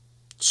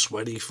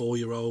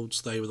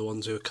 24-year-olds. They were the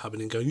ones who were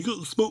coming and going, "You got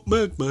the Smart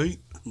Mag, mate?"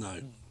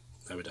 No,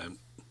 we don't.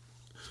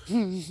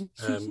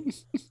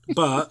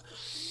 But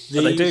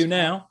They do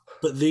now.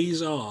 But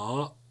these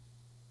are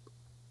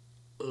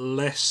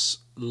less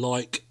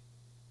like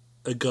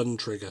a gun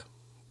trigger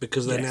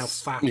because they're now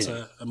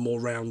fatter and more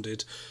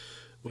rounded,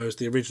 whereas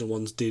the original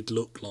ones did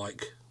look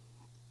like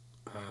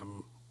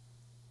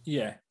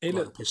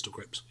pistol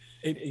grips.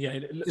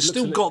 It's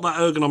still got that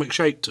ergonomic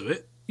shape to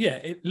it. Yeah,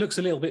 it looks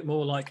a little bit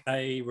more like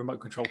a remote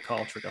control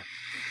car trigger.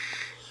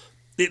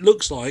 It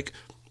looks like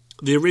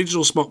the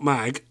original Smart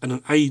Mag and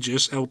an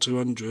Aegis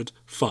L200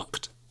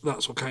 fucked.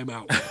 That's what came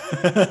out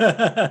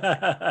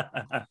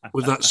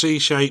with that C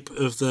shape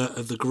of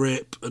the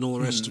grip and all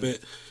the rest of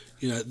it.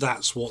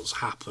 That's what's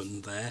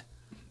happened there.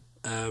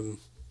 I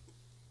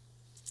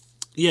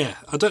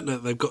don't know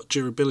if they've got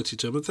durability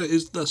to them.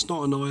 That's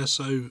not an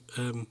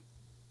ISO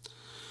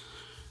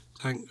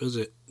tank, is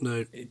it?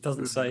 No, it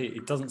doesn't say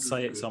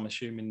it. So I'm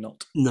assuming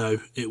not. No,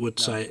 it would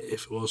say it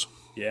if it was.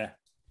 Yeah,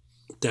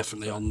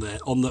 definitely on there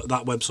on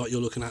that website you're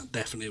looking at.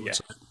 Definitely, it would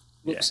say.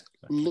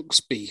 Looks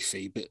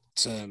beefy, but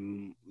I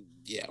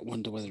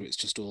wonder whether it's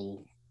just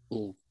all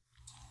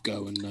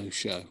go and no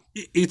show.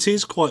 It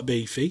is quite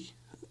beefy,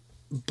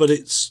 but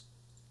it's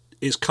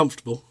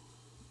comfortable.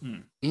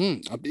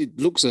 It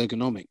looks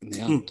ergonomic in the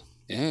hand.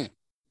 Yeah.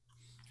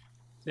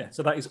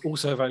 So that is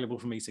also available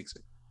from E60.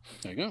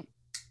 There you go.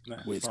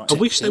 I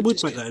wish they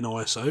would make that in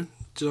ISO.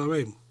 Do you know what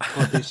I mean?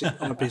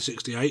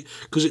 IP68,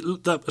 because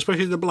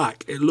especially the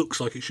black, it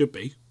looks like it should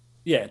be.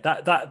 Yeah,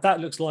 that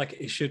looks like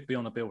it should be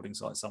on a building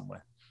site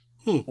somewhere,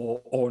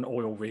 or an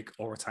oil rig,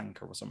 or a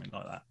tanker, or something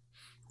like that,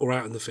 or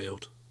out in the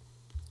field.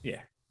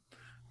 Yeah.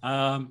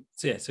 So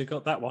we've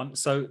got that one.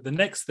 So the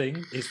next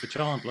thing is for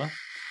Chandler.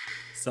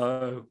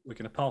 So we're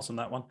going to pass on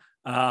that one.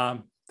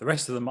 The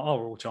rest of them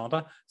are all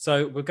Chandler.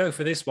 So we'll go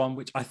for this one,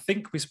 which I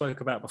think we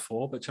spoke about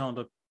before, but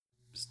Chandler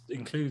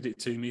included it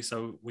to me,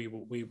 so we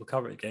will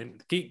cover it again.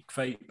 Geek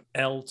Vape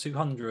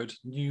L200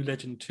 New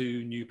Legend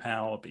 2 New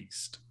Power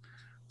Beast.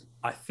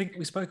 I think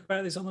we spoke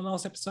about this on the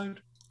last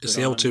episode. It's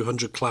the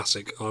L200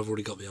 Classic. I've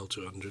already got the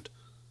L200.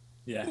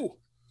 Yeah. Ooh.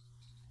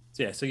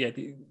 The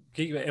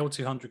Geek Vape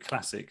L200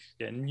 Classic.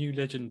 Yeah, New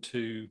Legend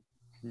 2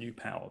 New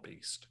Power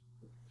Beast.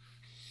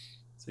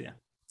 So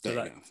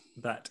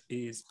that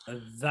is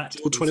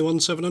Dual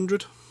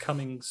 21700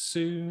 coming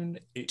soon.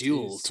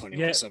 Dual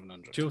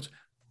 21700. Dual.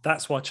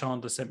 That's why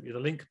Chandler sent me the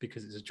link,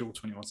 because it's a dual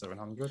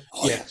 21700.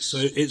 So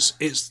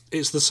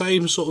it's the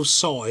same sort of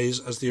size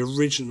as the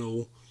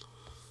original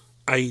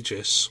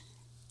Aegis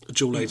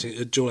dual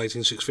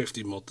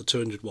 18650 mod, the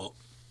 200 watt,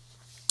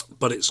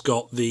 but it's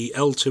got the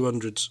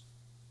L200's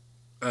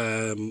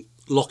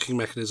locking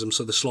mechanism,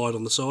 so the slide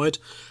on the side,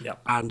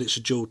 and it's a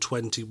dual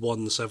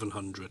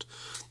 21700.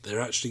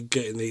 They're actually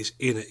getting these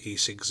in at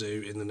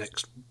eSigZoo in the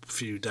next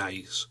few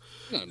days.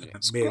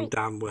 Me and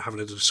Dan were having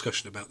a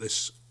discussion about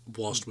this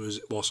whilst I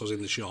was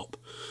in the shop.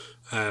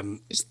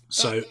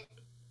 Sorry,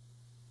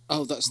 I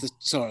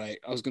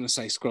was going to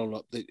say scroll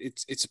up.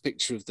 It's a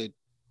picture of the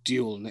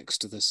dual next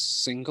to the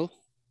single.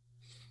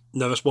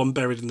 No, that's one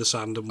buried in the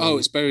sand. And one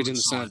it's buried in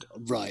the sand.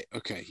 Right.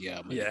 Okay.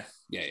 Yeah.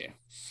 Yeah.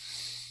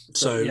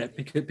 So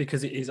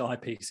because it is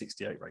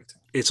IP68 rating.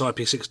 It's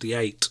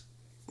IP68.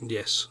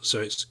 Yes. So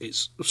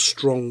it's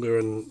stronger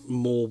and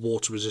more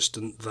water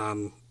resistant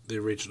than the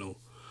original,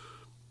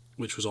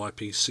 which was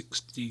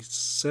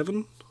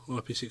IP67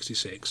 or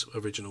IP66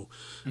 original.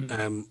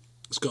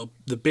 It's got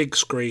the big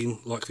screen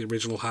like the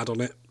original had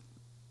on it.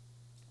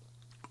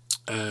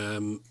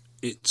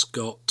 It's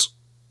got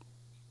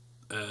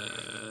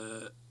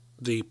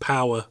the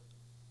power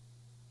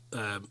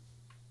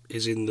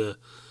is in the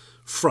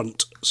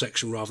front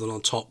section rather than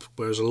on top,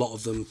 whereas a lot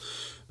of them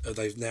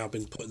they've now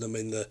been putting them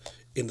in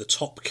the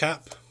top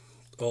cap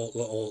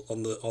or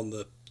on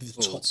the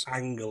top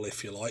angle,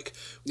 if you like,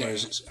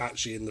 whereas it's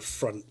actually in the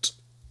front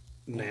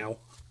now,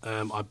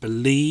 I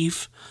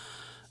believe.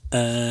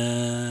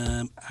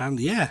 And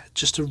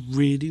just a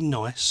really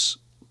nice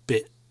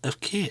bit of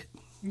kit.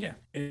 Yeah,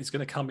 it's going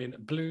to come in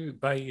blue,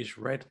 beige,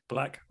 red,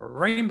 black,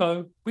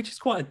 rainbow, which is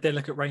quite a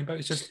delicate rainbow.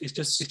 It's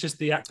just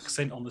the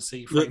accent on the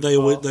C frame. They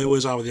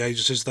always are with the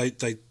agencies.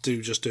 They do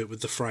just do it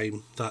with the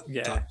frame. That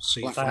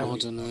C black frame.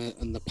 mod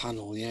and the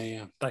panel.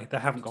 Yeah. They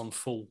haven't gone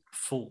full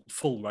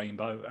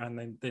rainbow,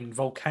 and then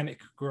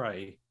volcanic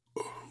grey,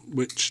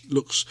 which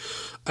looks,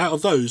 out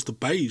of those, the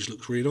beige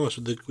looks really nice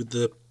with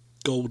the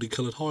goldy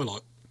coloured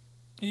highlight.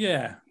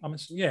 Yeah, I mean,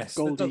 yes,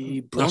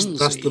 goldy bronzy.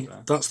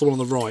 That's the one on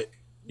the right.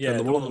 Yeah,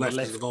 and the one on the left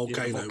is the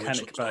volcano,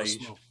 volcanic beige.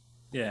 Nice.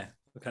 Yeah,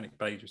 volcanic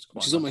beige is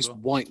quite. Which is almost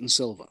white and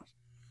silver.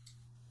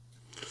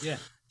 Yeah.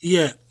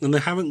 Yeah, and they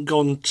haven't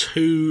gone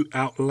too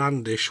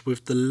outlandish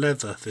with the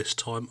leather this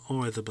time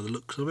either, by the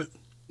looks of it.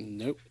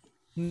 Nope.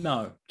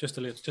 No, just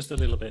a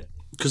little bit.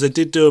 Because they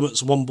did do them at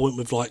one point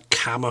with like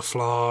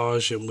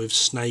camouflage and with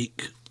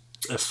snake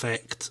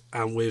effect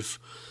and with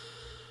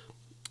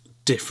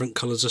different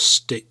colours of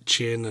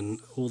stitching and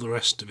all the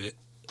rest of it.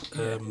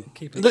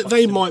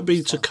 They might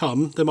be to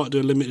come. They might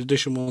do a limited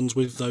edition ones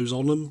with those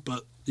on them,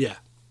 but yeah,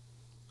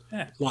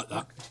 like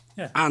that.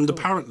 Yeah, and cool.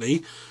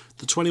 Apparently,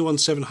 the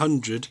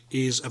 21700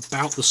 is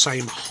about the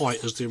same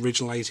height as the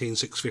original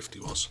 18650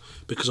 was,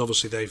 because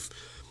obviously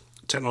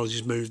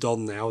technology's moved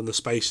on now, and the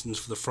spacings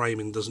for the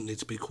framing doesn't need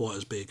to be quite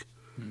as big.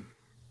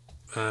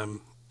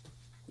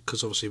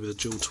 Because obviously with the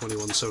dual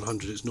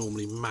 21700, it's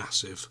normally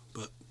massive,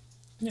 but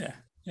yeah,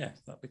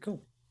 that'd be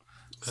cool.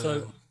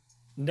 So.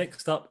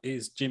 Next up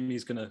is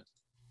Jimmy's gonna.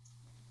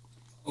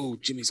 Oh,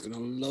 Jimmy's gonna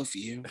love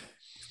you.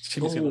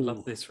 Jimmy's gonna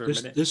love this for a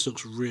minute. This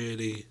looks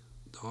really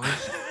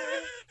nice.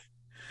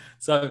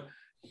 So,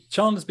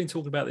 Chandler's been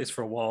talking about this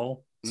for a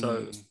while.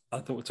 So I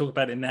thought we'd talk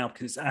about it now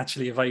because it's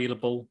actually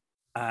available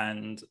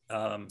and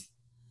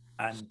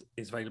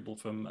is available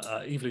from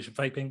Evolution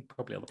Vaping,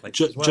 probably other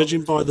places as well.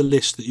 Judging by the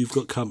list that you've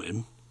got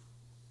coming,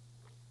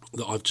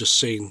 that I've just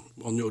seen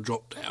on your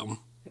drop down.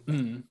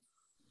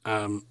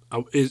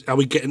 Are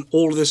we getting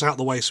all of this out of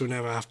the way so we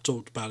never have to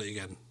talk about it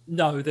again?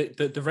 No,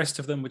 the rest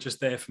of them were just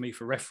there for me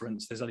for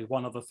reference. There's only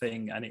one other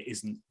thing, and it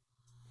isn't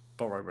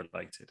Borrow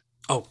related.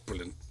 Oh,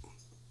 brilliant.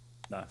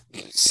 No.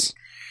 Yes.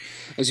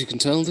 As you can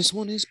tell, this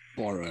one is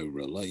Borrow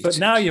related. But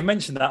now you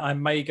mentioned that, I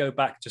may go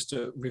back just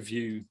to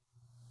review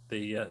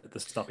the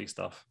stubby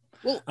stuff.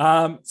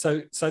 Well,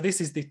 so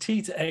this is the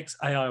T2X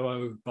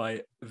AIO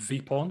by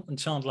Vipon, and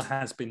Chandler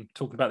has been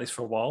talking about this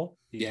for a while.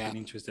 He's been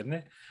interested in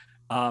it.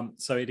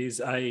 So it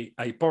is a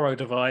Borrow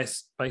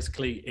device.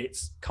 Basically,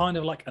 it's kind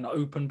of like an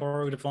open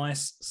Borrow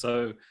device.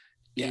 So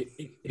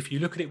if you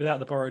look at it without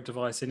the Borrow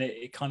device in it,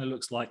 it kind of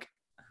looks like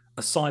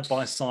a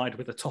side-by-side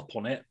with a top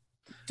on it.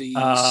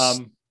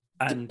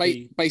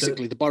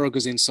 Basically, the Borrow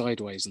goes in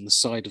sideways, and the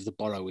side of the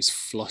Borrow is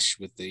flush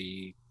with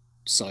the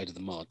side of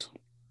the mod.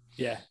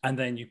 Yeah, and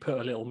then you put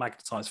a little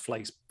magnetized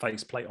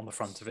face plate on the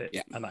front of it,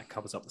 and that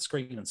covers up the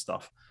screen and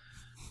stuff.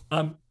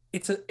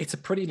 It's a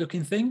pretty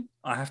looking thing,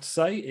 I have to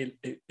say.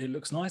 It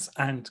looks nice,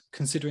 and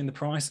considering the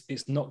price,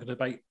 it's not going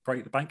to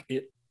break the bank.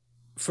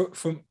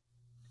 From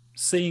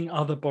seeing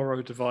other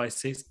Borrow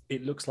devices,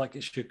 it looks like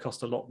it should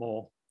cost a lot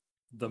more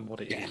than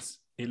what it is.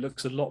 It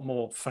looks a lot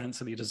more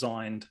fancily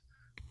designed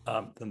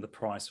than the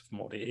price of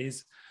what it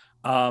is.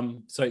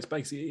 So it's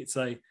basically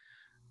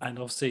and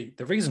obviously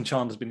the reason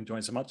Chandler's been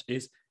enjoying so much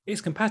is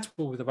it's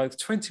compatible with both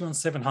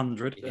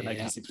 21700 and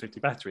 18650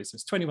 batteries.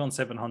 It's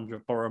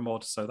 21700 Borrow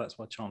mod, so that's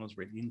why Chandler's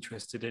really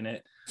interested in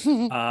it.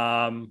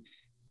 So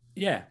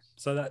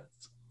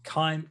that's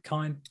kind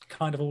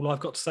of all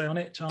I've got to say on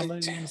it. Chandler,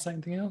 you want to say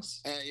anything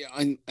else?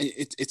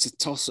 It's a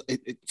toss.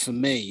 For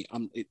me,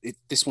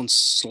 this one's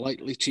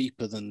slightly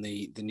cheaper than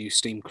the new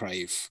Steam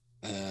Crave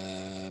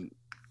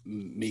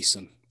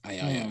Meson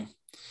AIO.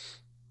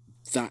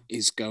 That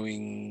is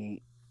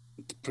going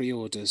the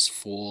pre-orders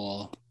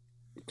for,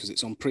 because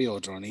it's on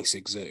pre-order on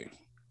eSigZoo,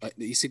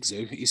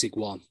 eSig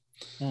 1,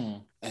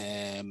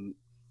 and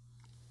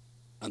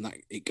that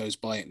it goes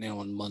by it now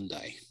on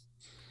Monday.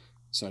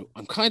 So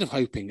I'm kind of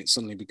hoping it's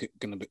suddenly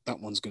that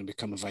one's going to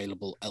become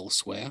available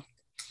elsewhere.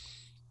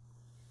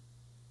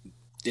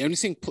 The only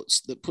thing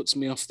that puts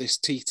me off this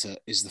Tita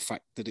is the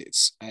fact that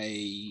it's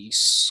the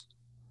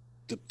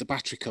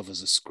battery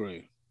cover's a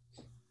screw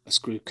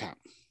cap.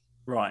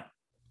 Right.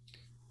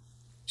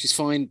 Which is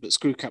fine, but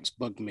screw caps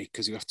bug me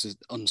because you have to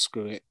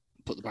unscrew it,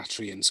 put the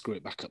battery in, screw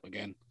it back up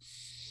again.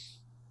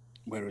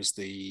 Whereas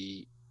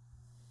the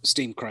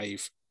Steam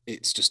Crave,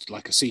 it's just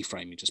like a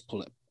C-frame. You just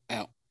pull it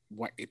out,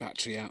 whack your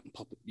battery out, and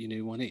pop your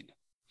new one in.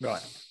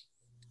 Right.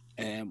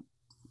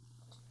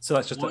 So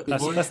that's just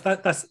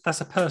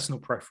that's a personal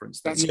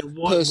preference. Why does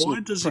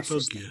it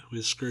bug you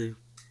with screw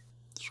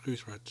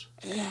threads?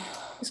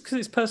 It's because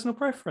it's personal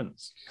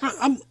preference.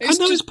 I know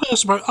it's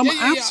personal. I'm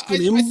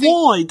asking him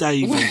why,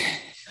 David.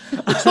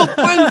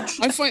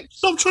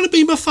 Stop trying to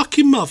be my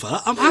fucking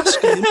mother. I'm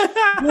asking him,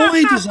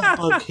 why does that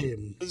bug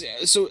him?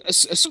 So a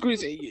screw,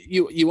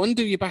 you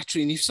undo your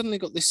battery and you've suddenly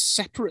got this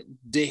separate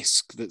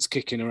disc that's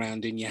kicking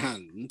around in your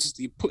hand.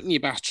 You're putting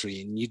your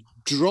battery in, you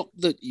drop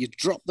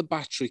the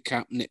battery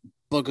cap and it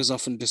buggers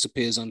off and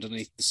disappears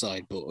underneath the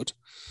sideboard.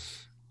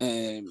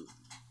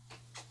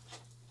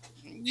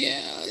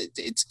 Yeah,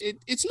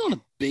 it's not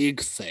a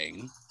big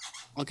thing.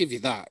 I'll give you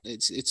that.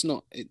 It's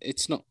not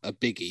a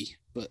biggie,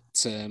 but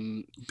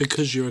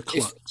Because you're a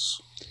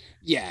klutz.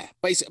 yeah,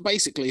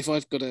 basically, if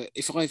I've got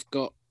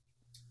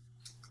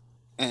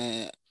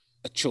a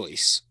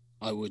choice,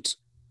 I would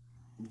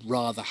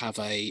rather have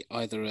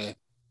either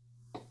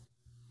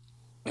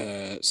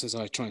says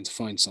I trying to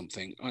find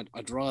something.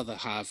 I'd rather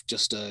have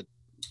just a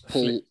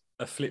pull,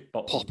 a flip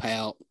bottom. pop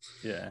out.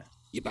 Yeah,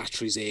 your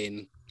battery's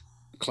in,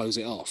 close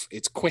it off.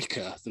 It's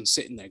quicker than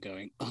sitting there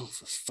going, "Oh,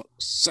 for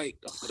fuck's sake,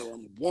 I've got to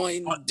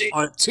unwind it."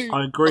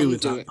 I agree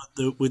with that.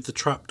 But with the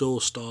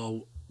trapdoor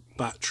style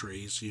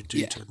batteries, you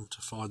do tend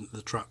to find that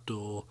the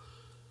trapdoor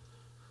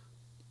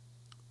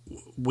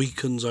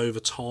weakens over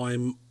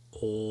time,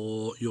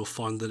 or you'll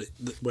find that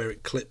where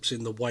it clips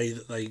in the way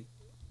that they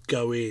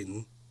go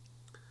in,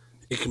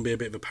 it can be a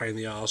bit of a pain in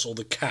the arse. Or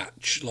the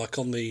catch, like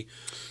on the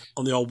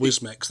old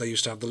Wismex, they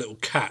used to have the little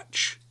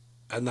catch,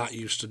 and that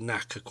used to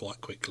knacker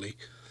quite quickly.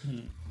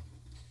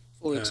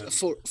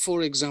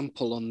 For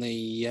example, on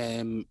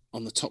the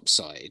top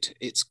side,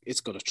 it's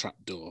got a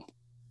trapdoor,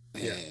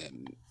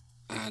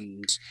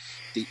 and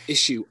the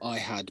issue I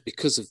had,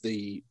 because of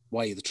the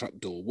way the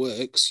trapdoor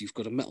works, you've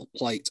got a metal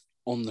plate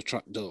on the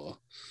trapdoor,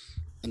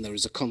 and there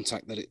is a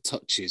contact that it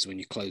touches when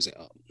you close it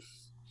up.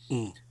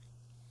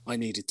 I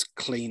needed to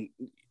clean.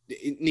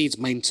 It needs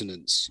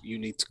maintenance. You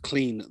need to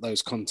clean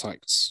those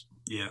contacts.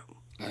 Yeah.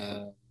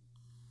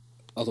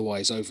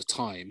 Otherwise, over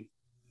time,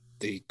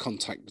 the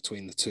contact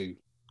between the two,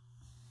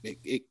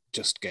 it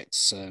just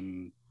gets a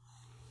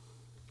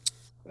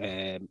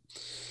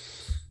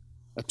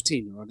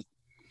patina on it.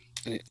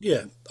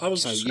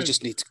 So you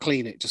just need to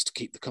clean it just to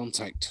keep the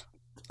contact.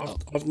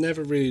 I've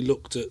never really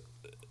looked at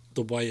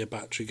the way a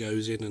battery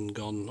goes in and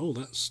gone, oh,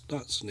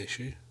 that's an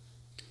issue.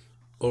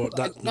 Or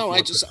that's no,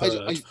 I that's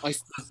not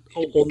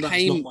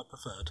my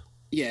preferred.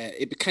 Yeah,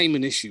 it became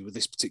an issue with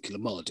this particular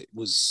mod. It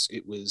was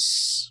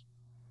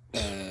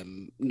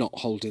not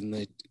holding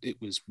it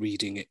was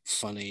reading it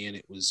funny, and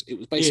it was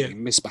basically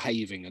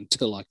misbehaving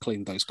until I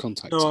cleaned those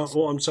contacts off.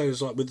 What I'm saying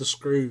is, like, with the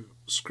screw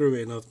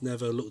in, I've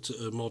never looked at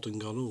a mod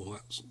and gone, oh,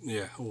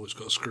 it's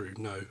got a screw.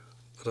 No,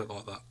 I don't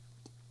like that.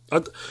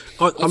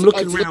 I'm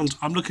looking around.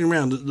 I'm looking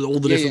around at all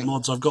the different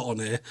mods I've got on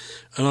here,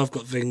 and I've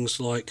got things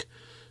like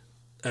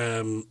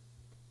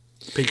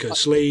Pico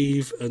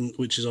sleeve,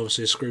 which is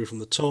obviously a screw from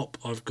the top.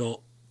 I've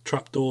got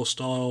trapdoor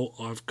style.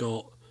 I've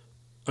got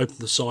open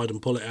the side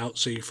and pull it out,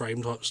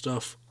 C-frame type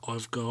stuff.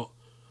 I've got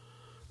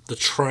the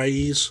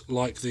trays,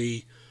 like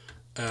the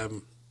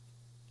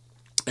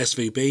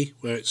SVB,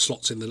 where it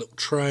slots in the little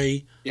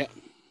tray. Yeah.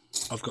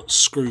 I've got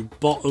screw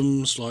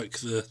bottoms, like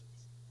the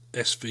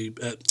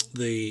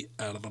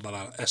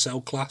SL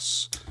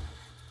class.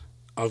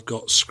 I've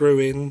got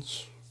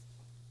screw-ins.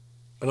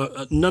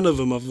 And none of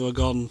them have ever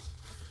gone,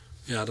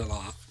 yeah, I don't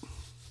like that.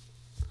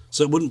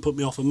 So it wouldn't put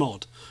me off a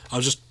mod. I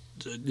was just,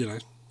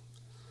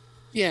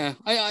 Yeah,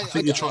 I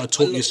think you're trying to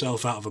talk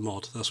yourself out of a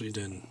mod. That's what you're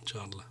doing,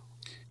 Chandler.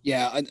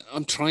 Yeah,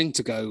 I'm trying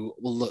to go.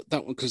 Well, look,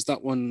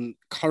 that one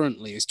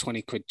currently is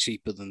 20 quid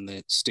cheaper than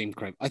the Steam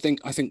Crave. I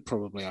think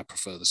probably I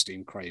prefer the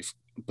Steam Crave,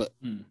 but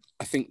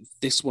I think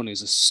this one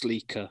is a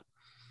sleeker,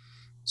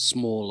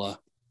 smaller.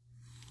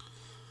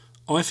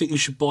 I think you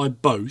should buy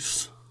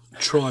both,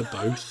 try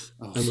both,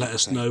 and let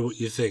us know what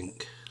you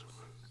think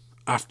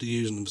after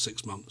using them for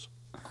 6 months.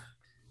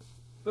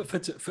 But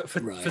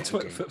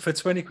for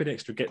 20 quid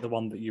extra, get the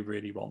one that you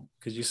really want,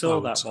 because you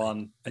saw that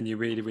one and you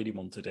really, really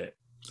wanted it.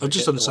 So I've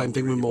just done the same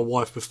thing with my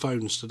wife with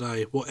phones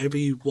today. Whatever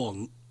you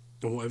want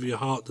and whatever your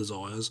heart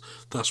desires,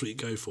 that's what you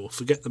go for.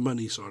 Forget the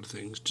money side of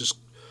things. Just,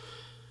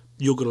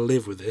 you're going to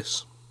live with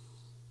this.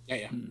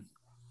 Yeah.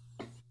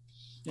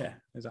 Yeah,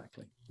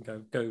 exactly.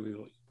 Go with what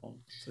you want.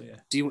 So yeah.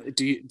 Do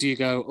you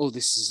go, oh,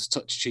 this is a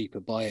touch cheaper,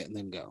 buy it, and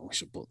then go, oh, I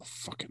should have bought the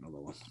fucking other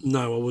one?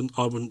 No,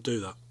 I wouldn't do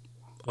that.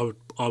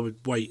 I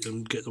would wait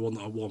and get the one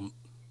that I want.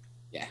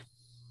 Yeah.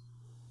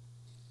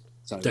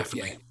 So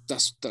definitely. Yeah,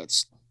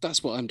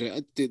 that's what I'm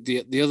doing.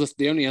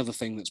 The only other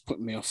thing that's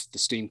putting me off the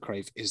Steam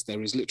Crave is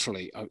there is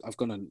literally, I've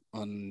gone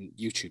on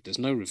YouTube. There's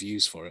no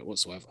reviews for it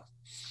whatsoever.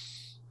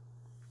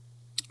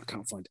 I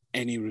can't find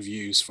any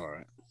reviews for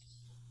it.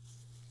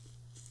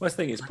 Well, the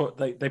thing is,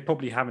 they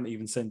probably haven't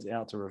even sent it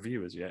out to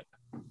reviewers yet.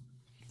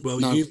 Well,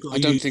 no, you've got I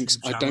don't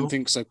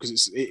think so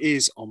because it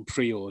is on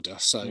pre-order.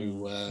 So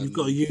you've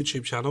got a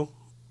YouTube channel.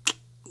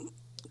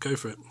 Go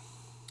for it.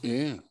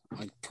 Yeah,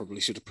 I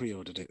probably should have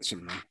pre-ordered it,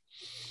 shouldn't I?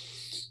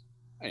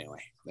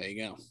 Anyway, there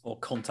you go. Or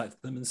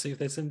contact them and see if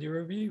they send you a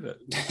review. But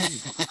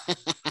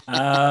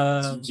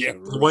yeah,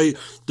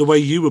 the way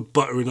you were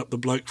buttering up the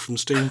bloke from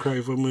Steam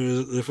Crave when we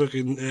were at the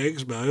fucking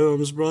expo,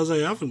 I'm surprised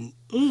they haven't.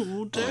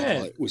 Oh,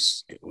 damn! It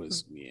was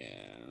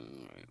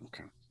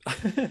okay.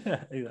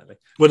 Exactly.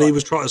 When he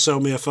was trying to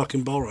sell me a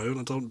fucking borrow, and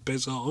I told him to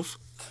piss off.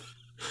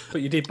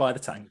 But you did buy the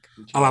tank.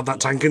 I'll have that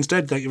tank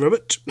instead. Thank you very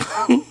much.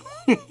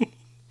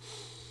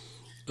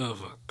 Oh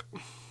fuck.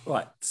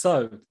 Right,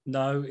 so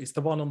no, it's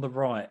the one on the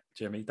right,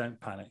 Jimmy. Don't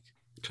panic.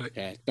 Okay.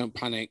 Yeah, don't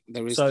panic.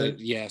 There is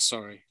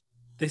sorry.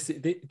 this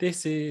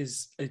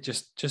is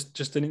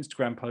just an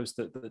Instagram post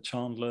that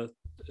Chandler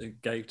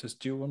gave to us.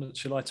 Do you want to?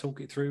 Shall I talk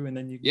it through and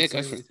then you can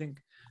say what you think?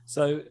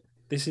 So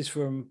this is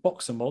from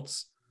Boxer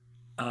Mods,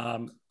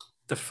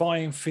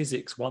 defying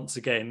physics once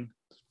again.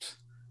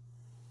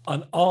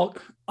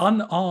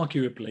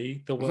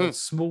 Unarguably the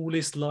world's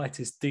smallest,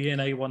 lightest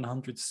DNA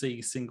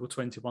 100C single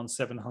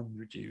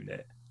 21-700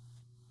 unit.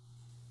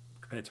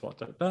 Compared to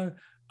what I don't know.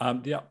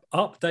 The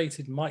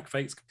updated Mike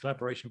Vates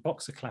collaboration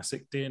Boxer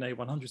Classic DNA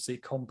 100C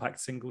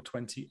compact single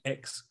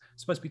 20X.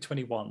 Supposed to be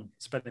 21.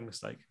 Spelling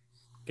mistake.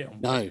 Get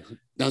on. No,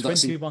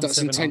 that's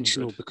 21-700.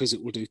 intentional because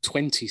it will do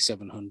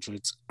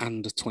 20-700s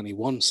and a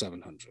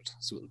 21-700.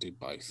 So it'll do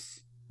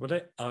both. Will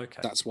it?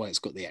 Okay. That's why it's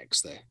got the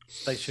X there.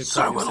 They should.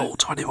 So will all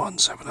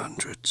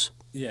 21-700s.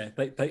 Yeah,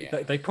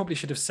 they probably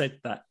should have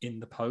said that in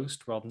the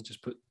post rather than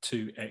just put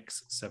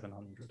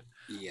 2X700.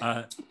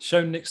 Yeah.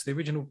 Shown next to the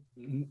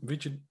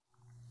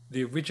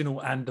original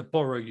and the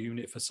borrow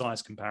unit for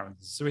size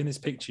comparisons. So in this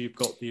picture, you've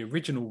got the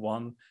original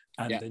one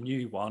and the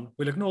new one.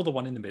 We'll ignore the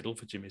one in the middle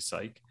for Jimmy's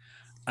sake.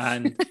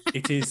 And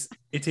it is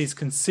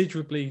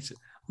considerably.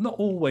 I'm not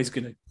always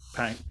going to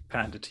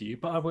pander to you,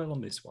 but I will on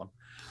this one.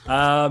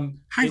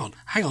 Hang on.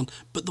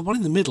 But the one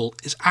in the middle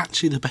is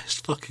actually the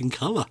best fucking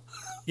colour.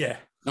 Yeah.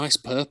 Nice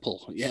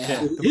purple.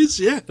 Yeah. It is,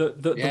 yeah. The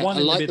one I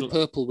in like the middle. the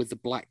purple with the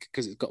black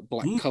because it's got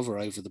black cover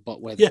over the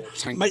bottom. Where Yeah, the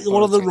tank make the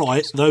one on the tank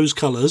right is. those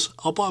colours.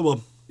 I'll buy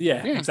one.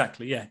 Yeah,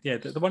 exactly. Yeah.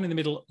 The one in the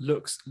middle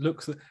looks.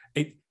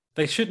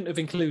 They shouldn't have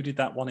included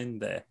that one in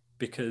there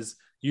because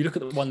you look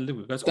at the one in the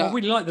middle, goes, I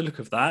really like the look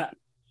of that.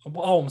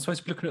 Oh, I'm supposed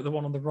to be looking at the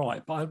one on the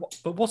right, but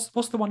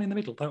what's the one in the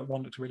middle? That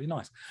one looks really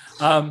nice.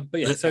 But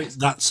yeah, so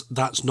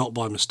that's not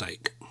by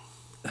mistake.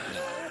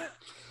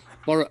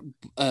 Boxer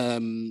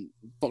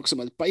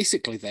Mods,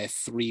 basically they're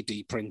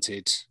 3D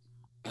printed.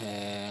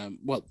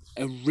 Well,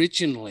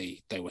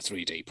 originally they were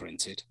 3D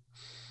printed.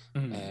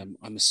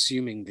 I'm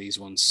assuming these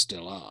ones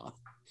still are.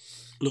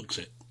 Looks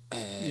it.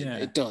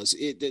 It does.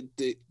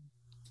 The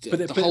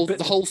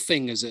whole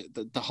thing is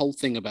the whole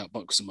thing about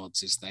Boxer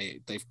Mods is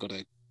they've got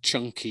a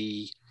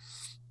chunky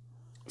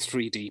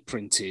 3D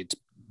printed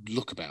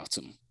look about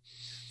them.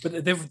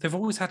 But they've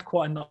always had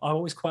I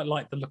always quite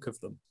like the look of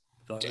them.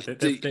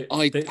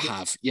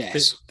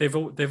 Yes. They've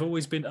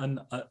always been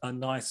a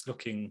nice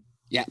looking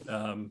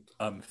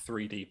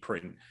 3D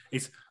print.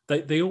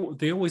 They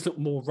always look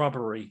more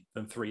rubbery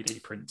than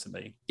 3D print to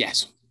me.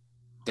 Yes,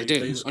 they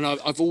do. And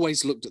I've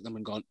always looked at them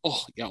and gone,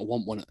 oh yeah, I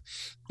want one.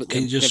 But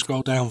can you just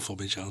scroll down for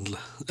me, Chandler?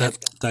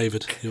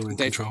 David, you're in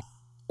control.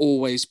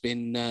 Always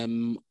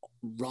been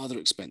rather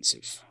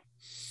expensive.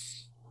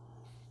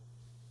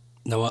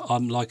 No,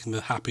 I'm liking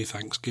the Happy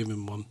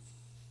Thanksgiving one.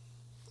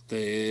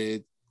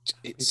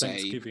 It's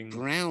a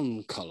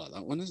brown colour,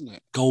 that one, isn't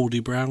it?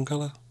 Goldy brown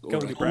colour.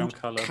 Goldy brown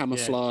colour.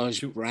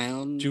 Camouflage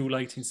brown. Dual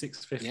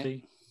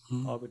 18650,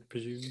 I would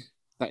presume.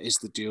 That is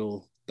the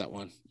dual, that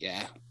one,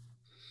 yeah.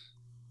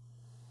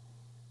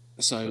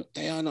 So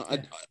they are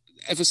not...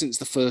 ever since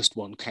the first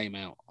one came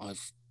out,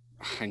 I've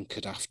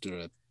hankered after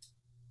a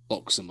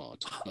Boxer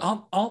Mod.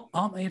 Aren't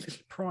they a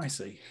little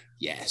pricey?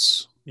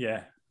 Yes.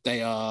 Yeah.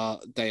 They are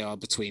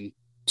between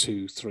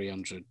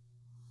 200-300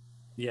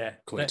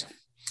 quid.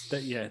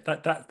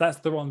 That's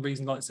the one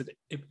reason. Like I said,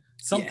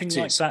 something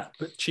like that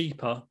but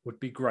cheaper would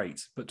be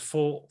great. But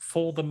for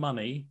the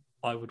money,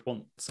 I would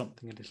want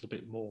something a little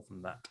bit more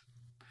than that.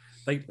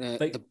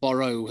 The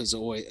borrow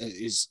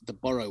the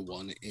borrow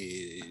one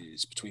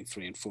is between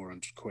 300 and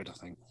 400 quid, I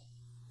think.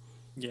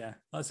 Yeah,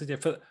 I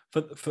said for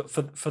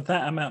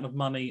that amount of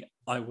money,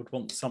 I would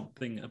want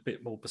something a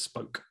bit more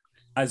bespoke.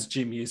 As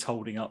Jimmy is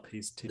holding up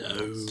his tin.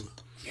 No.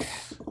 Yeah.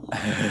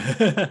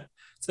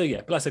 So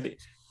yeah, but like I said,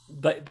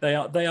 they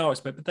are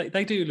expensive, but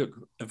they do look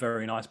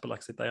very nice. But like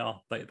I said, they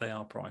are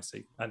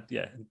pricey, and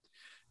yeah.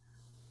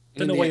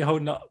 Don't know why you're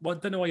holding up. Well,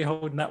 don't know why you're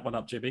holding that one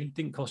up, Jimmy.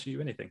 Didn't cost you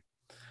anything.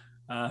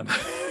 Neither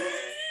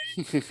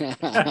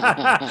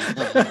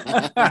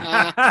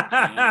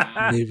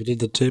did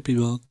the tippy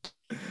one.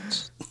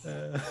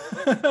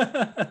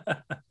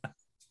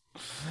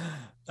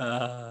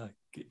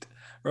 Good.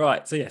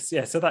 Right. So yes.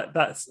 So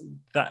that's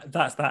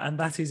that, and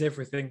that is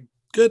everything.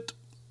 Good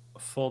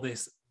for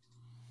this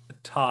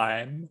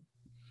time.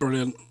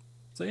 Brilliant.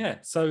 So yeah.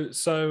 So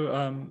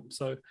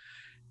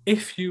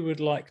if you would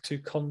like to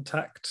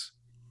contact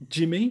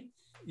Jimmy,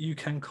 you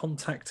can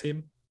contact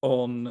him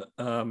on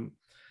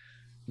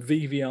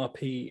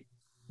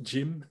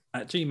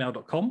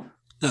vvrpjim@gmail.com.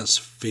 That's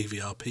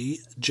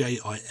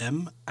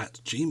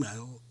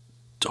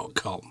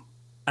vvrpjim@gmail.com.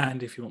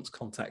 And if you want to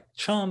contact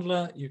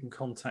Chandler, you can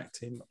contact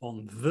him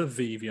on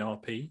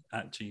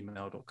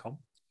thevvrp@gmail.com.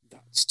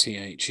 That's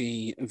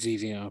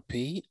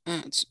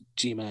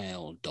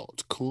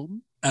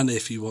thevvrp@gmail.com. And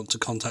if you want to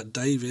contact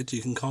David,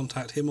 you can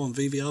contact him on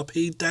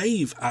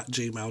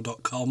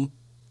vvrpdave@gmail.com.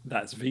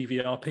 That's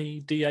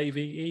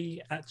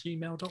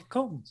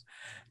vvrpdave@gmail.com.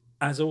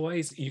 As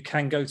always, you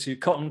can go to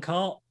Cotton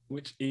Cart,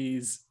 which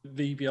is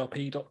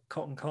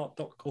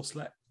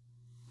vvrp.cottoncart.co/.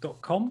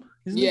 .com,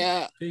 isn't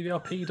Yeah. it?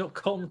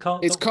 VVRP.com.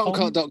 It's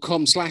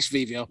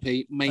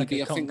cottoncart.com/VVRP.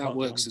 Maybe Okay, I think that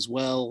works as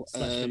well.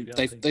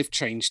 /VVRP. They've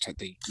changed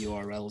the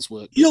URLs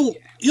work.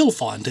 You'll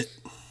find it.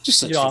 Just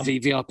search Yeah, for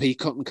VVRP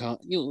Cotton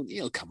Cart.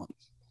 You'll come up.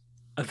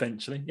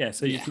 Eventually, yeah.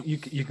 So you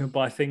can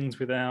buy things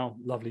with our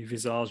lovely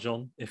visage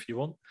on if you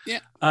want. Yeah.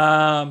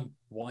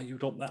 Why you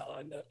want that?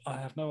 I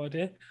have no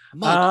idea.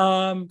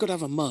 Mug. Got to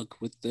have a mug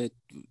with the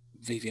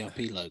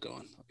VVRP logo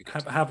on. That'd be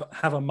good.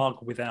 Have a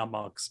mug with our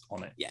mugs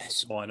on it.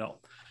 Yes. Why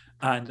not?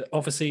 And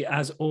obviously,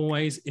 as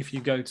always, if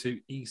you go to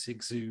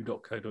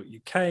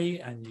esigzoo.co.uk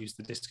and use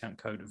the discount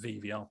code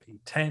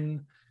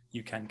VVRP10,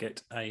 you can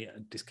get a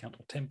discount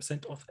of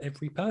 10% off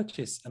every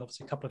purchase. And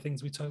obviously, a couple of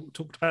things we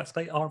talked about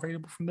today are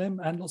available from them,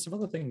 and lots of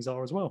other things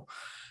are as well.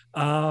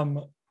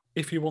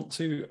 If you want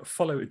to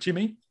follow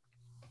Jimmy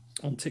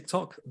on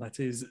TikTok, that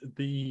is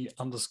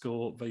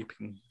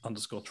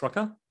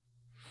 _vaping_trucker.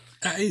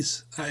 That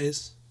is.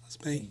 That's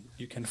me.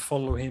 You can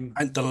follow him.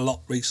 I ain't done a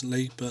lot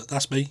recently, but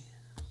that's me.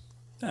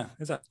 Yeah,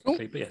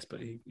 exactly. But yes, but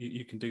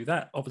you can do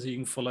that. Obviously, you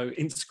can follow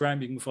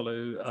Instagram. You can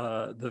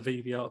follow the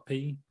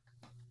VVRP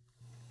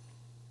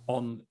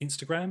on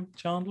Instagram,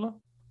 Chandler.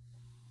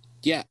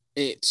 Yeah,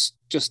 it's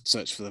just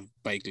search for the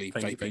vaguely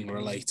Vaguely vaping vaping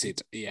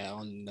related. Yeah,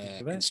 on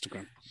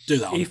Instagram. Do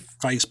that on If-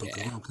 Facebook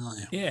as well, can't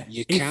you? Yeah,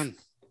 You can.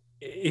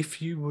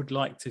 If you would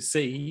like to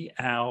see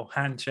our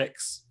hand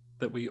checks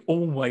that we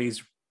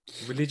always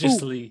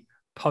religiously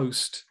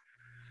post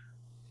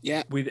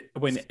Yeah. when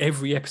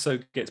every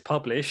episode gets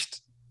published,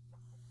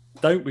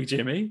 don't we,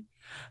 Jimmy?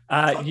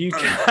 You no.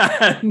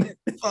 can.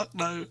 Fuck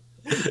no.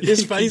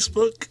 It's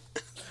Facebook.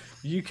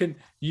 You can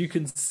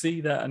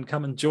see that and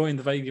come and join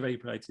the Vaguely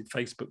Vaping Related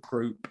Facebook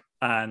group,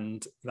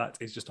 and that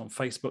is just on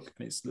Facebook,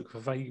 and it's look for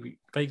Vaguely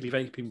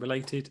Vaping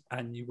Related,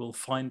 and you will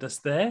find us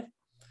there.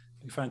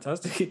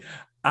 Fantastic.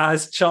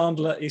 As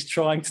Chandler is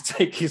trying to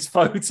take his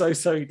photo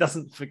so he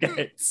doesn't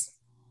forget.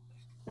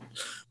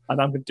 And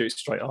I'm going to do it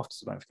straight after,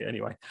 so don't forget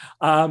anyway.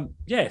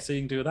 Yeah, so you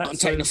can do that. I'm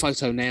taking a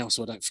photo now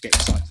so I don't forget,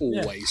 because I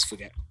always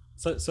forget.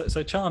 So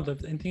Chandler,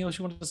 anything else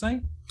you wanted to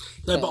say?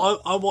 No, but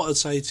I want to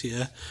say to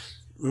you,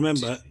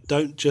 remember,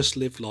 don't just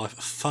live life.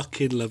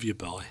 Fucking love you,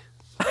 bye.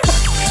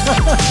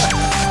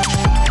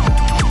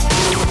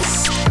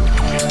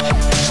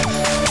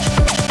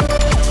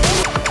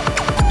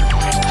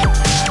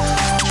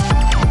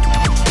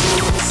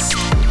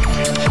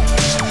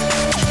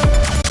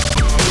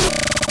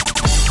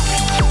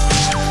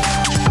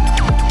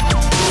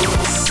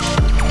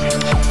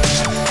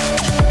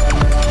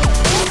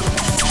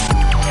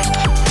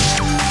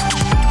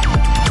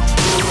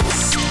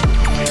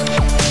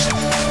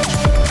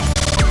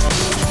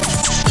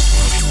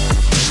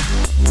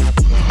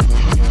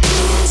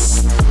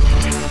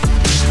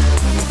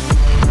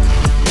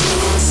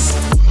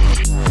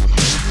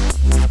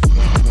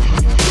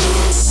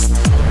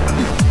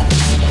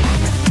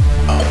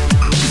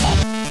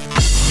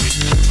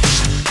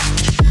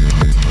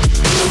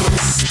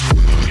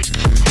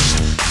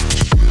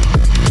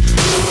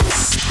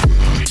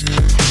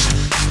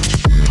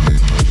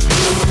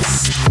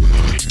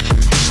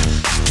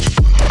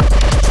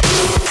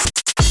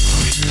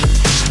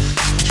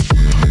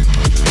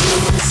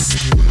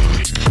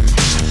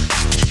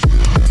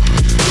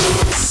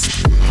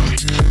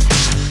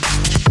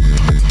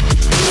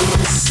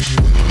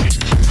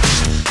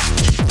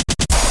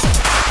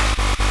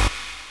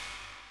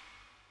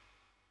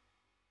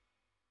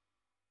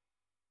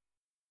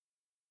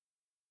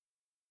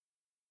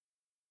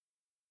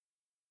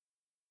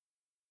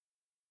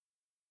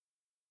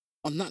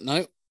 On that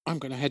note, I'm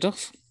going to head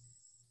off.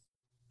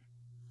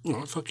 All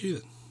right, fuck you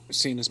then.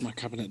 Seeing as my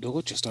cabinet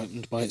door just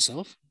opened by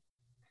itself.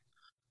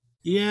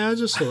 Yeah, I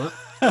just saw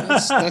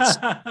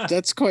that.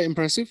 That's quite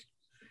impressive.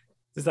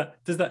 Does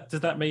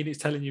that mean it's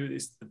telling you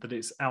that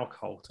it's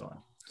alcohol time?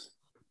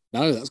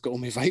 No, that's got all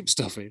my vape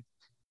stuff in.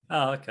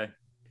 Oh, okay.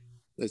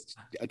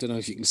 I don't know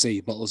if you can see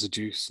bottles of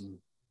juice, and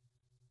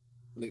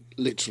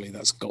literally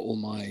that's got all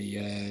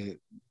my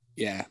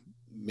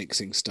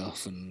mixing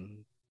stuff,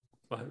 and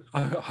Well,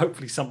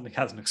 hopefully something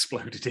hasn't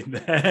exploded in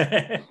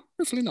there.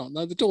 hopefully not.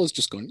 No, the door's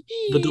just gone.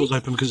 The door's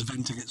open because it's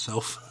venting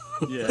itself.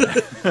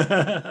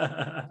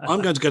 Yeah.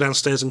 I'm going to go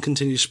downstairs and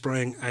continue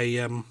spraying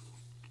a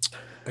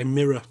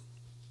mirror.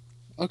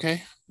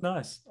 Okay,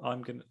 Nice.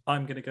 I'm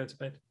gonna go to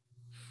bed.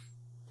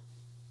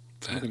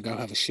 I'm gonna go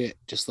have a shit.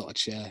 Just thought I'd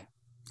share.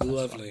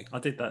 Lovely. I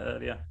did that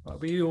earlier. Right,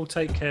 will you all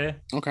take care?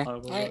 Okay. I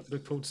will All right.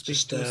 look forward to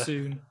speaking Just, to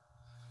you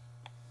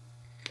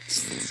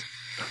soon.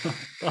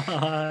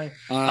 Bye.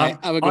 All right,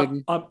 have a good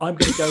one. I'm going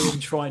to go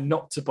and try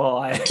not to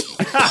buy.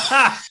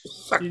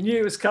 You knew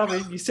it was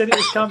coming. You said it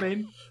was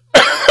coming.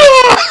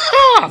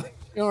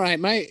 You all right,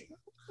 mate?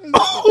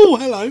 Oh,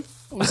 hello.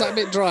 Was that a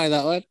bit dry,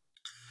 that one?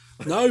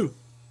 No.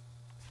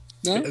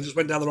 No? I just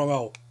went down the wrong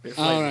hole. Bit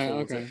All right, flavorful,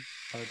 was okay. it?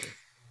 Okay.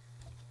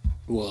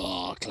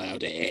 Whoa,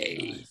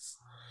 cloudy. Nice.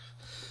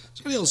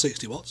 It's only on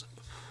 60 watts.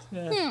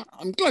 Yeah. Yeah,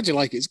 I'm glad you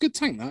like it. It's a good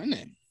tank, that, isn't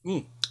it?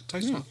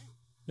 Tastes Yeah. fine.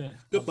 Yeah.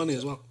 Good money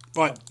as well.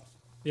 Right.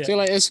 Yeah. See you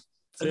later. See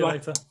you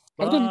later.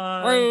 Have a good one.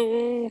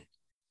 Bye. Bye.